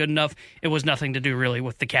not good enough. It was nothing to do really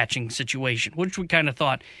with the catching situation, which we kind of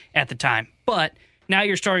thought at the time. But now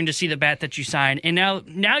you're starting to see the bat that you signed, and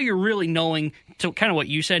now you're really knowing, to kind of what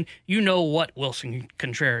you said, you know what Wilson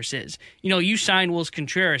Contreras is. You signed Wilson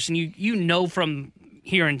Contreras, and you know from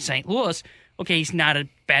here in St. Louis, okay, he's not a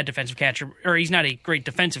bad defensive catcher, or he's not a great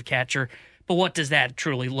defensive catcher, but what does that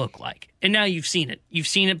truly look like? And now you've seen it. You've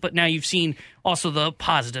seen it, but now you've seen also the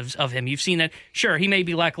positives of him. You've seen that, sure, he may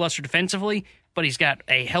be lackluster defensively, but he's got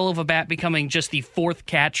a hell of a bat, becoming just the fourth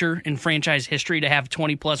catcher in franchise history to have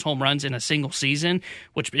 20-plus home runs in a single season,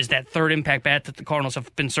 which is that third impact bat that the Cardinals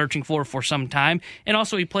have been searching for some time. And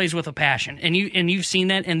also he plays with a passion. And you've seen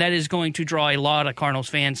that, and that is going to draw a lot of Cardinals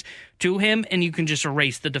fans to him, and you can just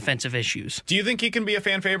erase the defensive issues. Do you think he can be a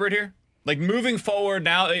fan favorite here? Like, moving forward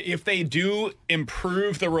now, if they do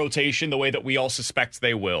improve the rotation the way that we all suspect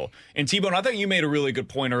they will. And T-Bone, I thought you made a really good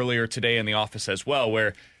point earlier today in the office as well,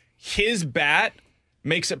 where his bat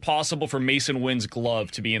makes it possible for Mason Wynn's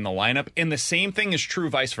glove to be in the lineup, and the same thing is true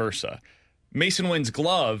vice versa. Mason Wynn's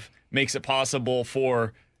glove makes it possible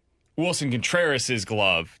for Wilson Contreras'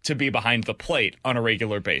 glove to be behind the plate on a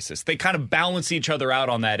regular basis. They kind of balance each other out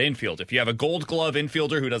on that infield. If you have a gold glove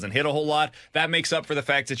infielder who doesn't hit a whole lot, that makes up for the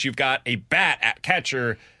fact that you've got a bat at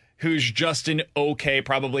catcher who's just an okay,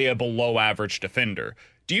 probably a below average defender.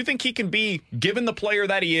 Do you think he can be, given the player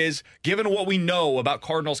that he is, given what we know about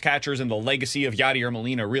Cardinals catchers and the legacy of Yadier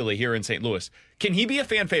Molina really here in St. Louis, can he be a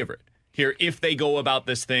fan favorite here if they go about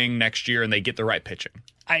this thing next year and they get the right pitching?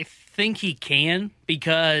 I think he can,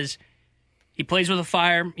 because he plays with a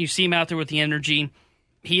fire. You see him out there with the energy.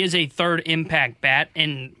 He is a third impact bat,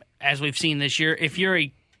 and as we've seen this year, if you're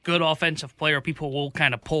a good offensive player, people will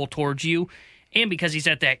kind of pull towards you. And because he's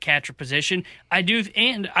at that catcher position,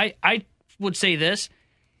 I would say this,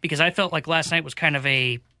 because I felt like last night was kind of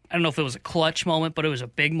I don't know if it was a clutch moment, but it was a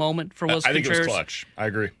big moment for Wilson Contreras. I think it was clutch. I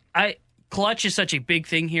agree. Clutch is such a big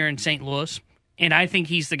thing here in St. Louis, and I think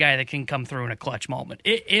he's the guy that can come through in a clutch moment.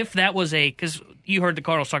 If that was because you heard the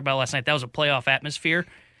Cardinals talk about last night, that was a playoff atmosphere.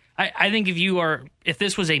 I think if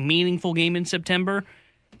this was a meaningful game in September,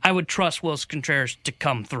 I would trust Wilson Contreras to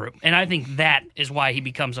come through. And I think that is why he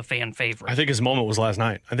becomes a fan favorite. I think his moment was last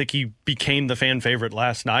night. I think he became the fan favorite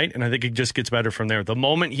last night, and I think it just gets better from there. The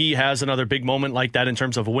moment he has another big moment like that in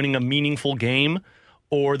terms of winning a meaningful game,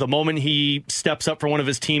 or the moment he steps up for one of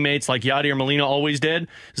his teammates like Yadier Molina always did,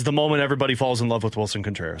 is the moment everybody falls in love with Wilson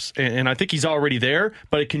Contreras. And I think he's already there,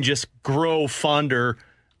 but it can just grow fonder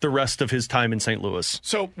the rest of his time in St. Louis.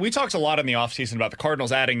 So we talked a lot in the offseason about the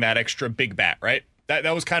Cardinals adding that extra big bat, right? That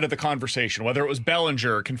was kind of the conversation, whether it was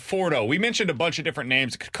Bellinger, Conforto. We mentioned a bunch of different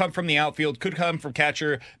names. It could come from the outfield, could come from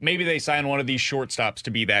catcher. Maybe they sign one of these shortstops to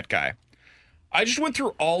be that guy. I just went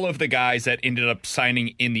through all of the guys that ended up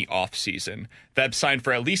signing in the offseason that signed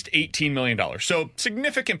for at least $18 million. So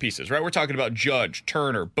significant pieces, right? We're talking about Judge,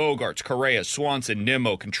 Turner, Bogarts, Correa, Swanson,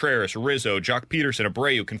 Nimmo, Contreras, Rizzo, Jock Peterson,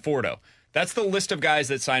 Abreu, Conforto. That's the list of guys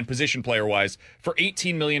that signed position player-wise for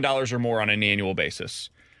 $18 million or more on an annual basis.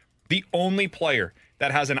 The only player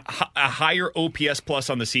that has a higher OPS plus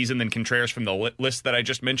on the season than Contreras from the list that I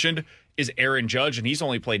just mentioned is Aaron Judge, and he's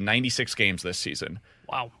only played 96 games this season.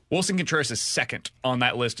 Wow. Wilson Contreras is second on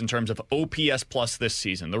that list in terms of OPS plus this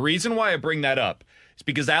season. The reason why I bring that up is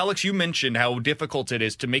because, Alex, you mentioned how difficult it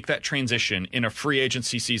is to make that transition in a free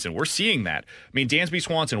agency season. We're seeing that. I mean, Dansby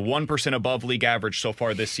Swanson, 1% above league average so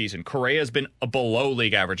far this season. Correa has been below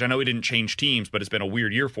league average. I know he didn't change teams, but it's been a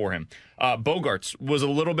weird year for him. Bogarts was a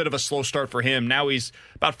little bit of a slow start for him. Now he's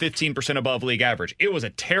about 15% above league average. It was a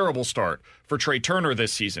terrible start for Trey Turner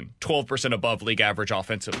this season, 12% above league average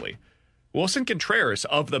offensively. Wilson Contreras,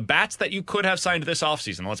 of the bats that you could have signed this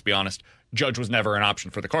offseason, let's be honest, Judge was never an option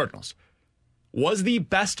for the Cardinals, was the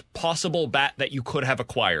best possible bat that you could have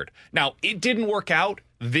acquired. Now, it didn't work out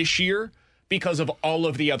this year because of all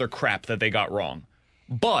of the other crap that they got wrong.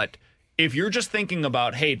 But if you're just thinking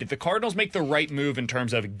about, hey, did the Cardinals make the right move in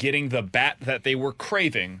terms of getting the bat that they were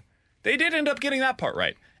craving? They did end up getting that part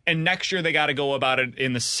right. And next year, they got to go about it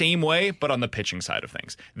in the same way, but on the pitching side of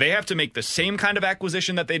things. They have to make the same kind of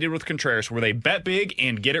acquisition that they did with Contreras, where they bet big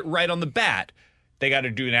and get it right on the bat. They got to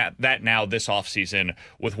do that now this offseason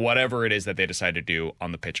with whatever it is that they decide to do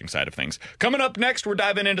on the pitching side of things. Coming up next, we're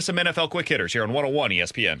diving into some NFL quick hitters here on 101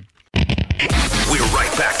 ESPN. We're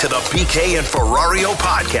right back to the BK and Ferrario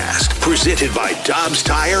podcast, presented by Dobbs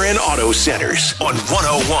Tire and Auto Centers on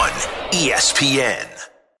 101 ESPN.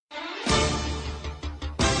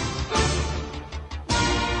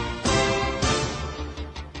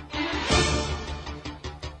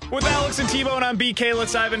 With Alex and T-Bone on BK,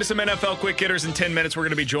 let's dive into some NFL quick hitters. In 10 minutes, we're going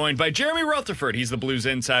to be joined by Jeremy Rutherford. He's the Blues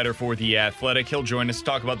insider for The Athletic. He'll join us to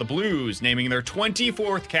talk about the Blues naming their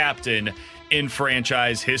 24th captain in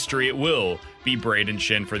franchise history. It will be Braden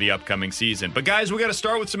Shin for the upcoming season. But guys, we got to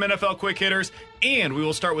start with some NFL quick hitters, and we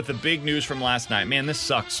will start with the big news from last night. Man, this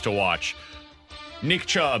sucks to watch. Nick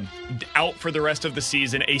Chubb out for the rest of the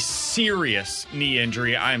season, a serious knee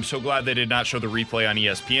injury. I am so glad they did not show the replay on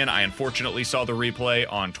ESPN. I unfortunately saw the replay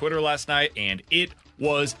on Twitter last night, and it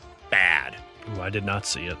was bad. Ooh, I did not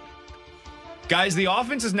see it. Guys, the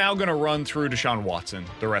offense is now going to run through Deshaun Watson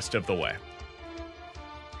the rest of the way.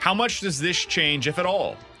 How much does this change, if at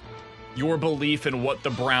all, your belief in what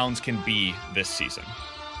the Browns can be this season?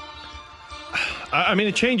 I mean,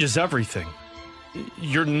 it changes everything.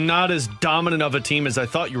 You're not as dominant of a team as I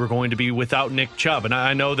thought you were going to be without Nick Chubb. And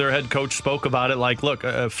I know their head coach spoke about it like, look,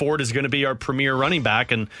 Ford is going to be our premier running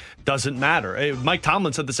back and doesn't matter. Mike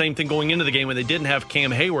Tomlin said the same thing going into the game when they didn't have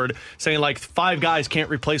Cam Hayward, saying like 5 guys can't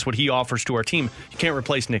replace what he offers to our team. You can't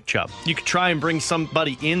replace Nick Chubb. You could try and bring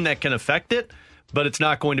somebody in that can affect it, but it's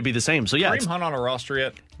not going to be the same. So yeah, Kareem Hunt on a roster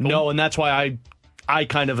yet? No, and that's why I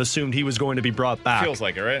kind of assumed he was going to be brought back. Feels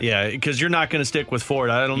like it, right? Yeah, because you're not going to stick with Ford.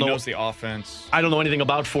 I don't know. He knows the offense. I don't know anything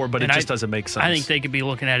about Ford, but it just doesn't make sense. I think they could be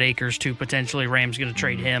looking at Akers, too, potentially. Rams going to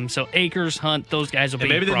trade him. So Akers, Hunt, those guys will be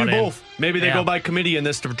maybe they brought do in. both. Maybe they go by committee in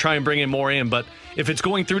this to try and bring in more in. But if it's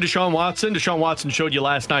going through Deshaun Watson showed you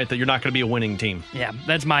last night that you're not going to be a winning team. Yeah,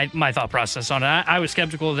 that's my thought process on it. I was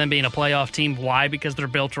skeptical of them being a playoff team. Why? Because they're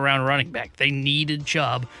built around running back. They needed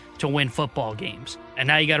Chubb to win football games. And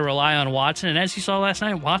now you got to rely on Watson. And as you saw last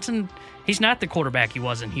night, Watson, he's not the quarterback he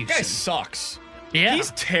was in Houston. Guy sucks. Yeah.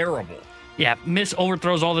 He's terrible. Yeah,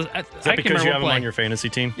 overthrows all this. Is that because you have him on your fantasy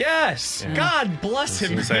team? Yes. Yeah. God bless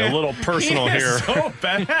him. Man. Say a little personal he here. Is so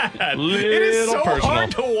bad. It is so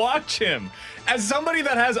hard to watch him. As somebody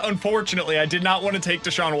that has, unfortunately, I did not want to take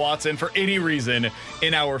Deshaun Watson for any reason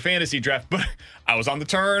in our fantasy draft, but I was on the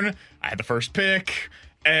turn. I had the first pick.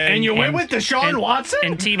 And you went with Deshaun Watson?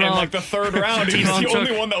 And T-Bone. In like the third round, he's the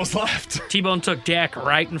only one that was left. T-Bone took Dak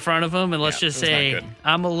right in front of him, and let's just say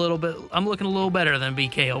I'm looking a little better than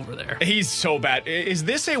BK over there. He's so bad. Is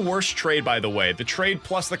this a worse trade, by the way? The trade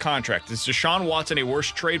plus the contract. Is Deshaun Watson a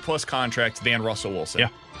worse trade plus contract than Russell Wilson? Yeah.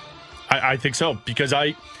 I think so, because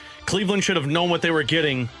Cleveland should have known what they were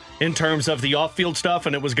getting in terms of the off-field stuff,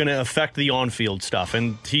 and it was going to affect the on-field stuff.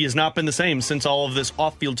 And he has not been the same since all of this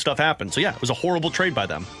off-field stuff happened. So, yeah, it was a horrible trade by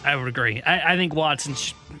them. I would agree. I think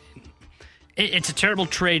Watson's... It's a terrible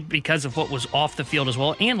trade because of what was off the field as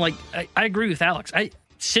well. And, I agree with Alex.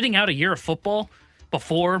 Sitting out a year of football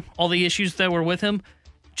before all the issues that were with him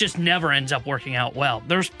just never ends up working out well.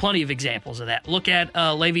 There's plenty of examples of that. Look at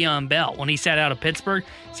Le'Veon Bell. When he sat out of Pittsburgh,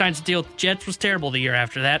 signs a deal with the Jets, was terrible the year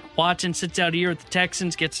after that. Watson sits out a year with the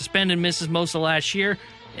Texans, gets suspended, misses most of last year.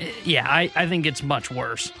 Yeah, I think it's much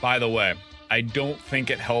worse. By the way, I don't think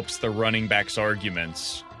it helps the running backs'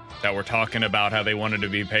 arguments that we're talking about how they wanted to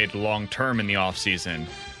be paid long-term in the offseason.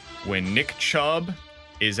 When Nick Chubb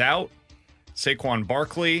is out, Saquon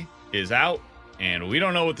Barkley is out, and we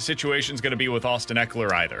don't know what the situation's going to be with Austin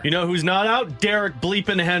Eckler either. You know who's not out? Derek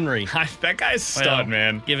Bleepin Henry. That guy's stud,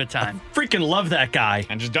 man. Give it time. I freaking love that guy.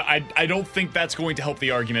 And I don't think that's going to help the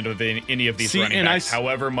argument of any of these running backs.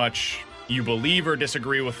 However much you believe or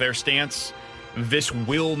disagree with their stance, this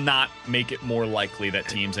will not make it more likely that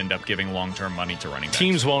teams end up giving long-term money to running backs.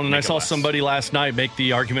 Teams won't, and I saw somebody last night make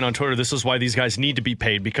the argument on Twitter, this is why these guys need to be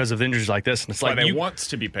paid because of injuries like this. And it's why they want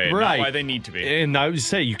to be paid, not why they need to be. And I would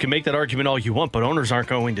say, you can make that argument all you want, but owners aren't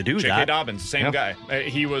going to do that. J.K. Dobbins, same guy.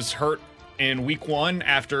 He was hurt in week 1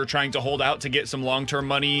 after trying to hold out to get some long-term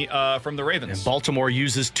money from the Ravens. And Baltimore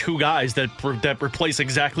uses 2 guys that replace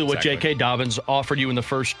exactly what J.K. Dobbins offered you in the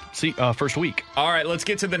first week. All right, let's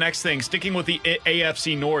get to the next thing. Sticking with the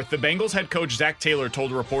AFC North, the Bengals head coach Zach Taylor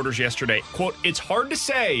told reporters yesterday, quote, "It's hard to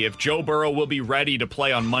say if Joe Burrow will be ready to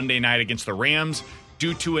play on Monday night against the Rams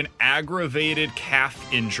due to an aggravated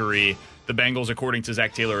calf injury. The Bengals, according to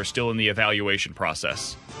Zach Taylor, are still in the evaluation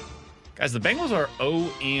process." Guys, the Bengals are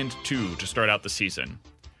 0-2 to start out the season.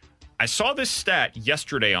 I saw this stat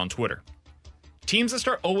yesterday on Twitter. Teams that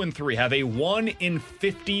start 0-3 have a 1 in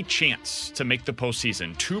 50 chance to make the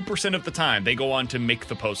postseason. 2% of the time they go on to make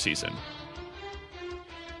the postseason.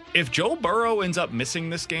 If Joe Burrow ends up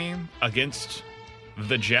missing this game against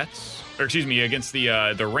the Jets, against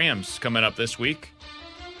the Rams coming up this week,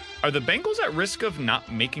 Are the Bengals at risk of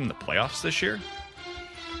not making the playoffs this year?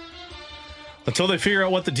 Until they figure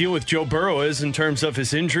out what the deal with Joe Burrow is in terms of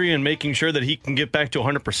his injury and making sure that he can get back to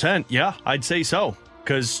 100%, yeah, I'd say so.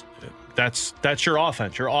 Because that's your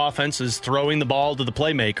offense. Your offense is throwing the ball to the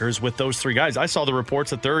playmakers with those three guys. I saw the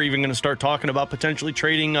reports that they're even going to start talking about potentially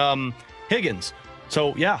trading Higgins.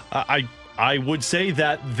 So, yeah, I would say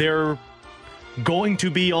that they're going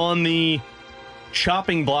to be on the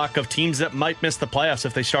chopping block of teams that might miss the playoffs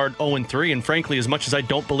if they start 0-3. And frankly, as much as I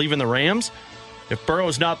don't believe in the Rams, if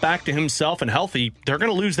Burrow's not back to himself and healthy, they're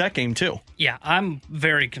going to lose that game too. Yeah, I'm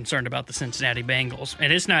very concerned about the Cincinnati Bengals.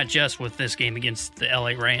 And it's not just with this game against the LA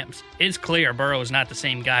Rams. It's clear Burrow is not the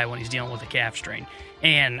same guy when he's dealing with a calf strain.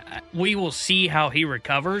 And we will see how he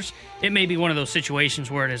recovers. It may be one of those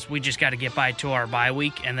situations where it is we just got to get by to our bye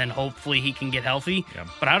week and then hopefully he can get healthy. Yeah.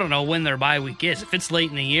 But I don't know when their bye week is. If it's late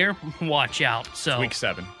in the year, watch out. So it's week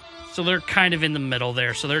 7. So they're kind of in the middle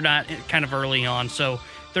there. So they're not kind of early on. So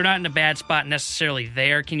they're not in a bad spot necessarily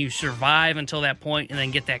there. Can you survive until that point and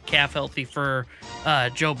then get that calf healthy for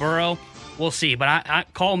Joe Burrow? We'll see. But I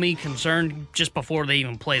call me concerned just before they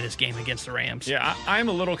even play this game against the Rams. Yeah, I'm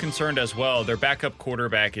a little concerned as well. Their backup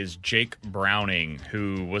quarterback is Jake Browning,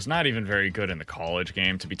 who was not even very good in the college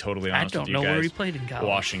game, to be totally honest with you guys. I don't know where he played in college.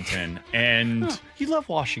 Washington. And you love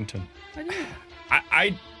Washington.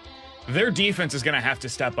 I do. Their defense is going to have to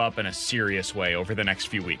step up in a serious way over the next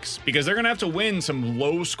few weeks because they're going to have to win some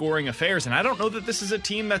low-scoring affairs, and I don't know that this is a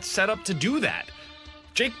team that's set up to do that.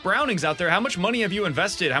 Jake Browning's out there. How much money have you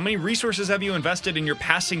invested? How many resources have you invested in your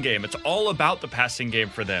passing game? It's all about the passing game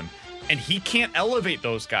for them, and he can't elevate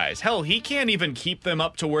those guys. Hell, he can't even keep them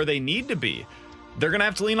up to where they need to be. They're going to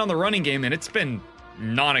have to lean on the running game, and it's been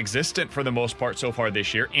non-existent for the most part so far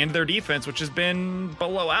this year, and their defense, which has been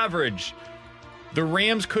below average. The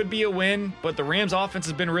Rams could be a win, but the Rams offense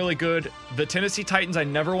has been really good. The Tennessee Titans, I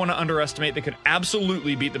never want to underestimate. They could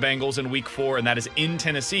absolutely beat the Bengals in week 4, and that is in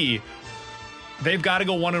Tennessee. They've got to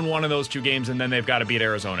go 1-1 in those 2 games, and then they've got to beat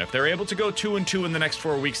Arizona. If they're able to go 2-2 in the next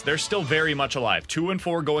 4 weeks, they're still very much alive.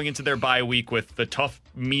 2-4 going into their bye week with the tough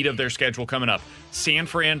meat of their schedule coming up. San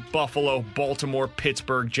Fran, Buffalo, Baltimore,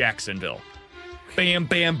 Pittsburgh, Jacksonville. Bam,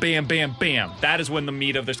 bam, bam, bam, bam. That is when the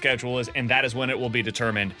meat of their schedule is, and that is when it will be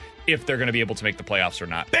determined if they're going to be able to make the playoffs or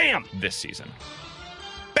not. Bam! This season.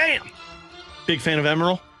 Bam! Big fan of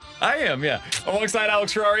Emerald? I am, yeah. Alongside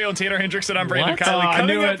Alex Ferrario and Tanner Hendrickson, I'm Brandon What? Kiley. I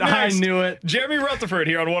knew it. I knew it. Jeremy Rutherford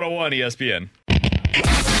here on 101 ESPN.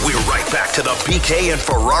 We're right back to the BK and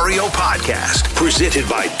Ferrario podcast, presented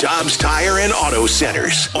by Dobbs Tire and Auto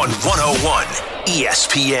Centers on 101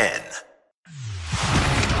 ESPN.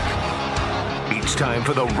 It's time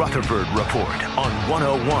for the Rutherford Report on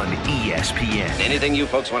 101 ESPN. Anything you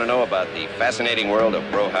folks want to know about the fascinating world of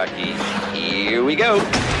pro hockey, here we go.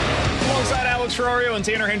 Alongside Alex Ferrario and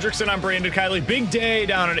Tanner Hendrickson, I'm Brandon Kiley. Big day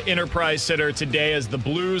down at Enterprise Center today as the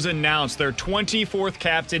Blues announced their 24th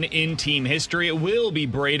captain in team history. It will be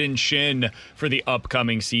Braden Shin for the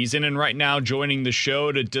upcoming season. And right now, joining the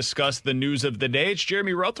show to discuss the news of the day, it's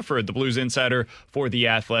Jeremy Rutherford, the Blues insider for The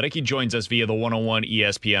Athletic. He joins us via the 101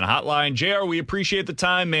 ESPN hotline. JR, we appreciate the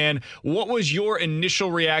time, man. What was your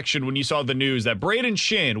initial reaction when you saw the news that Braden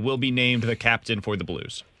Shin will be named the captain for the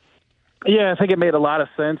Blues? Yeah, I think it made a lot of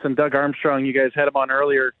sense. And Doug Armstrong, you guys had him on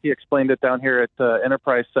earlier. He explained it down here at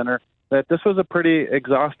Enterprise Center that this was a pretty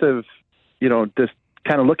exhaustive, just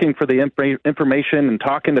kind of looking for the information and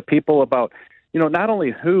talking to people about, not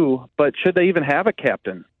only who, but should they even have a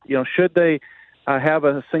captain? Should they have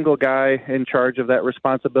a single guy in charge of that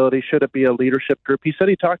responsibility? Should it be a leadership group? He said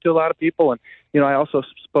he talked to a lot of people. And, I also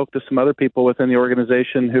spoke to some other people within the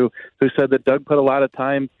organization who said that Doug put a lot of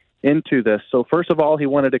time into this. So first of all, he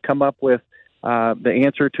wanted to come up with the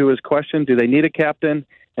answer to his question. Do they need a captain?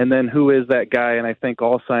 And then who is that guy? And I think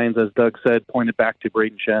all signs, as Doug said, pointed back to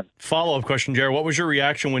Braden Shin. Follow-up question, Jared. What was your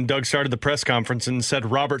reaction when Doug started the press conference and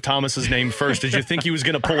said Robert Thomas's name first? Did you think he was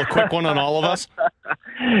going to pull a quick one on all of us?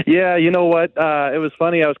 Yeah, you know what? It was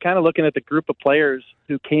funny. I was kind of looking at the group of players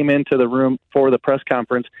who came into the room for the press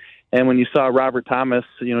conference. And when you saw Robert Thomas,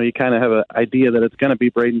 you kind of have an idea that it's going to be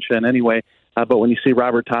Braden Shin anyway. But when you see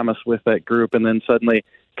Robert Thomas with that group and then suddenly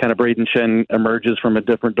kind of Braden Shin emerges from a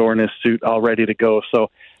different door in his suit all ready to go. So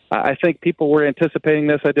I think people were anticipating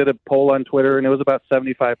this. I did a poll on Twitter, and it was about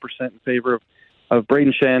 75% in favor of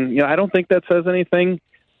Braden Shin. I don't think that says anything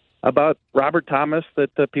about Robert Thomas,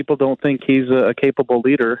 that people don't think he's a capable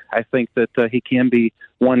leader. I think that he can be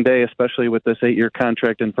one day, especially with this 8-year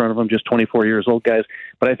contract in front of him, just 24 years old, guys.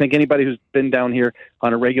 But I think anybody who's been down here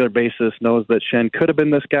on a regular basis knows that Shin could have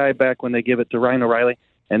been this guy back when they give it to Ryan O'Reilly,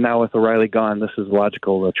 And now with O'Reilly gone, this is a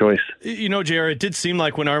logical choice. You know, JR, it did seem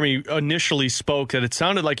like when Army initially spoke that it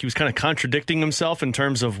sounded like he was kind of contradicting himself in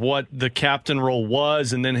terms of what the captain role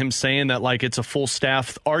was, and then him saying that like it's a full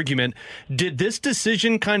staff argument. Did this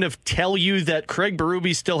decision kind of tell you that Craig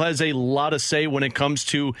Berube still has a lot of say when it comes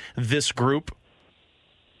to this group?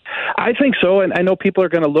 I think so, and I know people are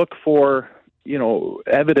going to look for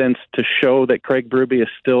evidence to show that Craig Berube is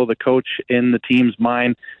still the coach in the team's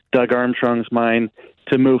mind, Doug Armstrong's mind,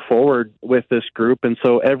 to move forward with this group. And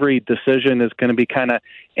so every decision is going to be kind of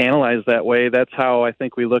analyzed that way. That's how I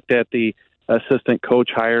think we looked at the assistant coach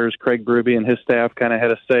hires. Craig Berube and his staff kind of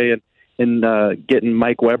had a say in getting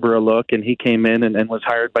Mike Weber a look, and he came in and was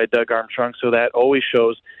hired by Doug Armstrong. So that always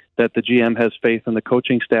shows that the GM has faith in the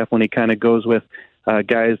coaching staff when he kind of goes with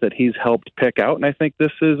guys that he's helped pick out. And I think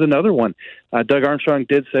this is another one. Doug Armstrong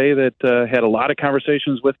did say that had a lot of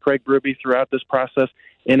conversations with Craig Berube throughout this process,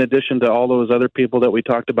 in addition to all those other people that we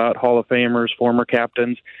talked about, Hall of Famers, former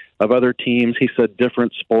captains of other teams. He said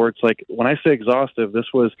different sports. Like, when I say exhaustive, this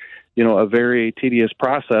was, a very tedious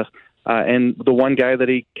process. And the one guy that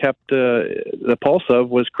he kept the pulse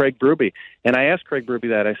of was Craig Berube. And I asked Craig Berube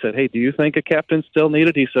that. I said, hey, do you think a captain still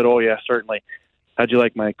needed? He said, oh, yeah, certainly. How'd you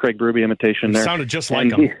like my Craig Berube imitation there? It sounded just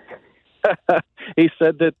like him. He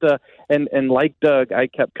said that, and like Doug, I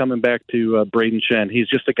kept coming back to Braden Shen. He's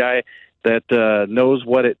just a guy that knows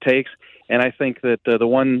what it takes. And I think that the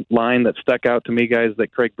one line that stuck out to me, guys,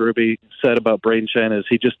 that Craig Berube said about Braden Shen is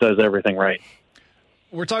he just does everything right.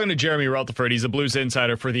 We're talking to Jeremy Rutherford. He's a Blues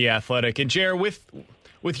insider for The Athletic. And, Jer, with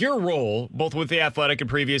your role, both with The Athletic and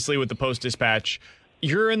previously with the Post-Dispatch,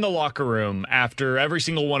 you're in the locker room after every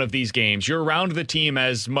single one of these games. You're around the team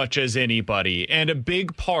as much as anybody. And a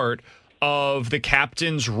big part of the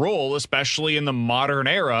captain's role, especially in the modern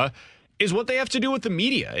era, is what they have to do with the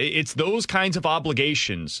media. It's those kinds of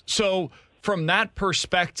obligations. So from that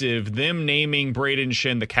perspective, them naming Braden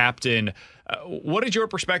Shen the captain, what is your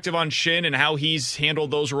perspective on Shen and how he's handled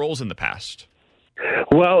those roles in the past?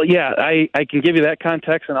 Well, yeah, I can give you that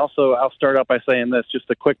context, and also I'll start out by saying this, just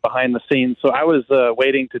a quick behind the scenes. So I was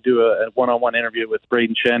waiting to do a one-on-one interview with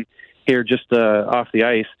Braden Shen here just off the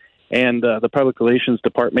ice, and the public relations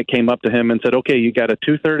department came up to him and said, okay, you got a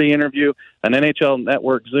 2:30 interview, an NHL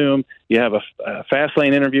Network Zoom, you have a fast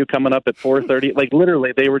lane interview coming up at 4:30. Like,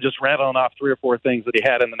 literally, they were just rattling off 3 or 4 things that he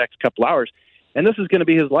had in the next couple hours. And this is going to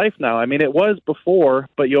be his life now. I mean, it was before,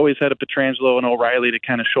 but you always had a Pietrangelo and O'Reilly to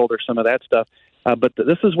kind of shoulder some of that stuff. But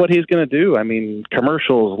this is what he's going to do. I mean,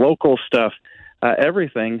 commercials, local stuff,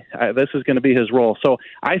 everything. This is going to be his role. So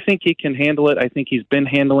I think he can handle it. I think he's been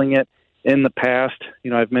handling it in the past.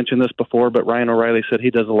 I've mentioned this before, but Ryan O'Reilly said he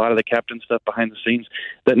does a lot of the captain stuff behind the scenes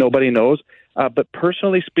that nobody knows. But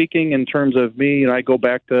personally speaking, in terms of me, I go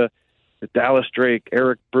back to Dallas Drake,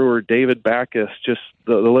 Eric Brewer, David Backes, just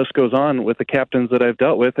the list goes on with the captains that I've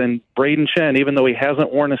dealt with. And Braden Shen, even though he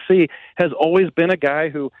hasn't worn a C, has always been a guy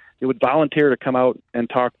who would volunteer to come out and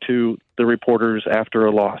talk to the reporters after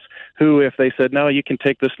a loss, who, if they said, no, you can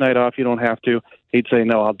take this night off, you don't have to, he'd say,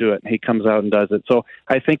 no, I'll do it. And he comes out and does it. So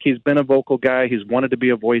I think he's been a vocal guy. He's wanted to be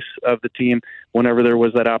a voice of the team whenever there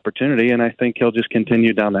was that opportunity, and I think he'll just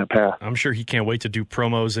continue down that path. I'm sure he can't wait to do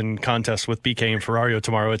promos and contests with BK and Ferrario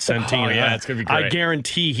tomorrow at Centene. Oh, yeah, it's going to be great. I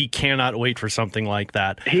guarantee he cannot wait for something like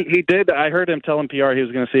that. He did. I heard him telling PR he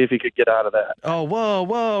was going to see if he could get out of that. Oh,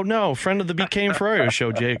 whoa, no. Friend of the BK and Ferrario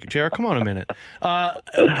show, JR, come on a minute.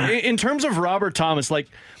 In terms of Robert Thomas,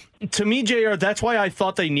 to me, JR, that's why I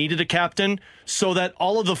thought they needed a captain, so that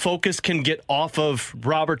all of the focus can get off of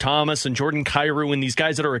Robert Thomas and Jordan Kyrou and these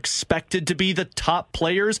guys that are expected to be the top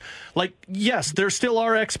players. Yes, there still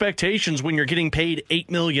are expectations when you're getting paid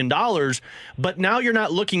 $8 million, but now you're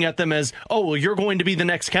not looking at them as, oh, well, you're going to be the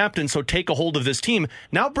next captain, so take a hold of this team.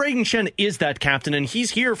 Now Braden Shen is that captain, and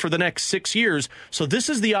he's here for the next 6 years, so this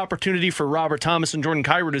is the opportunity for Robert Thomas and Jordan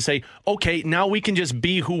Kyrou to say, okay, now we can just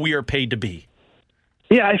be who we are paid to be.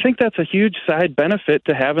 Yeah, I think that's a huge side benefit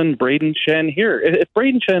to having Braden Shen here. If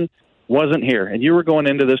Braden Shen wasn't here and you were going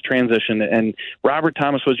into this transition and Robert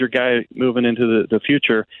Thomas was your guy moving into the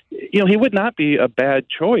future, he would not be a bad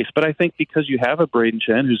choice. But I think because you have a Braden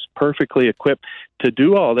Shen who's perfectly equipped to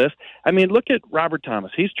do all this, I mean, look at Robert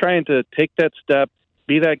Thomas. He's trying to take that step,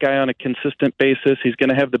 be that guy on a consistent basis. He's going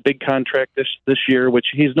to have the big contract this year, which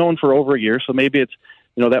he's known for over a year. So maybe it's,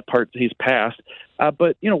 that part he's passed.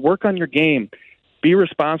 But, work on your game. Be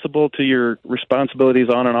responsible to your responsibilities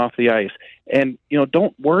on and off the ice. And,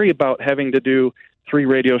 don't worry about having to do 3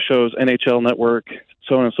 radio shows, NHL Network,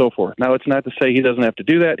 so on and so forth. Now, it's not to say he doesn't have to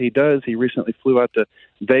do that. He does. He recently flew out to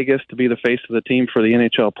Vegas to be the face of the team for the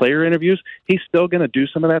NHL player interviews. He's still going to do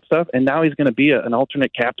some of that stuff, and now he's going to be an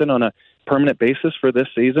alternate captain on a permanent basis for this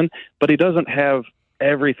season, but he doesn't have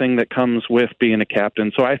everything that comes with being a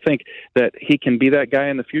captain. So I think that he can be that guy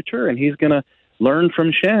in the future, and he's going to learn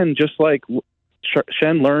from Shen, just like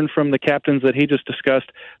Shen learned from the captains that he just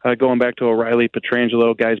discussed, going back to O'Reilly,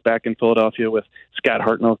 Pietrangelo, guys back in Philadelphia with Scott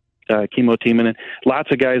Hartnell, Kimmo Timonen, lots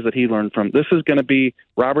of guys that he learned from. This is going to be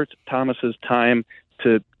Robert Thomas's time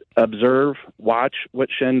to observe, watch what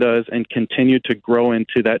Shen does, and continue to grow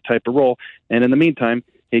into that type of role. And in the meantime,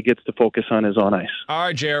 he gets to focus on his own ice. All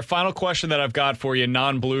right, JR, final question that I've got for you,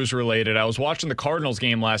 non-Blues related. I was watching the Cardinals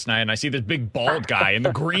game last night, and I see this big bald guy in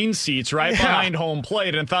the green seats right behind home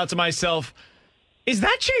plate, and thought to myself, is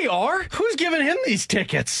that JR? Who's giving him these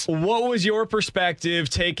tickets? What was your perspective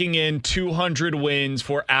taking in 200 wins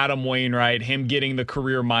for Adam Wainwright, him getting the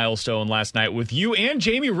career milestone last night with you and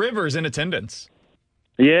Jamie Rivers in attendance?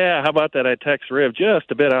 Yeah, how about that? I text Riv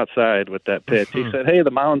just a bit outside with that pitch. He said, hey,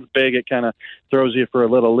 the mound's big. It kind of throws you for a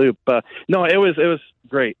little loop. No, it was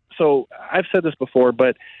great. So I've said this before,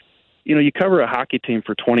 but, you cover a hockey team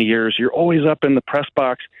for 20 years. You're always up in the press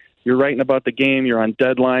box. You're writing about the game. You're on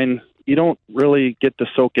deadline. You don't really get to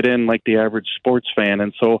soak it in like the average sports fan.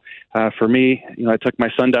 And so for me, I took my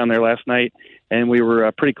son down there last night, and we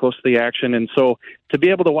were pretty close to the action. And so to be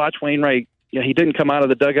able to watch Wainwright, he didn't come out of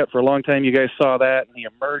the dugout for a long time. You guys saw that, and he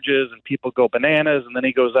emerges, and people go bananas, and then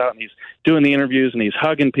he goes out and he's doing the interviews, and he's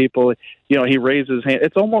hugging people. He raises his hand.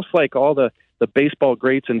 It's almost like all the baseball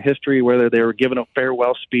greats in history, whether they were giving a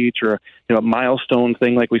farewell speech or a milestone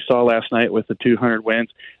thing like we saw last night with the 200 wins.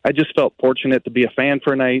 I just felt fortunate to be a fan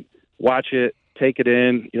for a night, watch it, take it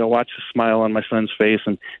in, watch the smile on my son's face,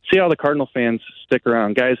 and see how the Cardinal fans stick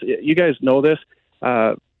around. Guys, you guys know this.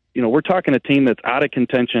 We're talking a team that's out of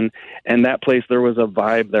contention, and that place, there was a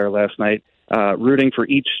vibe there last night, rooting for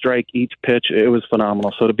each strike, each pitch. It was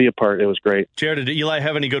phenomenal. So to be a part, it was great. JR, did Eli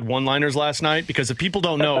have any good one-liners last night? Because if people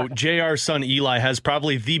don't know, JR's son Eli has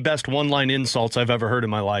probably the best one-line insults I've ever heard in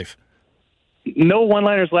my life. No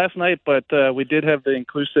one-liners last night, but we did have the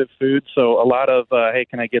inclusive food, so a lot of, hey,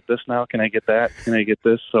 can I get this now? Can I get that? Can I get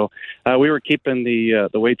this? So we were keeping the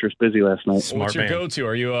waitress busy last night. What's your go-to?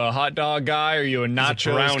 Are you a hot dog guy? Are you a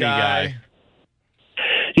nachos guy?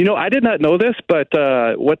 I did not know this, but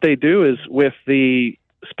what they do is with the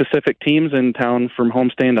specific teams in town from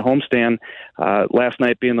homestand to homestand, last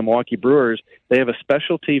night being the Milwaukee Brewers, they have a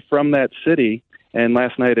specialty from that city. And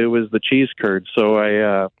last night it was the cheese curd. So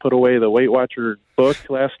I put away the Weight Watcher book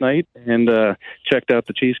last night and checked out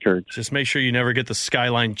the cheese curds. Just make sure you never get the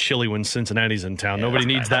Skyline chili when Cincinnati's in town. Nobody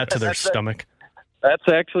needs that to their stomach. That's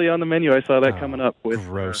actually on the menu. I saw that coming up with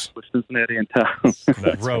Cincinnati in town.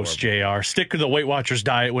 Gross, JR. Stick to the Weight Watchers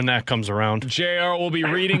diet when that comes around. JR will be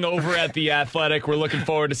reading over at The Athletic. We're looking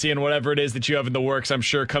forward to seeing whatever it is that you have in the works. I'm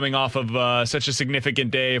sure coming off of such a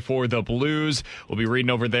significant day for the Blues. We'll be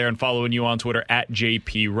reading over there and following you on Twitter at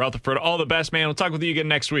JP Rutherford. All the best, man. We'll talk with you again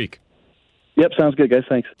next week. Yep, sounds good, guys.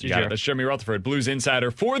 Thanks. That's Jeremy Rutherford, Blues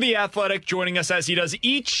insider for The Athletic, joining us as he does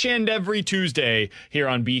each and every Tuesday here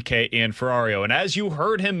on BK and Ferrario. And as you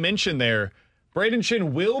heard him mention there, Braden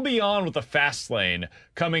Shin will be on with the Fast Lane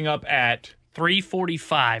coming up at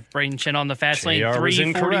 3:45. Braden Shin on the Fast Lane,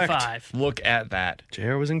 3:45. Look at that.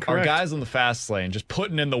 JR was incorrect. Our guys on the Fast Lane just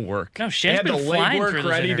putting in the work. No, they had the legwork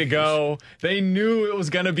ready to go. They knew it was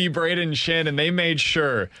going to be Braden Shin, and they made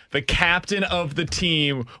sure the captain of the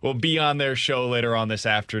team will be on their show later on this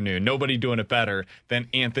afternoon. Nobody doing it better than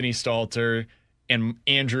Anthony Stalter and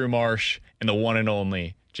Andrew Marsh and the one and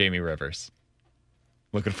only Jamie Rivers.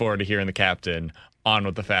 Looking forward to hearing the captain on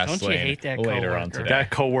with the Fast Lane later on today.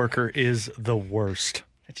 That coworker is the worst.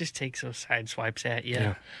 It just takes those side swipes at you.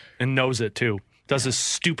 Yeah. And knows it, too. Does his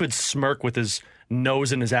stupid smirk with his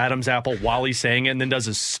nose in his Adam's apple while he's saying it, and then does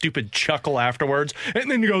his stupid chuckle afterwards.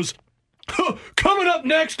 And then he goes, coming up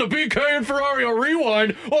next, the BK and Ferrario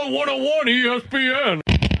Rewind on 101 ESPN.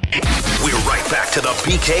 We're right back to the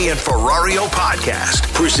BK and Ferrario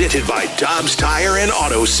podcast, presented by Dobbs Tire and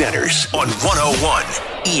Auto Centers on 101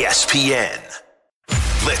 ESPN.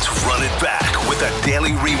 Let's run it back with a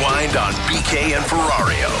daily rewind on BK and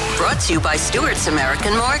Ferrario. Brought to you by Stewart's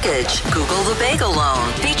American Mortgage. Google the Bagel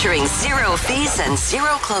Loan, featuring 0 fees and 0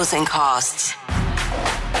 closing costs.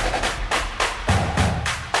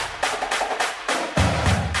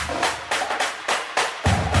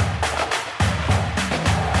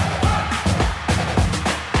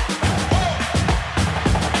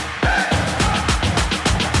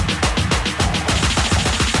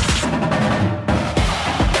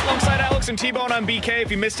 T-Bone on BK. If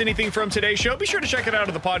you missed anything from today's show, be sure to check it out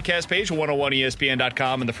at the podcast page,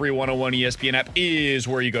 101ESPN.com, and the free 101 ESPN app is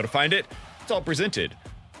where you go to find it. It's all presented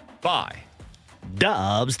by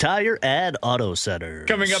Dobbs Tire and Auto Centers.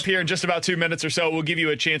 Coming up here in just about 2 minutes or so, we'll give you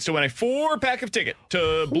a chance to win a 4-pack of ticket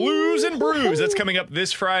to Blues and Brews. That's coming up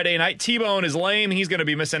this Friday night. T-Bone is lame. He's going to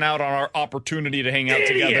be missing out on our opportunity to hang out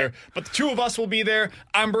together. But the two of us will be there.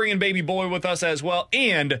 I'm bringing Baby Boy with us as well.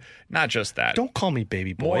 And not just that. Don't call me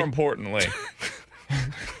Baby Boy. More importantly...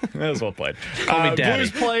 That was well played. Call me Daddy.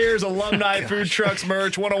 Blues players, alumni, food trucks,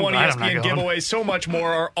 merch, 101 ESPN giveaways, so much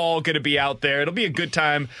more are all going to be out there. It'll be a good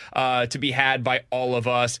time to be had by all of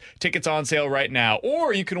us. Tickets on sale right now,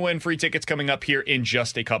 or you can win free tickets coming up here in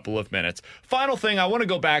just a couple of minutes. Final thing, I want to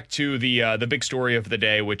go back to the big story of the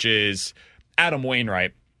day, which is Adam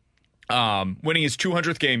Wainwright winning his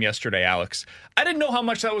 200th game yesterday, Alex. I didn't know how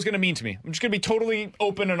much that was going to mean to me. I'm just going to be totally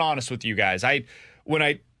open and honest with you guys. When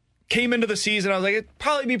I came into the season, I was like, it'd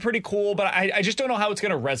probably be pretty cool, but I just don't know how it's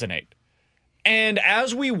going to resonate. And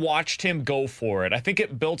as we watched him go for it, I think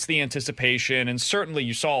it built the anticipation, and certainly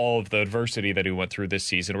you saw all of the adversity that he went through this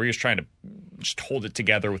season, where he was trying to just hold it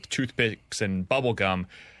together with toothpicks and bubble gum.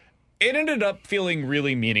 It ended up feeling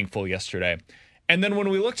really meaningful yesterday. And then when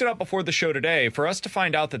we looked it up before the show today, for us to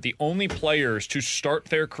find out that the only players to start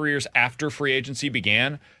their careers after free agency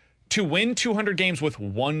began to win 200 games with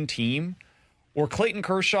one team or Clayton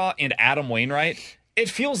Kershaw and Adam Wainwright, it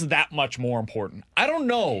feels that much more important. I don't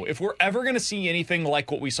know if we're ever going to see anything like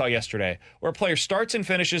what we saw yesterday, where a player starts and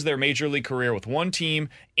finishes their major league career with one team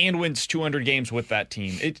and wins 200 games with that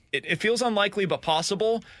team. It feels unlikely, but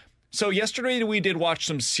possible. So yesterday we did watch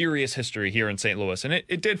some serious history here in St. Louis, and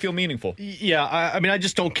it did feel meaningful. Yeah, I mean, I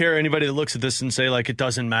just don't care anybody that looks at this and say, like, it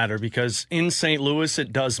doesn't matter, because in St. Louis,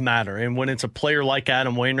 it does matter. And when it's a player like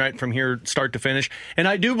Adam Wainwright from here start to finish, and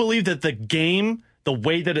I do believe that the game, the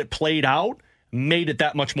way that it played out, made it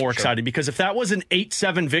that much more exciting. Because if that was an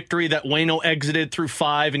 8-7 victory that Waino exited through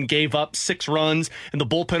 5 and gave up 6 runs and the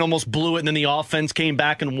bullpen almost blew it and then the offense came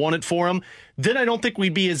back and won it for him, then I don't think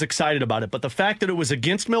we'd be as excited about it. But the fact that it was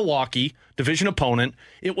against Milwaukee, division opponent,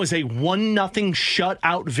 it was a 1-0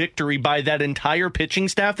 shutout victory by that entire pitching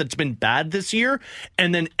staff that's been bad this year,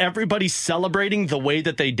 and then everybody celebrating the way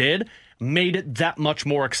that they did, made it that much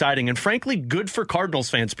more exciting. And frankly, good for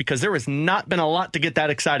Cardinals fans, because there has not been a lot to get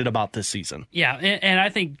that excited about this season. Yeah, and I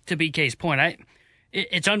think, to BK's point,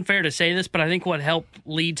 it's unfair to say this, but I think what helped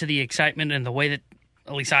lead to the excitement and the way that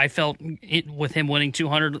at least I felt it with him winning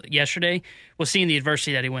 200 yesterday was seeing the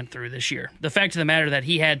adversity that he went through this year. The fact of the matter that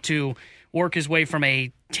he had to work his way from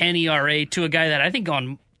a 10 ERA to a guy that I think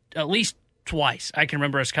on at least twice I can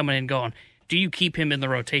remember us coming in going, do you keep him in the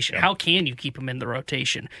rotation? How can you keep him in the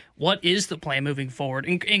rotation? What is the plan moving forward?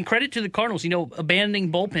 And credit to the Cardinals,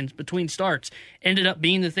 abandoning bullpens between starts ended up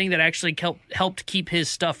being the thing that actually helped keep his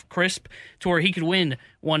stuff crisp to where he could win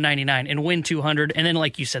 199 and win 200. And then,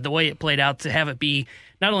 like you said, the way it played out to have it be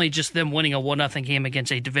not only just them winning a 1-0 game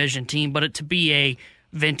against a division team, but it to be a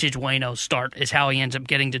vintage Waino start is how he ends up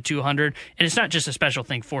getting to 200. And it's not just a special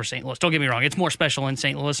thing for St. Louis. Don't get me wrong. It's more special in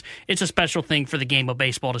St. Louis. It's a special thing for the game of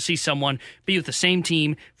baseball to see someone be with the same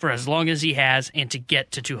team for as long as he has and to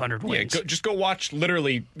get to 200 wins. Yeah, just go watch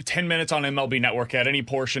literally 10 minutes on MLB Network at any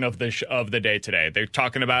portion of the day today. They're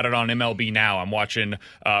talking about it on MLB Now. I'm watching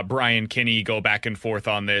Brian Kinney go back and forth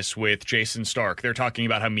on this with Jason Stark. They're talking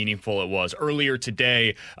about how meaningful it was. Earlier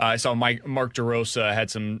today, I saw Mark DeRosa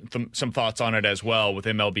had some thoughts on it as well with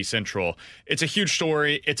MLB Central. It's a huge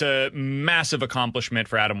story. It's a massive accomplishment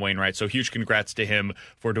for Adam Wainwright, so huge congrats to him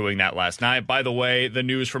for doing that last night. By the way, the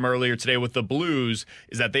news from earlier today with the Blues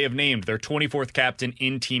is that they have named their 24th captain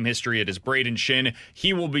in team history. It is Braden Shin.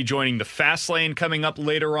 He will be joining the Fast Lane coming up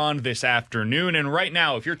later on this afternoon. And right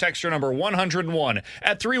now, if you're texter number 101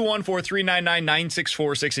 at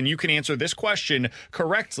 314-399-9646 and you can answer this question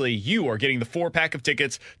correctly, you are getting the 4-pack of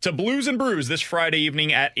tickets to Blues and Brews this Friday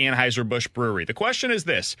evening at Anheuser-Busch Brewery. The question is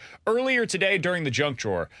this. Earlier today during the junk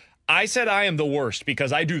drawer, I said I am the worst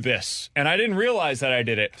because I do this, and I didn't realize that I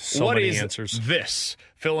did it. So what many is answers. This?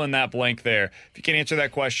 Fill in that blank there. If you can answer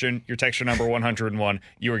that question, your texture number 101,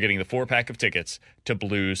 you are getting the 4-pack of tickets to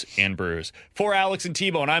Blues and Brews. For Alex and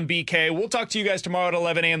T-Bone, I'm BK. We'll talk to you guys tomorrow at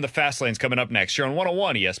 11 a.m. The Fast Lane's coming up next. You're on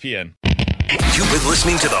 101 ESPN. You've been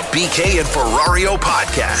listening to the BK and Ferrario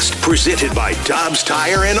podcast, presented by Dobbs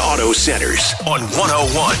Tire and Auto Centers on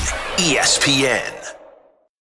 101 ESPN.